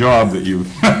a good job that you.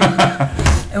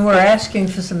 And we're asking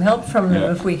for some help from them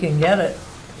Yeah. if we can get it.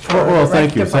 for Well, the thank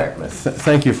rec you. department.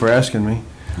 Thank you for asking me.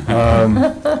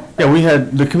 Yeah, we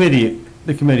had,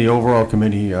 the overall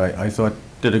committee, I thought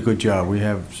did a good job. We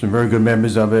have some very good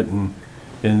members of it, and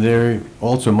they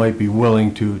also might be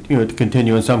willing to, to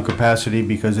continue in some capacity,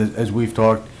 because as we've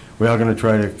talked, we are going to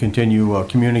try to continue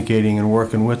communicating and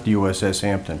working with the USS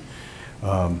Hampton.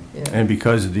 And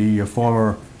because the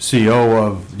former CO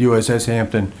of USS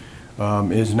Hampton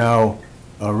is now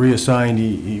reassigned,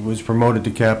 he was promoted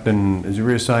to captain, is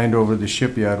reassigned over to the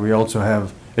shipyard. We also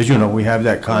have, as you know, we have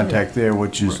that contact there,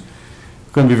 which is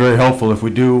going to be very helpful if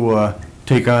we do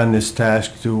take on this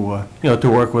task to, to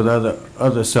work with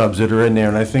other subs that are in there.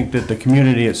 And I think that the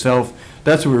community itself,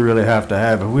 that's what we really have to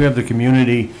have. If we have the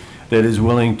community that is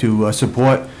willing to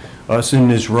support us in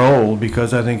this role,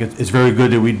 because I think it's very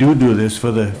good that we do this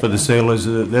for the sailors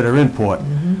that are in port.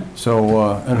 So,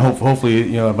 and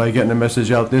hopefully, by getting the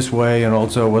message out this way and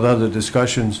also with other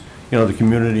discussions, the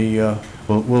community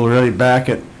will really back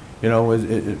it,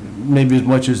 maybe as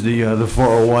much as the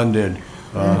 401 did.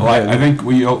 Well, I think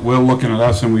we're looking at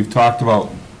us, and we've talked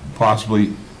about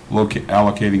possibly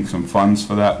allocating some funds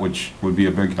for that, which would be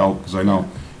a big help, because I know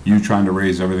you trying to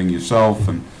raise everything yourself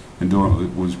and doing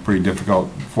it was pretty difficult.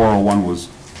 401 was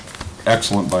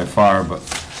excellent by far, but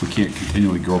we can't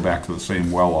continually go back to the same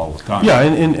well all the time. Yeah,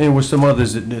 and with some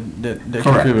others that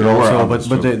contributed there were also, others,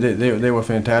 but they were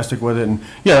fantastic with it. And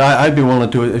yeah, I'd be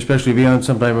willing to, especially be on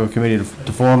some type of a committee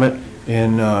to form it,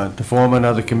 and to form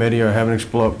another committee or have an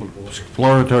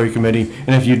exploratory committee.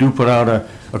 And if you do put out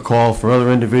a call for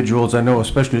other individuals, I know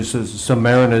especially some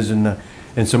mariners and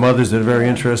some others that are very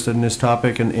interested in this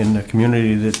topic and in the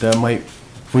community that might,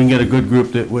 if we can get a good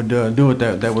group that would do it,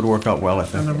 that would work out well, I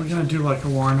think. And are we going to do like a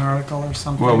warrant article or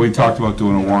something? Well, we talked about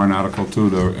doing a warrant article too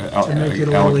to make it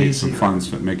a little allocate some easier. funds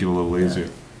to make it a little easier.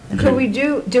 Could we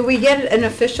did we get an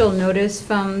official notice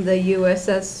from the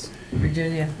USS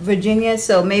Virginia,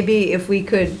 so maybe if we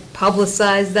could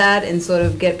publicize that and sort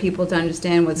of get people to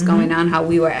understand what's going on, how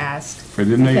we were asked. But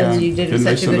didn't they, Because you did didn't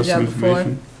they such a send good us some job before.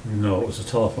 information? No, it was a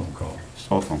telephone call.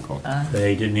 Telephone call,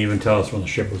 They didn't even tell us when the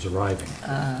ship was arriving.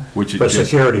 which it For just,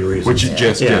 security reasons. which it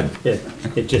just Yeah, did.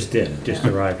 it just did, it just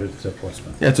arrived at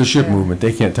Portsmouth. It's a ship movement,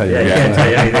 they can't tell you. Yeah, you can't tell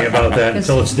you anything about that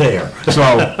until it's there.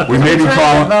 So, we may be Trying to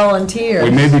calling, volunteer.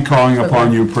 we may be calling for upon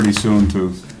the- you pretty soon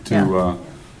to Yeah.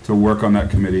 work on that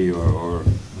committee or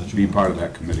be part of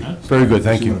that committee. Very good,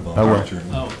 thank you. I will.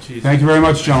 Oh, geez. Thank you very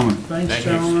much, gentlemen. Thanks,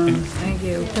 gentlemen. Thank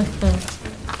you.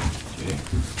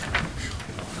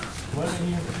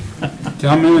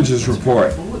 Town managers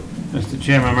report. Mr.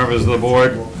 Chairman, members of the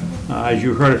board, as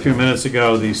you heard a few minutes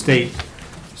ago, the State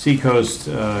Seacoast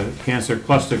Cancer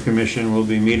Cluster Commission will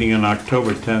be meeting on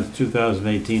October 10th,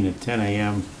 2018 at 10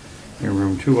 a.m. in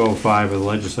room 205 of the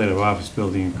Legislative Office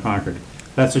Building in Concord.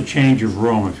 That's a change of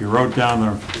room. If you wrote down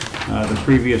the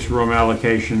previous room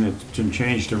allocation, it's been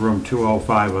changed to room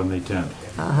 205 on the 10th.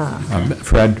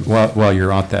 Fred, while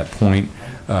you're on that point,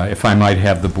 if I might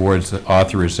have the board's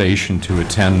authorization to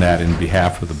attend that in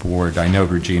behalf of the board. I know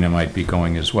Regina might be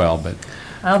going as well, but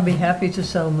I'll be happy to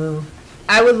so move.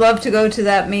 I would love to go to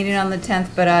that meeting on the 10th,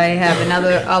 but I have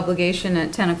another obligation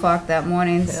at 10 o'clock that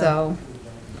morning, so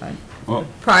Well,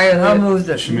 prior I'll to, move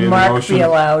that She made a Mark motion. be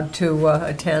allowed to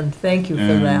attend. Thank you for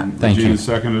that. and Thank Regina you.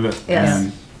 seconded it. Yes.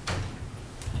 And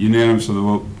unanimous of the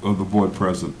vote of the board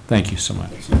president. thank you so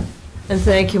much. And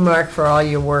thank you, Mark, for all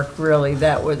your work, really.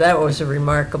 That was a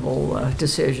remarkable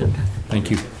decision.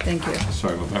 Thank you. thank you.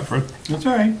 Sorry about that, Fred. That's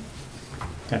all right.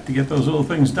 Have to get those little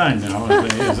things done, you know,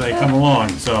 as they come along,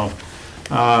 so.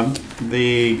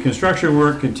 The construction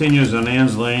work continues on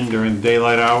Ann's Lane during the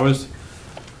daylight hours.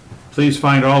 Please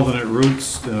find alternate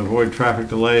routes to avoid traffic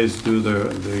delays due to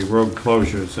the road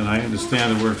closures. And I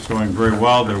understand the work's going very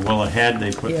well, they're well ahead,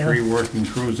 they put Yeah. 3 working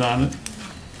crews on it.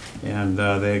 And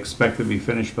they expect to be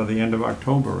finished by the end of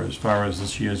October as far as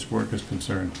this year's work is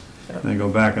concerned. And then go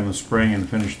back in the spring and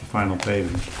finish the final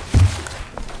paving.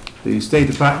 The State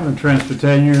Department of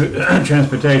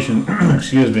Transportation,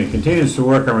 excuse me, continues to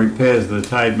work on repairs of the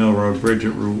Tide Mill Road Bridge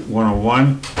at Route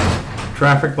 101.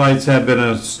 Traffic lights have been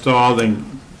installed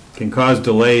and can cause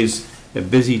delays at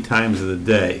busy times of the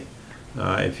day.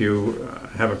 If you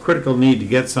have a critical need to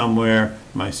get somewhere,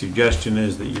 my suggestion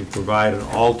is that you provide an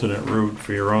alternate route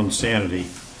for your own sanity.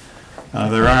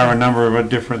 There are a number of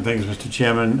different things, Mr.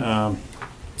 Chairman.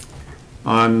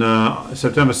 On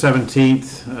September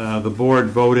 17th, the board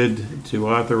voted to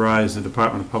authorize the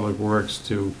Department of Public Works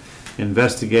to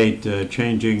investigate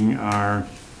changing our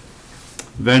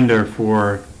vendor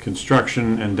for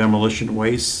construction and demolition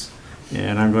wastes.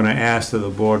 And I'm going to ask that the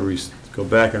board go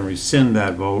back and rescind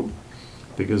that vote,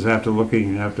 because after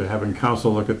having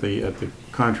council look at the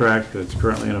contract that's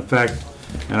currently in effect,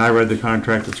 and I read the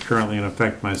contract that's currently in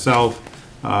effect myself,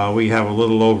 we have a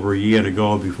little over a year to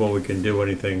go before we can do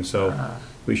anything, so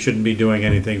we shouldn't be doing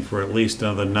anything for at least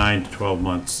another 9 to 12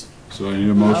 months. So I need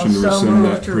a motion to Also rescind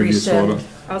move that to previous rescind. order.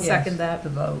 I'll second that. The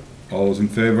vote. All those in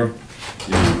favor?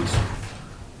 Unanimous.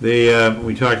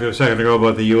 We talked a second ago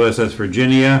about the USS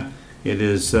Virginia. It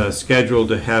is scheduled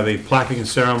to have a placking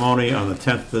ceremony on the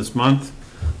 10th of this month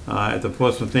at the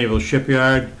Portsmouth Naval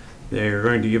Shipyard. They're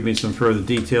going to give me some further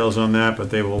details on that, but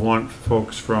they will want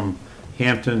folks from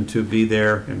Hampton to be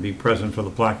there and be present for the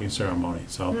placking ceremony.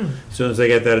 So as soon as I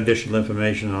get that additional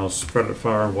information, I'll spread it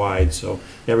far and wide so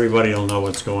everybody will know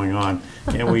what's going on.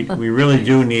 And we really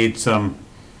do need some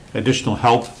additional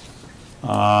help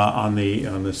on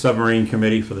the submarine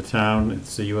committee for the town.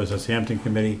 It's the USS Hampton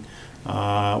Committee.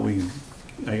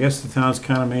 I guess the town's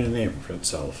kind of made a name for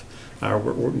itself.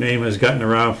 Our name has gotten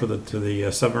around to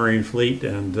the submarine fleet,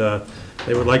 and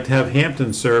they would like to have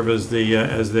Hampton serve as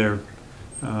their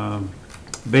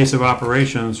base of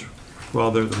operations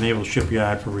while they're the naval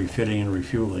shipyard for refitting and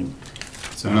refueling.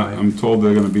 So And I'm told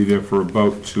they're going to be there for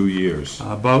about 2 years.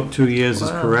 about 2 years is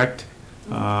Wow. correct,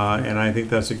 and I think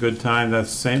that's a good time.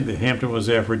 That's the same. The Hampton was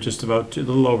there for just about a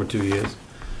little over 2 years.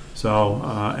 So,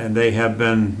 and the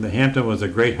Hampton was a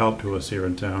great help to us here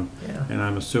in town. Yeah. And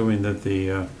I'm assuming that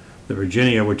the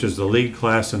Virginia, which is the lead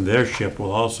class in their ship,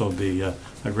 will also be a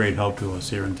great help to us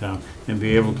here in town and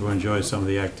be able to enjoy some of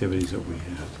the activities that we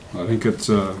have. I think it's,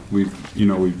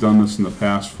 we've done this in the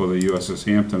past for the USS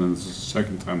Hampton, and this is the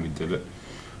second time we did it.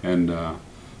 And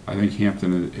I think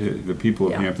Hampton, the people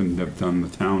of Yeah. Hampton have done the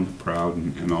town proud,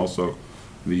 and also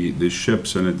the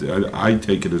ships, and I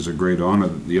take it as a great honor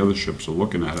that the other ships are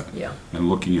looking at it. Yeah. And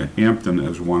looking at Hampton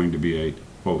as wanting to be a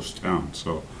host town,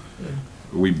 so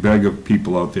we beg of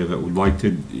people out there that would like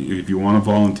to, if you want to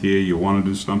volunteer, you want to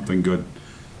do something good,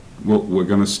 we're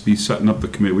gonna be setting up the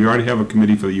committee. We already have a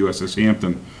committee for the USS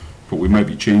Hampton, but we might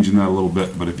be changing that a little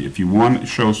bit. But if you want to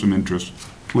show some interest,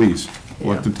 please,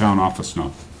 let the town office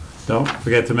know. Don't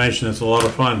forget to mention, it's a lot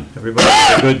of fun. Everybody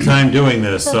had a good time doing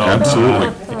this, so.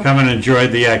 Absolutely. Come and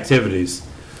enjoyed the activities.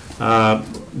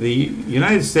 The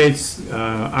United States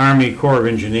Army Corps of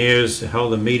Engineers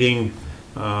held a meeting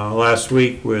last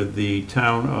week with the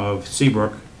town of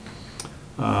Seabrook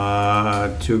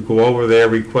to go over their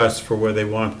requests for where they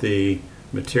want the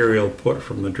material put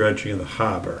from the dredging of the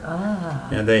harbor.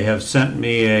 And they have sent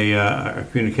me a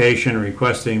communication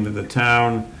requesting that the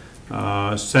town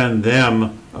send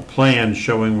them a plan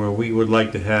showing where we would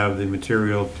like to have the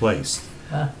material placed.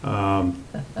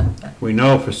 We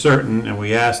know for certain, and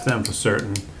we asked them for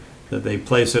certain, that they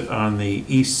place it on the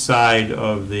east side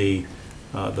of the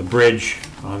bridge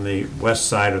on the west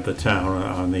side of the town,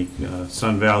 on the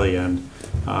Sun Valley end,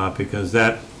 because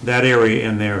that area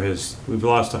in there we've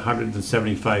lost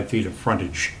 175 feet of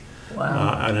frontage.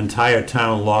 Wow. An entire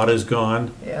town lot is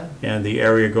gone. Yeah. And the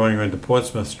area going into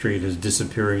Portsmouth Street is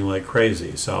disappearing like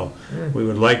crazy. So we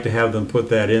would like to have them put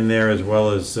that in there, as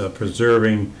well as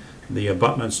preserving the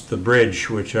abutments to the bridge,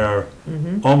 which are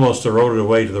almost eroded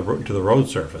away to the road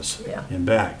surface and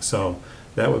back. So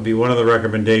that would be one of the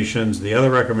recommendations. The other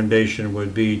recommendation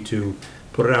would be to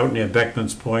put it out near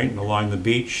Beckman's Point and along the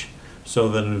beach, so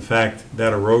that in fact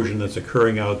that erosion that's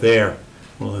occurring out there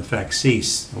will in fact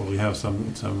cease. We have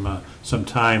some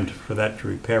time for that to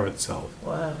repair itself.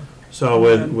 Wow.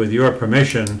 So with your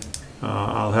permission,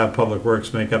 I'll have Public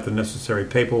Works make up the necessary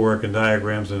paperwork and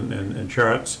diagrams and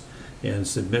charts and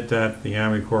submit that to the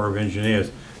Army Corps of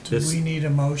Engineers. Do we need a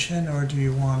motion, or do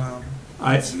you want to?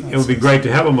 It would be great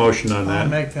to have a motion on that. I'll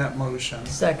make that motion.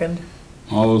 Second.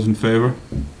 All those in favor?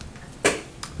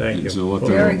 Thank you. So let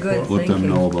Very good, let them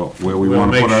thank know about where we We'll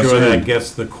want to make put our sure that sand.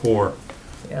 gets the core.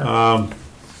 Yeah.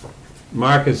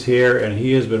 Mark is here, and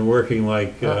he has been working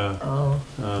like a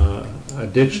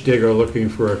ditch digger looking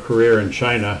for a career in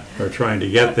China, or trying to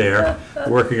get there,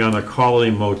 working on the Colony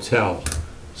Motel.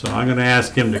 So I'm going to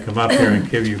ask him to come up here and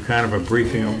give you kind of a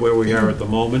briefing of where we are at the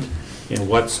moment and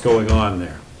what's going on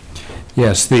there.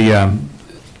 Yes, there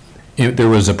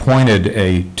was appointed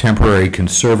a temporary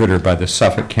conservator by the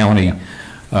Suffolk County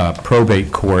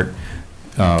Probate Court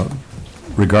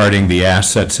regarding the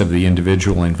assets of the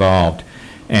individual involved.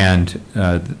 And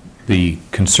the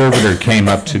conservator came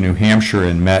up to New Hampshire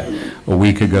and met a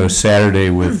week ago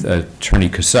Saturday with Attorney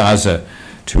Casaza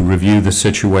to review the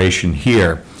situation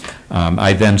here.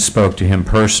 I then spoke to him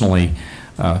personally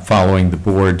following the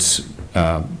board's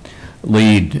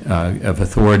lead of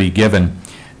authority given,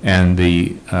 and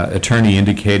the attorney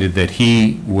indicated that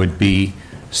he would be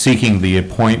seeking the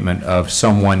appointment of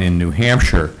someone in New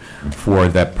Hampshire for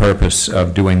that purpose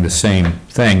of doing the same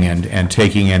thing and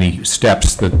taking any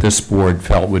steps that this board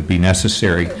felt would be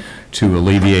necessary to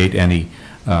alleviate any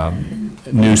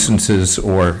nuisances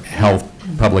or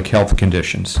public health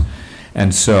conditions.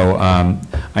 And so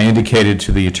I indicated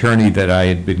to the attorney that I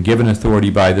had been given authority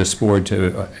by this board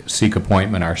to seek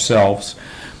appointment ourselves,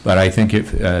 but I think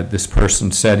if this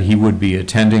person said he would be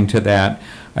attending to that,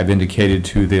 I've indicated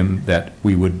to them that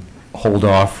we would hold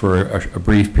off for a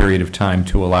brief period of time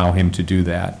to allow him to do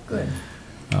that. Good.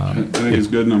 I think it's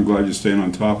good, and I'm glad you're staying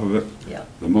on top of it. Yeah.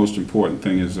 The most important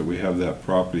thing is that we have that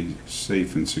property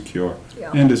safe and secure.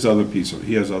 Yeah. And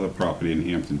he has other property in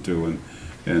Hampton too,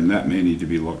 and that may need to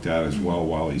be looked at as well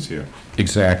while he's here.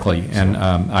 Exactly, and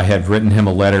I have written him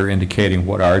a letter indicating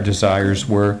what our desires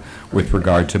were with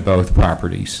regard to both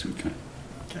properties. Okay.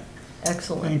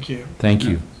 Excellent. Thank you. Thank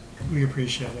you. We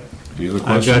appreciate it. Any other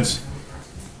questions?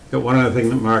 Got one other thing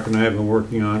that Mark and I have been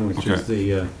working on, which Okay. is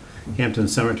the Hampton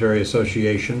Cemetery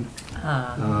Association,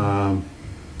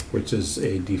 which is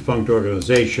a defunct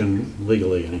organization,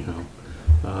 legally anyhow.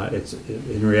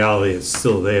 In reality, it's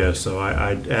still there, so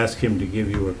I'd ask him to give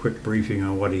you a quick briefing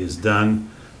on what he has done.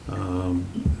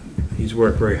 He's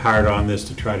worked very hard on this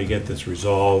to try to get this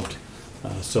resolved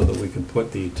so that we can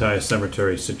put the entire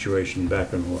cemetery situation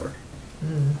back in order.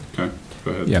 Okay,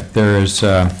 go ahead. Yeah, there is,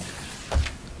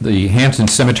 the Hampton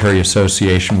Cemetery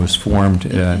Association was formed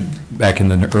back in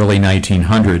the early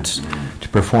 1900s to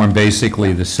perform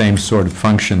basically the same sort of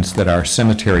functions that our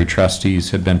cemetery trustees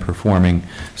have been performing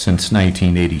since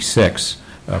 1986,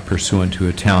 pursuant to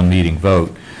a town meeting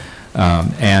vote.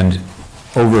 And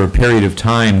over a period of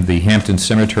time, the Hampton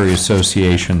Cemetery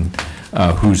Association,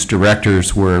 whose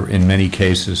directors were in many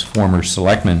cases former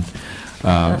selectmen,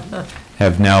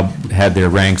 have now had their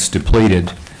ranks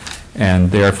depleted,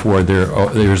 and therefore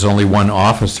there's only one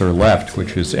officer left,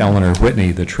 which is Eleanor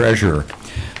Whitney, the treasurer.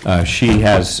 She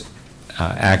has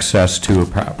access to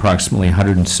approximately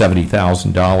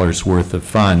 $170,000 worth of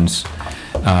funds,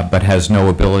 but has no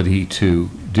ability to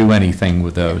do anything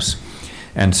with those.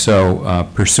 And so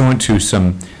pursuant to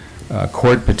some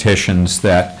court petitions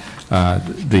that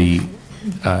the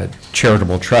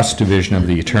Charitable Trust Division of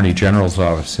the Attorney General's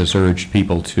Office has urged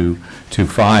people to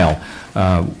file,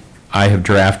 I have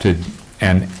drafted,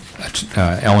 and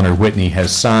Eleanor Whitney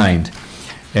has signed,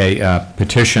 a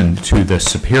petition to the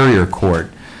Superior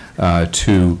Court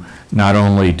to not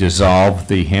only dissolve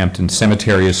the Hampton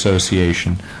Cemetery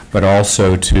Association, but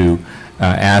also to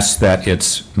ask that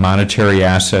its monetary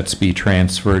assets be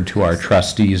transferred to our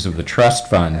trustees of the trust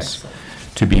funds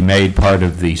to be made part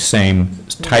of the same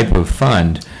type of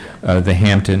fund, the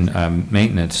Hampton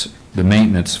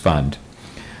maintenance fund,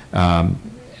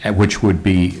 which would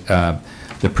be,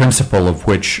 the principal of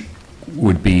which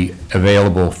would be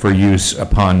available for use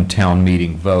upon town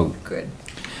meeting vote. Good.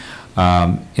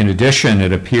 In addition,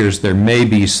 it appears there may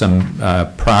be some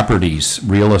properties,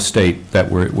 real estate that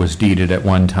was deeded at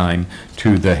one time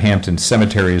to the Hampton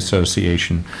Cemetery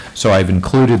Association. So I've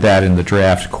included that in the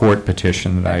draft court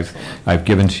petition that I've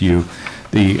given to you.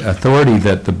 The authority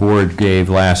that the board gave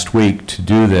last week to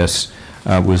do this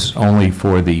was only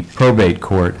for the probate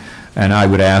court, and I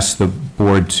would ask the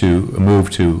board to move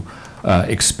to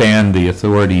expand the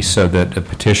authority so that a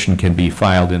petition can be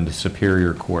filed in the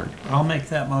Superior Court. I'll make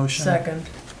that motion. Second.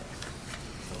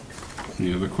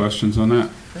 Any other questions on that?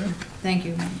 Thank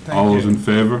you. All those in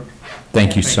favor?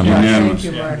 Thank you so much. Unanimous.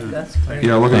 Thank you, Mark, that's great.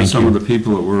 Yeah, looking at Thank some of you. the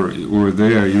people that were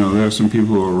there, you know, there are some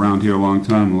people who were around here a long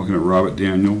time. I'm looking at Robert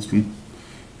Danielson,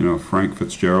 you know, Frank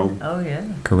Fitzgerald, Oh, yeah.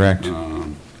 Correct.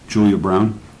 Julia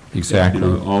Brown. Exactly. You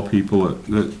know, all people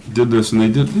that did this, and they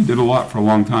did a lot for a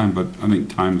long time, but I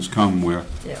think time has come where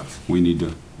Yeah. we need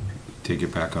to take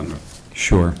it back under.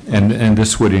 Sure. And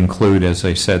this would include, as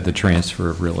I said, the transfer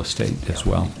of real estate as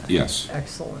well. Yes.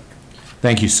 Excellent.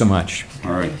 Thank you so much.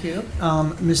 All right. Thank you.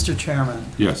 Mr. Chairman,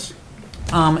 Yes.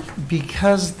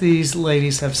 because these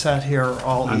ladies have sat here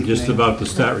all evening. I'm just about to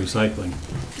start recycling.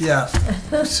 Yeah,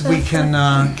 so we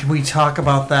can we talk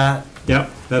about that?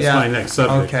 Yep, that's Yeah. my next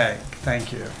subject. Okay,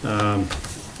 thank you.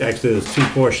 Actually, there's two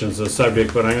portions of the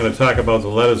subject, but I'm going to talk about the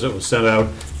letters that were sent out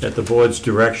at the board's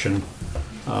direction.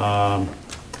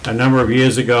 A number of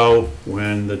years ago,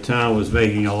 when the town was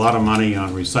making a lot of money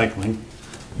on recycling,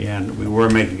 and we were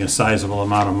making a sizable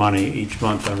amount of money each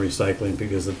month on recycling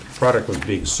because the product was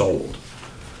being sold.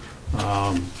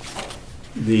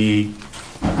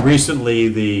 Recently,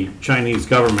 the Chinese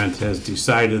government has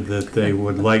decided that they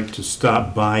would like to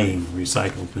stop buying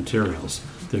recycled materials.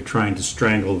 They're trying to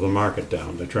strangle the market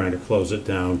down. They're trying to close it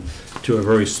down to a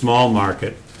very small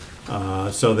market.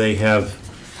 So they have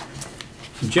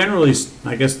generally,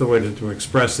 I guess the way to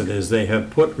express it is they have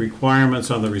put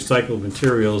requirements on the recycled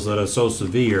materials that are so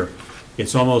severe,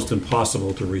 it's almost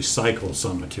impossible to recycle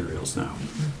some materials now.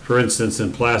 For instance,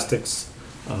 in plastics,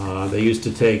 they used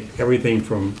to take everything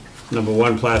from number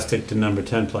 1 plastic to number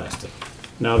 10 plastic.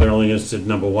 Now they're only interested in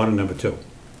number 1 and number 2.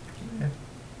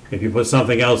 If you put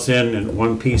something else in and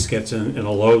one piece gets in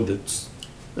a load that's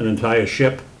an entire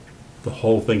ship, the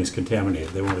whole thing is contaminated.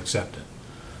 They won't accept it.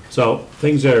 So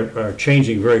things are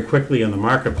changing very quickly in the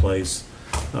marketplace.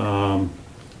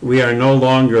 We are no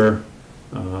longer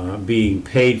being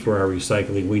paid for our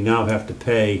recycling. We now have to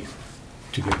pay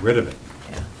to get rid of it.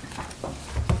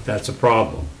 That's a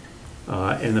problem.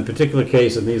 In the particular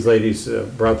case, and these ladies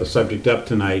brought the subject up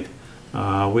tonight,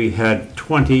 we had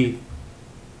 20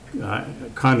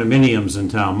 condominiums in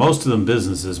town, most of them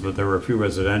businesses, but there were a few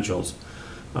residentials,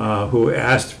 who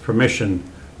asked permission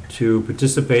to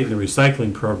participate in the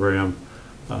recycling program,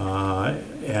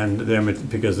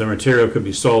 because their material could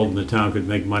be sold and the town could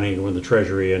make money with the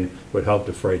treasury and would help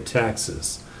defray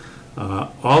taxes.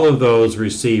 All of those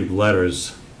received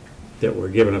letters that were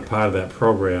given a part of that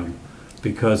program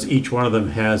because each one of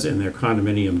them has in their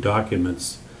condominium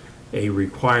documents a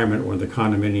requirement when the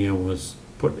condominium was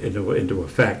put into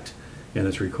effect, and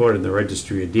it's recorded in the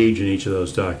registry of deeds in each of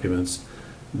those documents,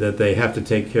 that they have to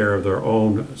take care of their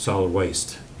own solid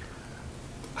waste.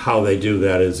 How they do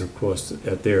that is, of course,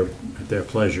 at their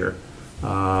pleasure.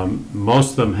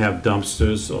 Most of them have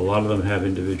dumpsters. A lot of them have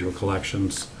individual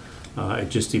collections. It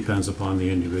just depends upon the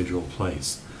individual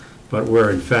place. But we're,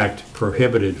 in fact,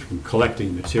 prohibited from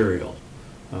collecting material.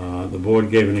 The board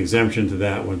gave an exemption to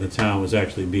that when the town was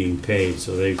actually being paid,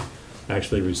 so they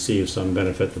actually received some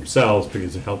benefit themselves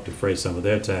because it helped defray some of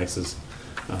their taxes.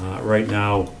 Right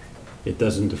now, it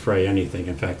doesn't defray anything.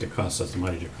 In fact, it costs us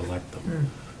money to collect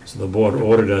them. So the board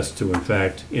ordered us to, in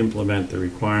fact, implement the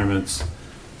requirements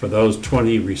for those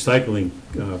 20 recycling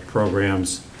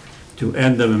programs, to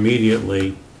end them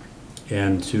immediately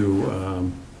and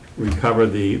to recover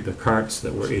the carts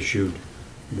that were issued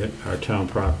that are town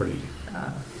property.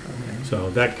 So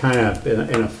that kind of,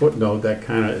 in a footnote, that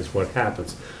kind of is what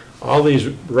happens. All these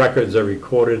records are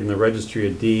recorded in the Registry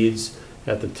of Deeds.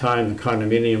 At the time the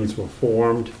condominiums were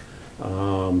formed,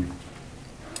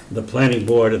 the planning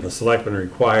board and the selectmen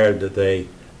required that they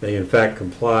in fact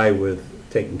comply with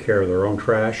taking care of their own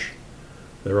trash,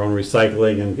 their own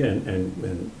recycling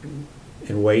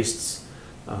and wastes.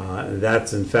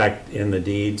 That's in fact in the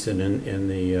deeds and in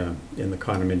the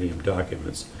condominium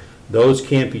documents. Those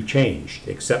can't be changed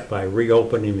except by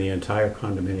reopening the entire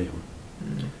condominium,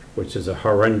 which is a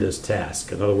horrendous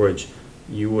task. In other words,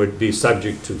 you would be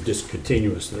subject to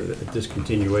discontinuation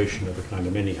of the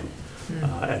condominium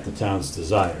at the town's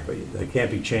desire, but they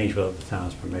can't be changed without the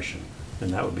town's permission,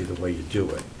 and that would be the way you do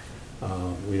it.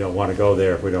 We don't want to go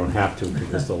there if we don't have to,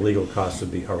 because the legal costs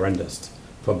would be horrendous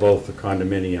for both the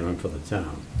condominium and for the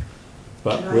town.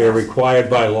 But we are required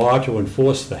by law to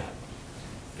enforce that.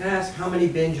 Can I ask how many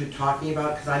bins you're talking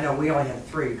about? Because I know we only had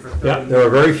 3 for 30 Yeah, there are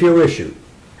very few issued.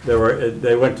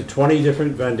 They went to 20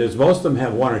 different vendors. Most of them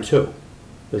have 1 or 2.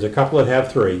 There's a couple that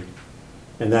have 3,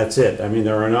 and that's it. I mean,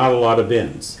 there are not a lot of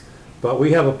bins. But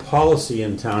we have a policy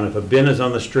in town, if a bin is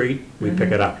on the street, we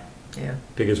pick it up. Yeah.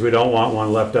 Because we don't want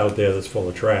one left out there that's full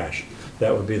of trash.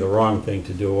 That would be the wrong thing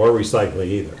to do, or recycling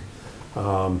either.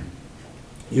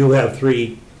 You have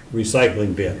 3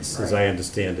 recycling bins, as I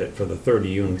understand it, for the 30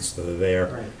 units that are there,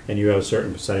 Right. and you have a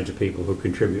certain percentage of people who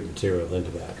contribute material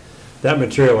into that. That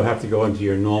material will have to go into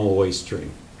your normal waste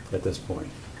stream at this point.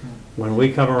 When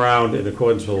we come around in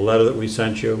accordance with the letter that we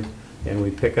sent you, and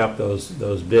we pick up those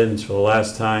bins for the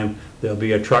last time, there'll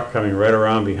be a truck coming right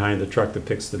around behind the truck that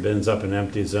picks the bins up and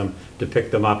empties them, to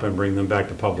pick them up and bring them back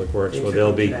to Public Works, where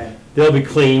they'll be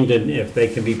cleaned, and if they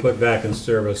can be put back in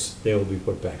service, they will be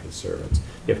put back in service.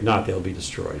 If not, they'll be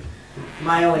destroyed.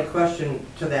 My only question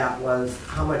to that was,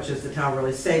 how much is the town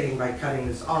really saving by cutting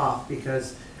this off?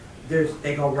 Because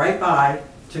they go right by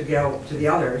to go to the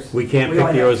others. We can't pick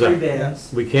only have yours 3 up.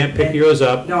 bins. We can't pick yours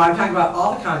up. No, I'm talking about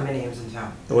all the condominiums in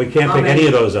town. We can't How pick any many?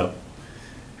 of those up.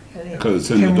 Because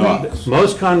it's in the Can we- docks.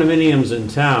 Most condominiums in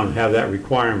town have that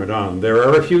requirement on. There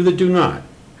are a few that do not.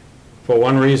 For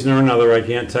one reason or another, I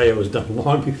can't tell you, it was done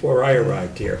long before I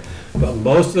arrived here. But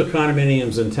most of the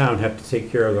condominiums in town have to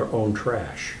take care of their own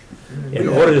trash. In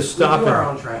order to stop We do our it,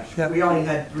 own trash. We only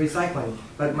had recycling,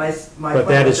 but my But point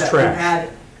that was is that trash.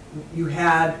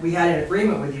 we had an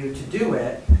agreement with you to do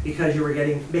it because you were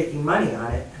making money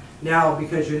on it. Now,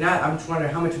 because you're not, I'm just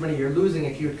wondering how much money you're losing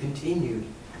if you had continued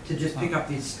to just pick up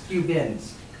these few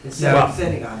bins instead Well, of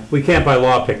sitting on it. we can't by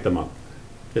law pick them up.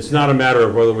 It's not a matter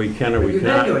of whether we can or But we you've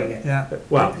been cannot. doing it. Yeah.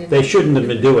 Well, they shouldn't have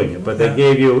been doing it, but they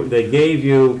gave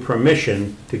you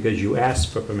permission because you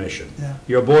asked for permission. Yeah.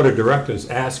 Your board of directors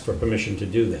asked for permission to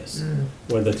do this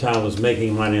when the town was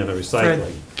making money on the Fred,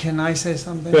 recycling. can I say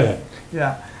something? Go ahead.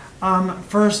 Yeah.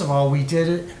 First of all, we did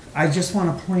it, I just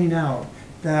want to point out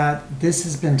that this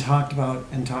has been talked about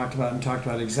and talked about and talked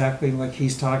about exactly like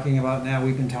he's talking about now.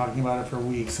 We've been talking about it for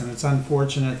weeks, and it's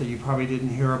unfortunate that you probably didn't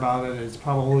hear about it. It's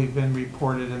probably been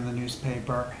reported in the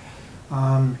newspaper.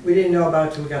 We didn't know about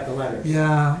it till we got the letters.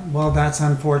 Yeah, well, that's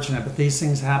unfortunate, but these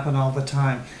things happen all the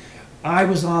time. I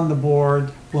was on the board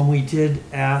when we did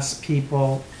ask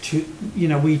people to,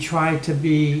 we tried to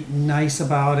be nice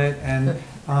about it and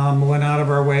went out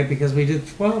of our way because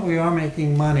we are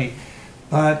making money.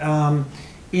 But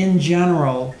in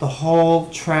general, the whole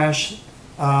trash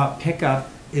pickup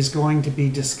is going to be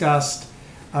discussed,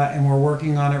 and we're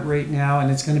working on it right now, and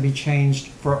it's going to be changed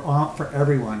for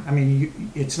everyone. I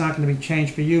mean, it's not going to be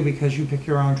changed for you because you pick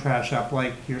your own trash up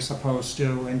like you're supposed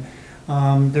to,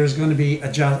 and there's going to be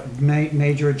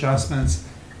major adjustments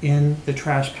in the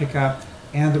trash pickup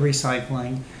and the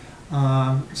recycling.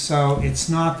 So it's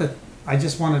not that, I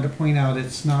just wanted to point out,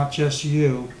 it's not just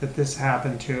you that this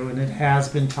happened to, and it has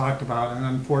been talked about, and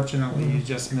unfortunately, you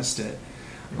just missed it.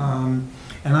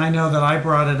 And I know that I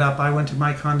brought it up, I went to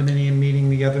my condominium meeting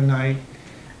the other night,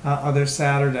 this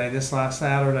last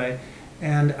Saturday,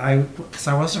 and because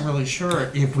I wasn't really sure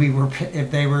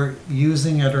if they were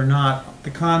using it or not.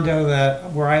 The condo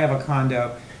where I have a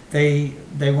condo, they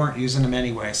weren't using them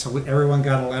anyway, so everyone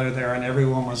got a letter there and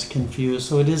everyone was confused.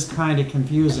 So it is kind of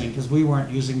confusing because we weren't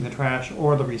using the trash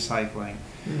or the recycling.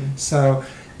 So,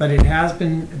 but it has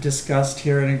been discussed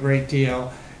here in a great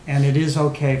deal, and it is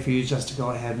okay for you just to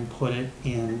go ahead and put it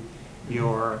in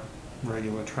your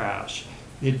regular trash.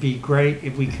 It'd be great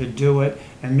if we could do it,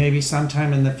 and maybe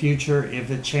sometime in the future,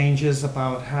 if it changes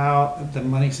about how the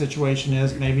money situation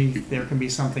is, maybe there can be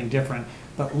something different.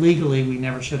 But legally, we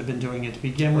never should have been doing it to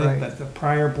begin with, Right. but the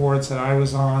prior boards that I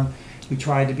was on, we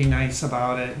tried to be nice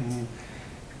about it, and,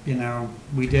 you know,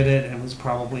 we did it, and it was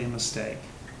probably a mistake.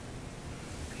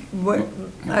 What,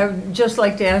 I'd just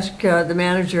like to ask the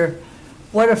manager,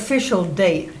 what official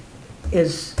date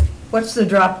is, what's the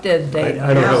drop dead date?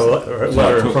 I don't have a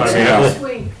letter in front of me. Next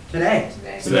week. Today.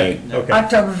 Today, okay.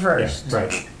 October 1st. Yeah,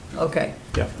 right, Okay.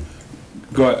 yeah.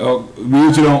 Go ahead. Oh, we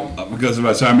usually don't, because of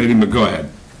our meeting, but go ahead.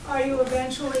 Are you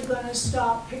eventually going to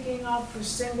stop picking up for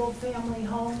single-family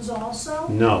homes also?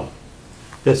 No.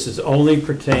 This is only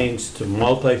pertains to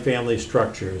multifamily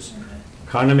structures,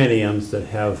 condominiums that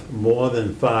have more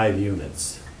than 5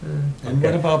 units. And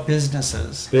what about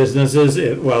businesses?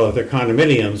 Businesses, well, if they're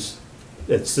condominiums,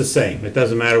 it's the same. It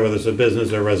doesn't matter whether it's a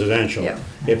business or residential. Yeah.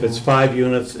 If it's 5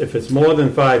 units, if it's more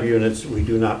than 5 units, we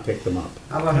do not pick them up.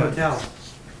 How about hotels?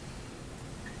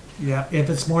 Yeah, if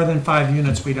it's more than 5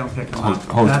 units, we don't pick them up.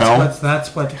 Hotel?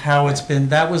 How it's been,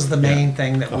 that was the main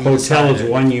thing that A we hotel is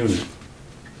decided. 1 unit.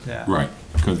 Yeah. Right,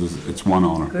 because it's one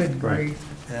owner. Good Right. grief.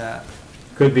 Yeah.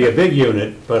 Could be a big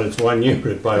unit, but it's 1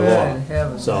 unit by law. Good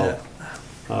heavens. So,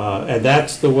 and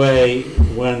that's the way,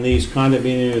 when these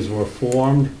condominiums were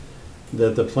formed,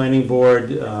 that the planning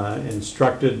board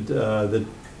instructed the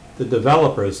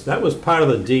developers, that was part of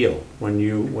the deal. When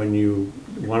you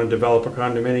want to develop a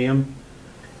condominium,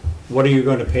 what are you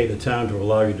going to pay the town to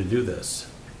allow you to do this?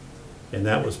 And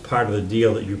that was part of the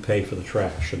deal, that you pay for the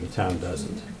trash and the town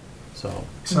doesn't. So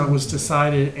So it was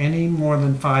decided any more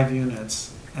than 5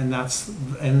 units, and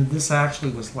this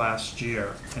actually was last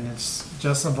year, and it's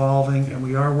just evolving, and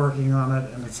we are working on it,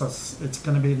 and it's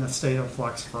gonna be in a state of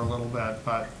flux for a little bit,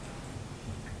 but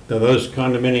now those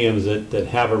condominiums that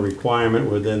have a requirement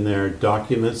within their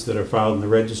documents that are filed in the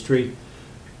registry,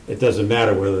 it doesn't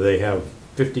matter whether they have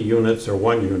 50 units or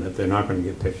 1 unit, they're not going to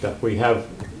get picked up. We have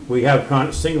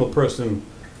single person,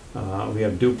 we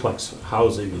have duplex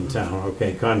housing in town,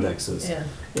 okay, condexes. Yeah.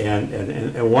 And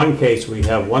in one case, we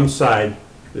have one side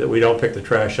that we don't pick the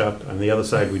trash up, and the other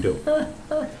side we do.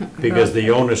 Because the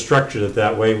owner structured it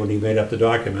that way when he made up the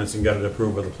documents and got it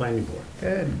approved by the planning board.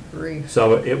 Good grief.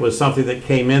 So it was something that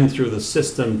came in through the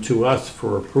system to us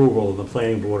for approval, and the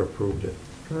planning board approved it.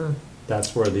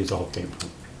 That's where these all came from.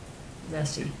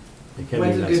 Messy. It can be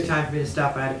When's a messy. good time for me to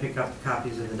stop by to pick up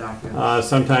copies of the documents?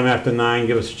 Sometime after 9,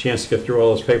 give us a chance to get through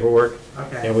all this paperwork,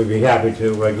 Okay. and we'd be happy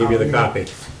to give you the copy.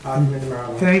 I'll come in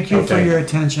tomorrow. thank you for Okay. your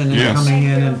attention and Yes. coming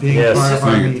in and being Yes. part of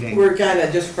our Thank you. meeting. We're kind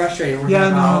of just frustrated. We're Yeah,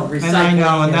 about no, and I know,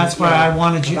 recycling and that's why I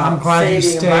wanted you, I'm about glad you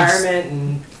saving stayed. environment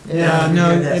and. Yeah,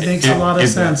 no, do it this. makes a lot of It-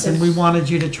 sense, and we wanted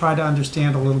you to try to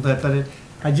understand a little bit, but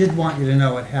I did want you to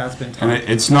know it has been And talked.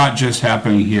 it's not just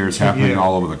happening here, it's happening you.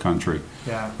 all over the country.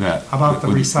 Yeah. That. About the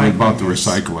with- recycling About the is-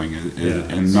 recycling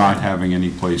Yeah. and not having any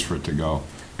place for it to go.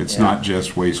 It's Yeah. not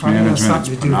just Waste Probably has Management,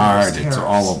 something it's to do with Bernard, those it's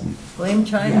all of them. Blame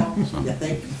China. Yeah,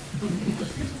 thank you.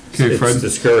 Okay, It's Fred?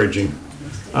 discouraging.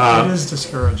 It is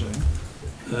discouraging.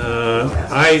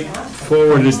 I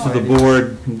forwarded to the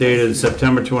board dated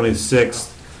September 26th,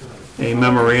 a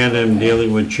memorandum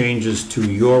dealing with changes to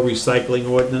your recycling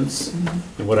ordinance.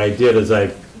 And what I did is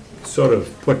I sort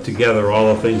of put together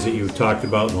all the things that you've talked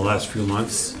about in the last few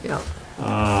months. Yeah.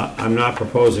 I'm not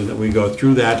proposing that we go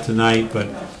through that tonight, but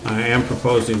I am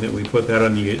proposing that we put that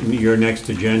on your next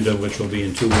agenda, which will be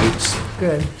in 2 weeks,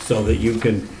 Good. so that you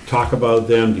can talk about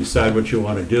them, decide what you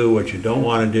want to do, what you don't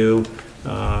want to do,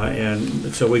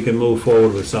 and so we can move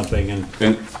forward with something.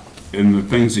 And the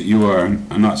things that you are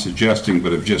not suggesting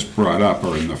but have just brought up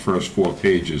are in the first 4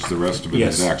 pages. The rest of it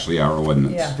is Yes. actually our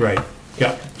ordinance. Yeah. Right,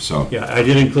 yeah. So, Yeah, I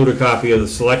did include a copy of the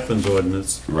Selectmen's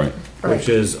ordinance, right. which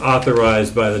is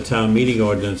authorized by the town meeting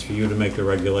ordinance for you to make the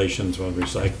regulations on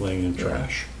recycling and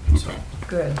trash. So,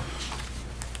 Good.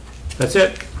 that's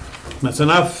it. That's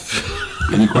enough.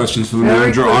 Any questions for the Very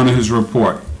manager quick. on his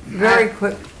report? Very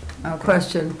quick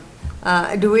question.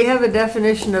 Do we have a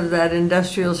definition of that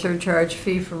industrial surcharge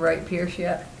fee from Wright Pierce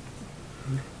yet?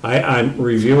 I'm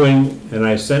reviewing, and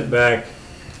I sent back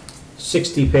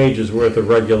 60 pages worth of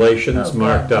regulations Oh,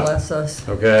 marked God up. bless us.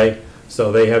 Okay,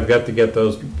 so they have got to get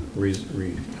those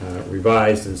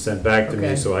revised and sent back to me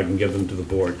Okay. so I can give them to the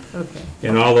board. Okay,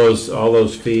 And all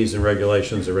those fees and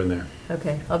regulations are in there.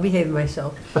 okay, I'll behave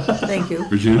myself. Thank you.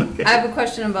 Regina? I have a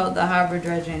question about the harbor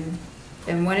dredging,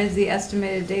 and when is the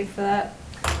estimated date for that?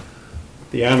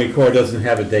 The Army Corps doesn't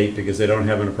have a date because they don't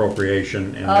have an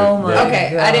appropriation. And Oh, my they're-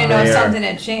 Okay, I didn't know if They are- something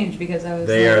had changed, because I was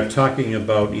They are like, talking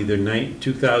about either late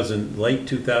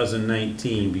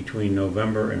 2019, between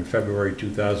November and February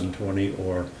 2020,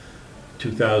 or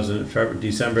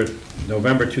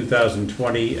November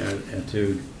 2020 and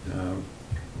to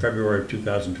February of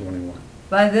 2021.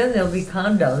 By then, there'll be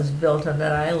condos built on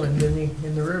that island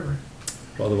in the river.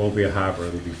 Well, there won't be a harbor,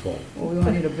 it'll be full. Well, we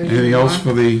wanted a vision. Anything else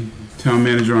for the town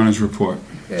manager on his report?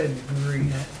 Good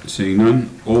grief. Seeing none,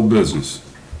 old business.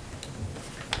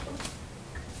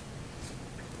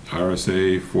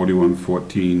 RSA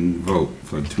 4114 vote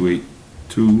for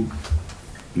 282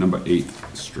 number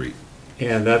 8th Street.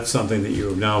 And that's something that you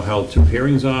have now held 2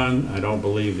 hearings on. I don't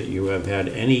believe that you have had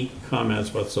any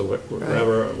comments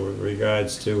whatsoever with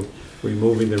regards to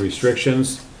removing the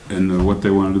restrictions. And what they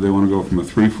want to do, they want to go from a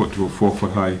 3-foot to a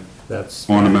 4-foot high That's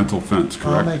ornamental fence, I'll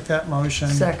correct? make that motion.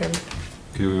 Second,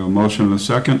 Okay, we have a motion and a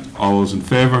second. All those in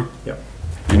favor? Yep.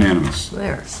 Unanimous.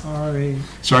 there. Sorry.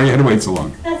 Sorry you had to wait so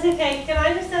long. That's okay. Can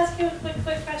I just ask you a quick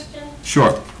question?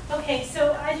 Sure. Okay,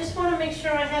 so I just want to make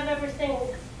sure I have everything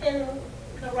in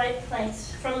the right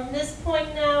place. From this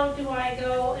point now, do I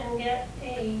go and get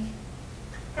a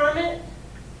permit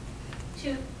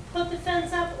to put the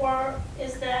fence up, or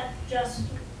is that just?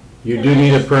 You do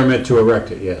need a permit to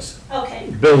erect it, yes. Okay.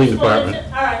 Building Just wanted department.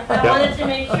 to- All right, I Yep. wanted to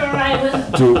make sure I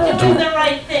was Do- doing do- the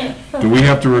right thing. Do we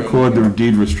have to record the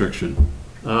deed restriction?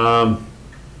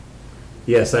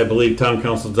 Yes, I believe town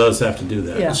council does have to do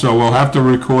that. Yeah. So we'll have to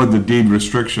record the deed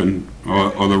restriction,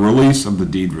 or the release of the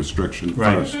deed restriction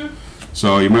Right. first.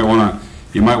 So you might want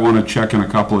to check in a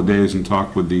couple of days and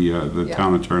talk with the Yeah.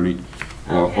 town attorney,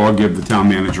 or give the town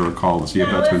manager a call to see if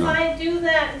Now, that's been if done. I do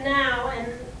that now, and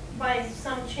by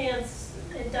some chance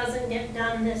it doesn't get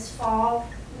done this fall,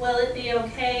 will it be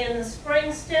okay in the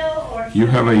spring still, or? You should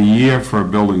have a I- year for a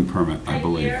building permit, I A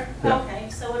believe. year? Yeah. Okay,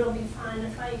 so it'll be fine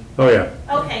if I, Oh, yeah.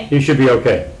 okay. You should be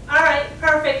okay. All right,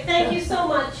 perfect. Thank you so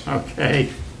much. Okay.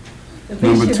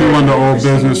 Number 2 under old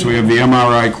business, we have the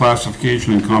MRI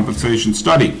classification and compensation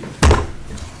study.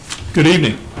 Good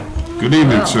evening. Good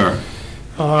evening, sir.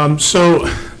 So,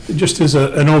 just as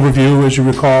an overview, as you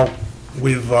recall,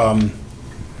 we've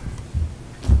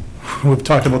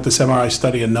talked about this MRI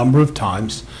study a number of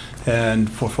times, and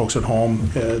for folks at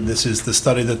home, this is the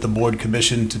study that the board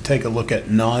commissioned to take a look at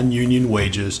non-union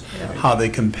wages, how they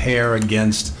compare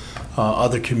against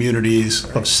other communities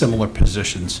of similar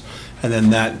positions. And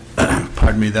then that,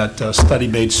 pardon me, that study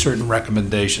made certain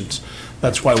recommendations.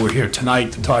 That's why we're here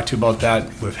tonight to talk to you about that.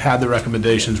 We've had the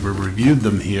recommendations, we've reviewed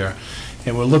them here,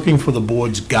 and we're looking for the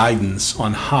board's guidance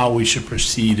on how we should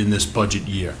proceed in this budget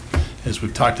year. As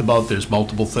we've talked about, there's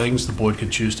multiple things. The board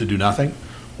can choose to do nothing,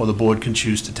 or the board can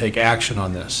choose to take action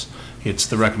on this. It's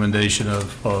the recommendation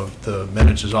of the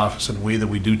manager's office and we that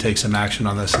we do take some action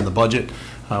on this in the budget.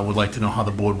 Would like to know how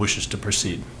the board wishes to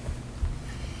proceed.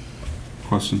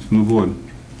 Questions from the board?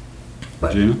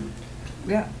 Gina?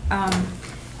 Yeah,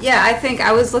 yeah, I think,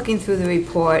 I was looking through the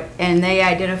report, and they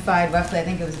identified roughly, I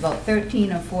think it was about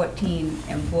 13 or 14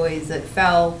 employees that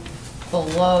fell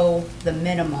below the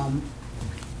minimum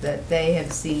that they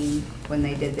have seen when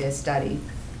they did their study.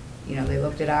 You know, they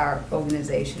looked at our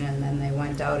organization, and then they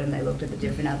went out and they looked at the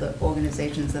different other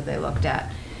organizations that they looked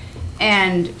at.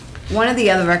 And one of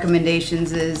the other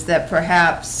recommendations is that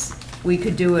perhaps we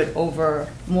could do it over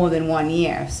more than 1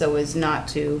 year, so as not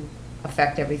to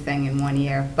affect everything in 1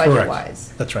 year,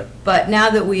 budget-wise. That's right. But now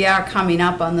that we are coming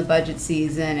up on the budget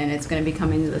season, and it's gonna be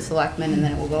coming to the selectmen, and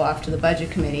then it will go off to the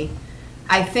budget committee,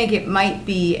 I think it might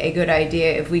be a good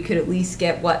idea if we could at least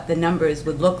get what the numbers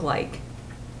would look like,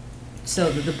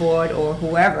 so that the board or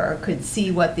whoever could see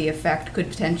what the effect could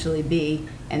potentially be,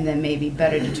 and then maybe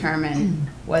better determine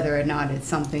whether or not it's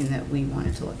something that we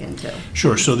wanted to look into.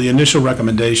 Sure, so the initial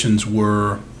recommendations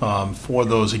were for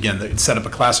those, again, that set up a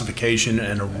classification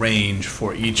and a range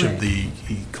for each of the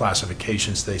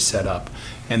classifications they set up.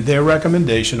 And their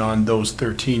recommendation on those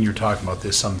 13 you're talking about,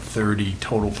 there's some 30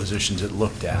 total positions it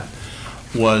looked at,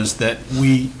 was that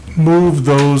we move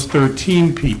those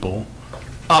 13 people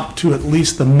up to at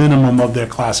least the minimum of their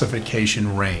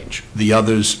classification range, the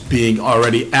others being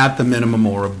already at the minimum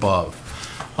or above.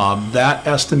 That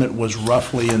estimate was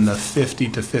roughly in the 50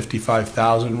 to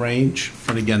 55,000 range,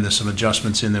 but again, there's some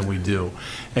adjustments in that we do.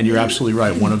 And you're absolutely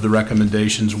right, one of the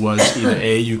recommendations was either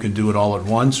A, you can do it all at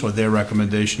once, or their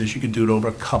recommendation is you can do it over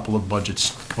a couple of budget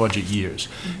years.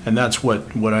 And that's what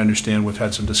I understand we've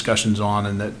had some discussions on,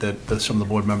 and that some of the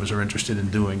board members are interested in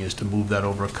doing, is to move that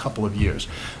over a couple of years.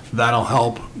 That'll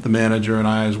help the manager and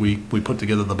I as we put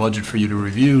together the budget for you to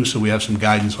review, so we have some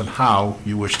guidance on how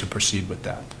you wish to proceed with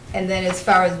that. And then as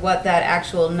far as what that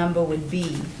actual number would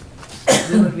be,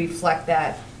 we would reflect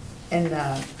that in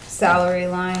the salary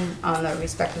line on the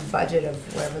respective budget of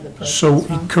wherever the person So, is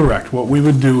from? correct. What we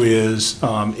would do is,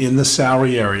 in the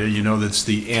salary area, you know, that's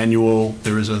the annual,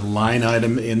 there is a line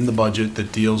item in the budget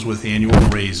that deals with annual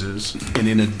raises. And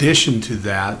in addition to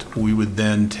that, we would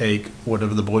then take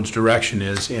whatever the board's direction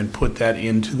is and put that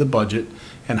into the budget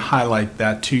and highlight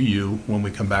that to you when we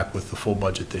come back with the full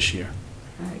budget this year.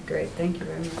 All right, great, thank you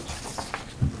very much.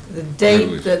 The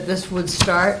date that this would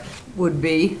start would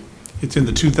be? It's in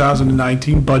the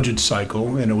 2019 budget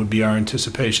cycle, and it would be our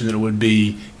anticipation that it would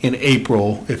be in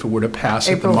April if it were to pass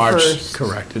at the April March. 1st.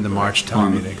 Correct, in the March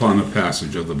town meeting. Upon the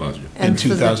passage of the budget. In And for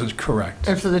the- 2000, correct.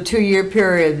 And for the 2-year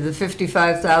period, the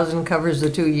 55,000 covers the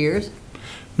 2 years?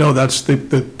 No, that's the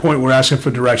point we're asking for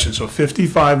direction. So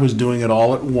 55 was doing it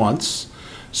all at once.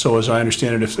 So as I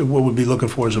understand it, what we'd be looking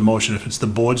for is a motion. If it's the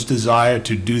board's desire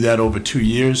to do that over 2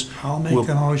 years. I'll make we'll-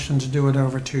 a motion to do it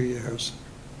over 2 years.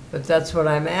 But that's what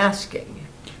I'm asking.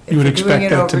 You would If we're doing expect it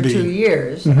that to over be- 2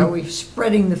 years, Mhm. are we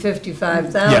spreading the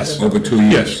 55,000? Yes. Over 2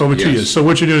 years. Yes, over 2 yes. years. So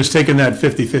what you're doing is taking that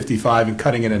 50-55 and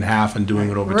cutting it in half and doing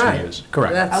it over 2 Right. years.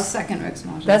 Correct. That's- I'll second Rick's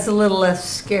motion. That's a little less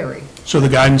scary. So the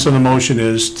guidance on the motion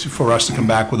is for us to come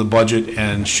back with a budget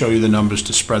and show you the numbers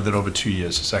to spread that over 2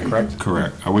 years. Is that correct?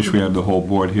 Correct. I wish we had the whole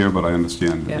board here, but I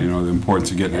understand, Yeah. the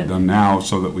importance of getting it done now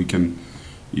so that we can,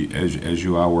 as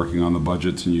you are working on the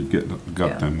budgets and you've Yeah.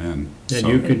 got them in. And So-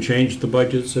 you can change the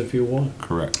budgets if you want.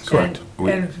 Correct. Correct.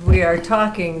 And we are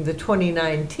talking the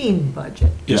 2019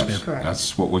 budget. Yes, Yes, ma'am. Correct.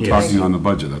 that's what we're Yes. talking on the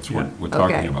budget, that's what Yeah. we're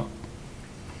talking Okay. about.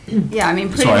 Yeah, I mean,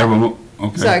 pretty So I have a, much.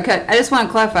 okay. Sorry, cut. I just want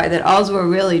to clarify that alls we're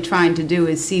really trying to do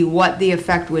is see what the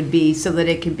effect would be so that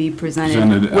it can be presented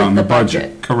Presented with on the the budget,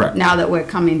 budget. correct. Now that we're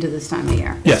coming to this time of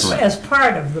year. Yes. As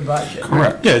part of the budget.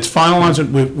 Correct. Yeah, it's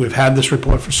finalized. We've had this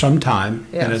report for some time,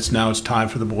 and Yes. it's time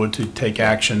for the board to take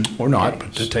action, or not, Okay.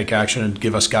 but to take action and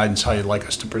give us guidance how you'd like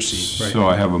us to proceed. So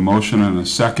I have a motion and a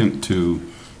second to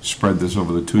spread this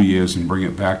over the 2 years and bring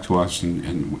it back to us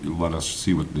and let us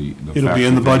see what the It'll be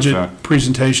in the facts and things are. budget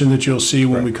presentation that you'll see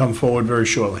when we come forward very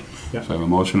shortly. So I have a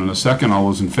motion and a second. All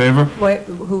those in favor? Wait,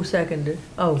 who seconded?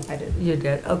 Oh, I did. You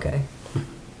did, okay.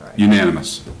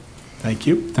 Unanimous. Thank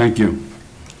you. Thank you.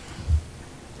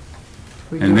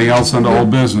 We Anything doing- else under old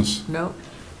business? No?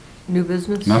 New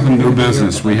business? Nothing new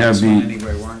business. We have the,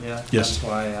 Anyway, weren't you? Yes. That's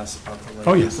why I asked about the.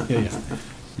 Oh, latest.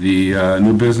 yeah.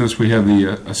 new business, we have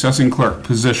the assessing clerk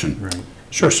position. Right.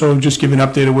 Sure, so just give you an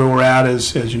update of where we're at.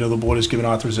 As you know, the board has given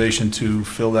authorization to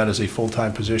fill that as a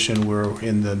full-time position. We're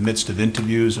in the midst of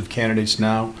interviews of candidates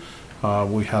now.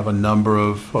 We have a number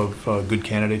of good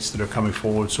candidates that are coming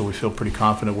forward, so we feel pretty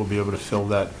confident we'll be able to fill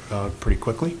that pretty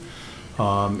quickly.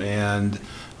 And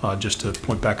just to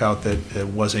point back out that it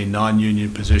was a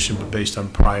non-union position, but based on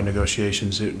prior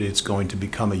negotiations, it's going to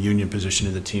become a union position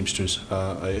in the Teamsters,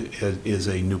 is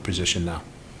a new position now,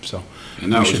 so.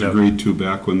 And that we was should have- agreed to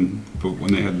back when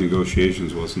they had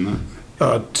negotiations, wasn't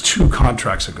it? 2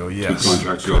 contracts ago, yes. 2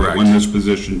 contracts ago. Correct. When this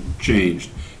position changed,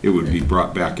 it would be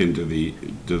brought back into the.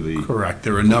 Correct.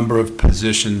 There were a number of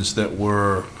positions that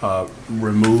were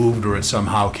removed or it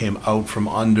somehow came out from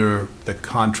under the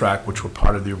contract, which were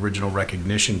part of the original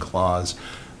recognition clause,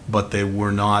 but they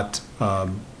were not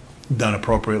done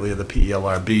appropriately at the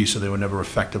PELRB, so they were never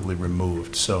effectively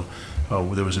removed. So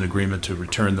there was an agreement to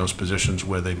return those positions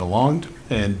where they belonged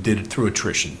and did it through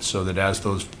attrition, so that as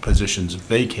those positions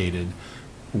vacated,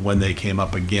 when they came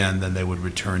up again, then they would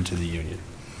return to the union.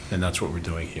 And that's what we're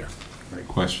doing here. Right.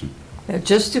 Question. Now,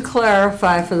 just to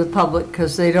clarify for the public,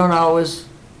 because they don't always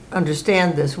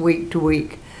understand this week to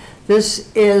week, this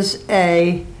is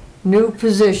a new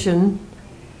position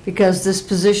because this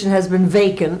position has been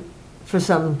vacant for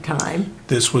some time.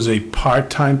 This was a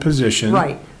part-time position.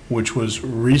 Right. Which was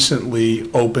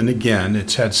recently open again.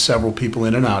 It's had several people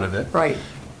in and out of it. Right.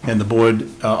 And the board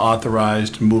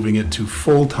authorized moving it to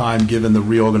full-time, given the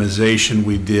reorganization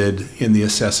we did in the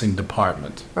assessing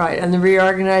department. Right, and the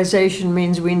reorganization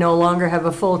means we no longer have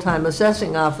a full-time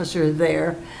assessing officer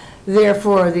there.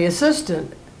 Therefore, the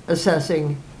assistant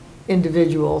assessing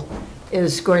individual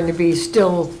is going to be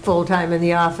still full-time in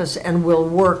the office and will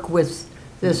work with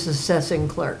this assessing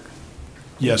clerk.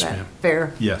 Yes, Is that ma'am.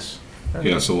 Fair? Yes.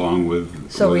 Yes, along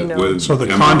with. So we know. with So the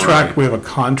MRI. contract, we have a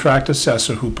contract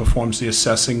assessor who performs the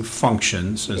assessing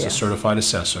functions as a Yes. certified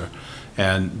assessor.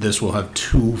 And this will have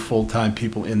 2 full-time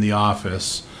people in the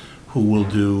office who will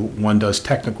do, one does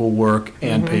technical work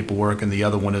and paperwork, and the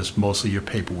other one is mostly your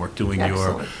paperwork, doing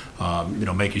your,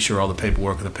 Excellent. making sure all the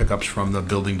paperwork and the pickups from the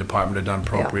building department are done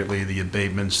appropriately, the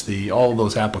abatements, all of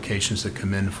those applications that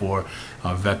come in for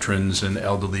veterans and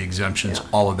elderly exemptions, Yeah.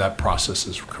 all of that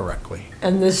processes correctly.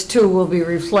 And this too will be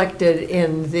reflected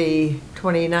in the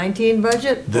 2019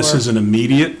 budget? This or- is an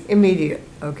immediate Immediate,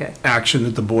 okay. action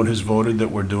that the board has voted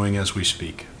that we're doing as we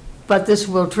speak. But this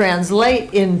will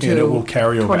translate into And it will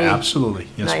carry over, absolutely.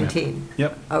 Yes, ma'am. 2019?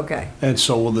 Yep. Okay, And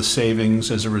so will the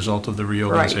savings as a result of the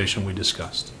reorganization we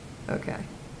discussed. okay.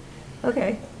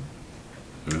 Okay.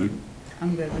 Anything?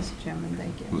 I'm good, Mr. Chairman,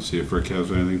 thank you. Let's see if Rick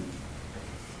has anything.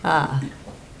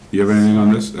 You have anything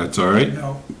on this? That's all right?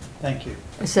 No, thank you.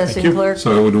 Assessing clerk?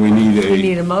 So do we need We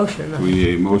need a motion. do we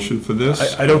need a motion for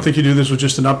this? I don't think you do this with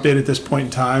just an update at this point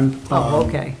in time. Oh,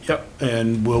 okay. Yep,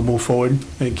 and we'll move forward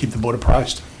and keep the board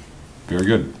apprised. Very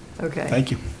good. Okay.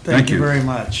 Thank you. Thank you very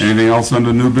much. Anything else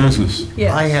under new business?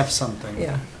 Yes. I have something.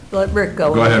 Yeah. Let Rick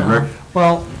go. Go ahead, Rick.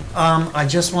 Well, I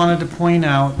just wanted to point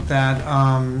out that,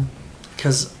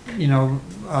 because,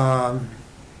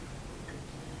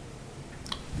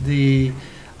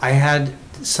 I had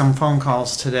some phone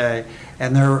calls today,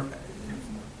 and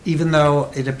even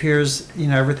though it appears,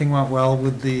 everything went well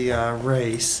with the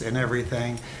race and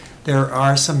everything, there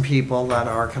are some people that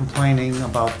are complaining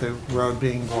about the road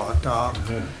being blocked off.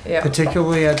 Yeah.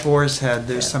 Particularly at Boar's Head,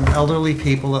 there's some elderly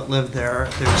people that live there.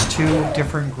 There's two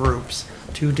different groups,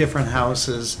 two different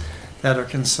houses that are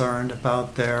concerned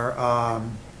about their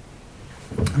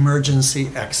emergency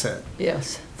exit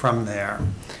Yes. from there.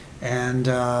 And,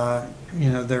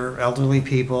 they're elderly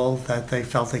people that they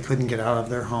felt they couldn't get out of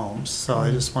their homes. So I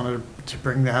just wanted to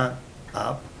bring that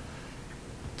up,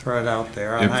 throw it out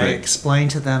there. And I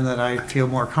explained to them that I feel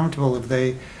more comfortable if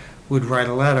they would write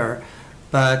a letter,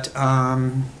 but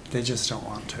they just don't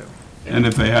want to. And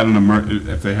if they had an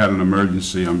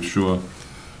emergency, I'm sure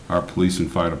our police and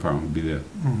fire department would be there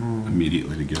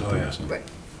immediately to get there. So. Right.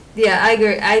 Yeah, I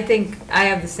agree. I think I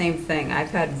have the same thing.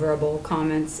 I've had verbal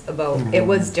comments about, it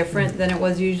was different than it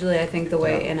was usually, I think the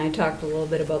way, and I talked a little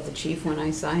bit about the chief when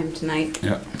I saw him tonight.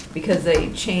 Yeah. Because they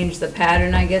changed the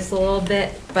pattern, I guess, a little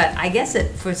bit. But I guess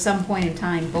for some point in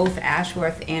time, both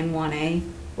Ashworth and 1A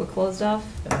were closed off,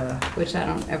 which I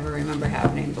don't ever remember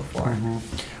happening before.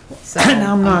 So And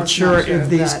I'm not just sure if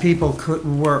these that- people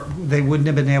they wouldn't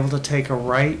have been able to take a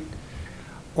right,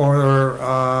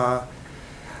 or,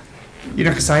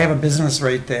 because I have a business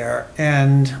right there,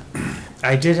 and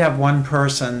I did have one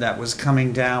person that was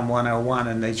coming down 101,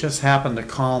 and they just happened to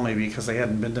call me because they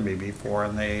hadn't been to me before,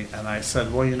 and I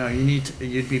said, well,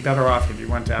 you'd be better off if you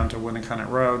went down to Winnicott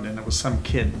Road, and it was some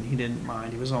kid, and he didn't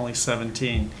mind, he was only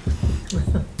 17.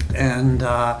 And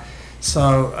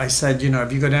so I said,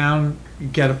 if you go down,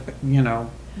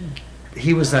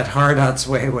 he was at Hardot's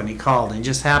Way when he called, and he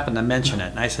just happened to mention it.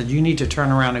 And I said, you need to turn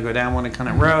around and go down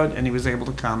Winnicott Road, and he was able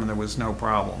to come, and there was no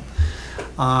problem.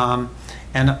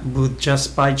 And with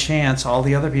just by chance, all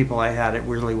the other people I had, it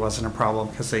really wasn't a problem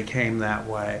because they came that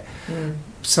way.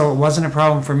 So it wasn't a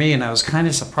problem for me, and I was kind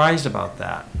of surprised about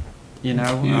that,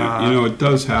 Yeah, it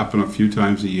does happen a few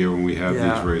times a year when we have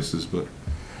these races, but.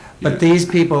 But these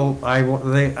people,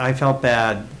 I felt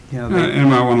bad. And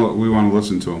we want to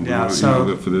listen to them. Yeah, so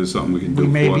if there's something we can do. We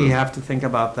for maybe them. have to think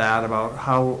about that, about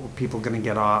how people are going to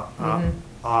get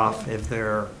off if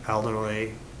they're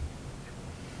elderly,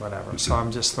 whatever. So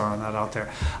I'm just throwing that out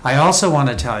there. I also want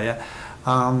to tell you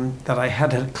that I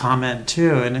had a comment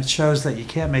too, and it shows that you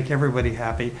can't make everybody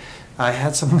happy. I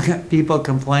had some people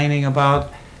complaining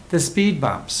about the speed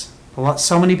bumps.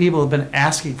 So many people have been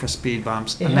asking for speed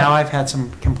bumps, and now I've had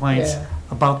some complaints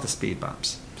about the speed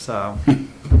bumps. So, and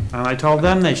I told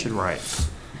them they should write.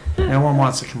 No one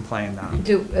wants to complain now.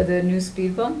 Are there new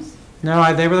speed bumps?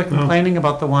 No, they were complaining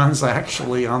about the ones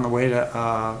actually on the way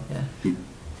to,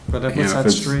 but it was that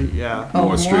street,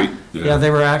 Moore Street. Yeah, they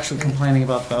were actually complaining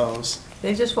about those.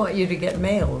 They just want you to get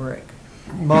mail, Rick.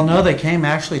 Well, no, they came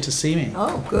actually to see me.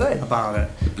 Oh, good. About it.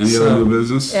 Any other new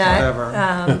business?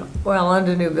 Yeah, well,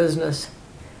 under new business.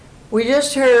 We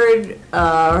just heard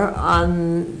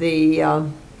on the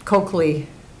Coakley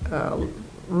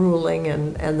ruling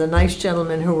and the nice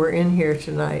gentlemen who were in here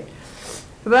tonight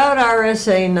about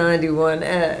RSA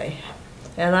 91A.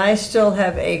 And I still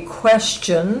have a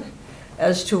question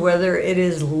as to whether it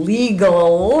is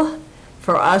legal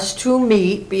for us to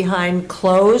meet behind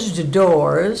closed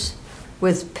doors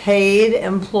with paid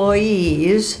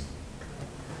employees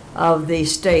of the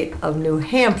state of New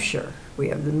Hampshire. We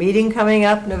have the meeting coming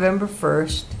up November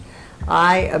 1st.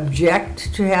 I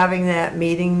object to having that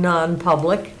meeting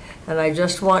non-public, and I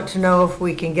just want to know if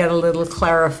we can get a little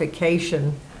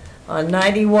clarification on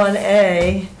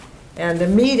 91A and the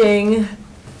meeting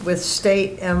with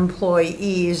state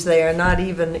employees. They are not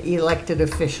even elected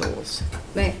officials.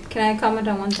 Can I comment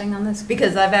on one thing on this?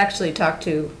 Because I've actually talked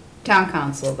to town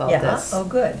council about this. Oh,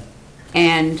 good.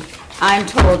 And I'm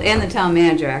told, and the town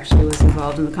manager actually was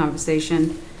involved in the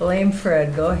conversation. Blame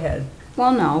Fred, go ahead.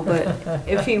 Well, no, but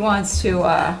if he wants to,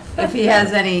 if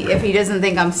he doesn't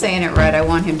think I'm saying it right, I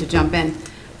want him to jump in.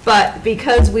 But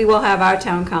because we will have our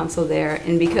town council there,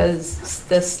 and because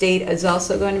the state is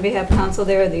also going to have council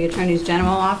there, the Attorney's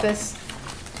General Office,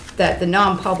 that the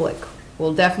non-public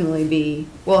will definitely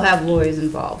will have lawyers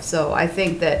involved. So I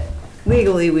think that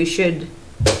legally we should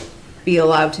be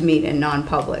allowed to meet in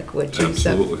non-public, which is.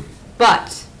 Absolutely.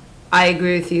 But I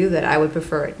agree with you that I would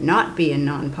prefer it not be in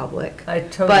non-public. I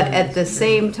totally But at the disagree.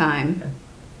 same time,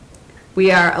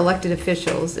 we are elected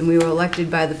officials, and we were elected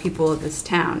by the people of this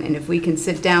town. And if we can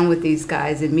sit down with these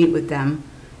guys and meet with them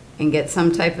and get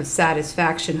some type of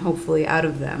satisfaction, hopefully, out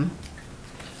of them,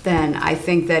 then I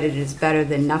think that it is better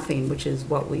than nothing, which is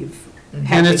what we've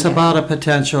had. And it's to get. about a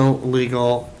potential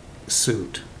legal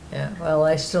suit. Yeah, well,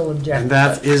 I still object. And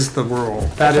that is the rule.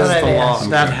 That is That's what the I'd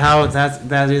law. ask.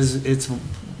 That is, it's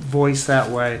voiced that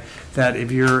way, that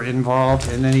if you're involved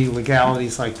in any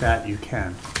legalities like that, you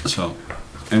can. So,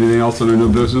 anything else on our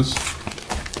new business?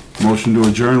 Motion to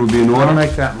adjourn would be in order? I'll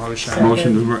make that motion.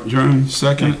 Motion to adjourn,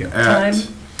 second, Thank you. at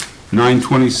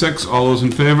 9:26. All those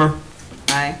in favor?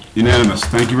 Aye. Unanimous.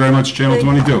 Thank you very much, Channel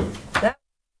 22.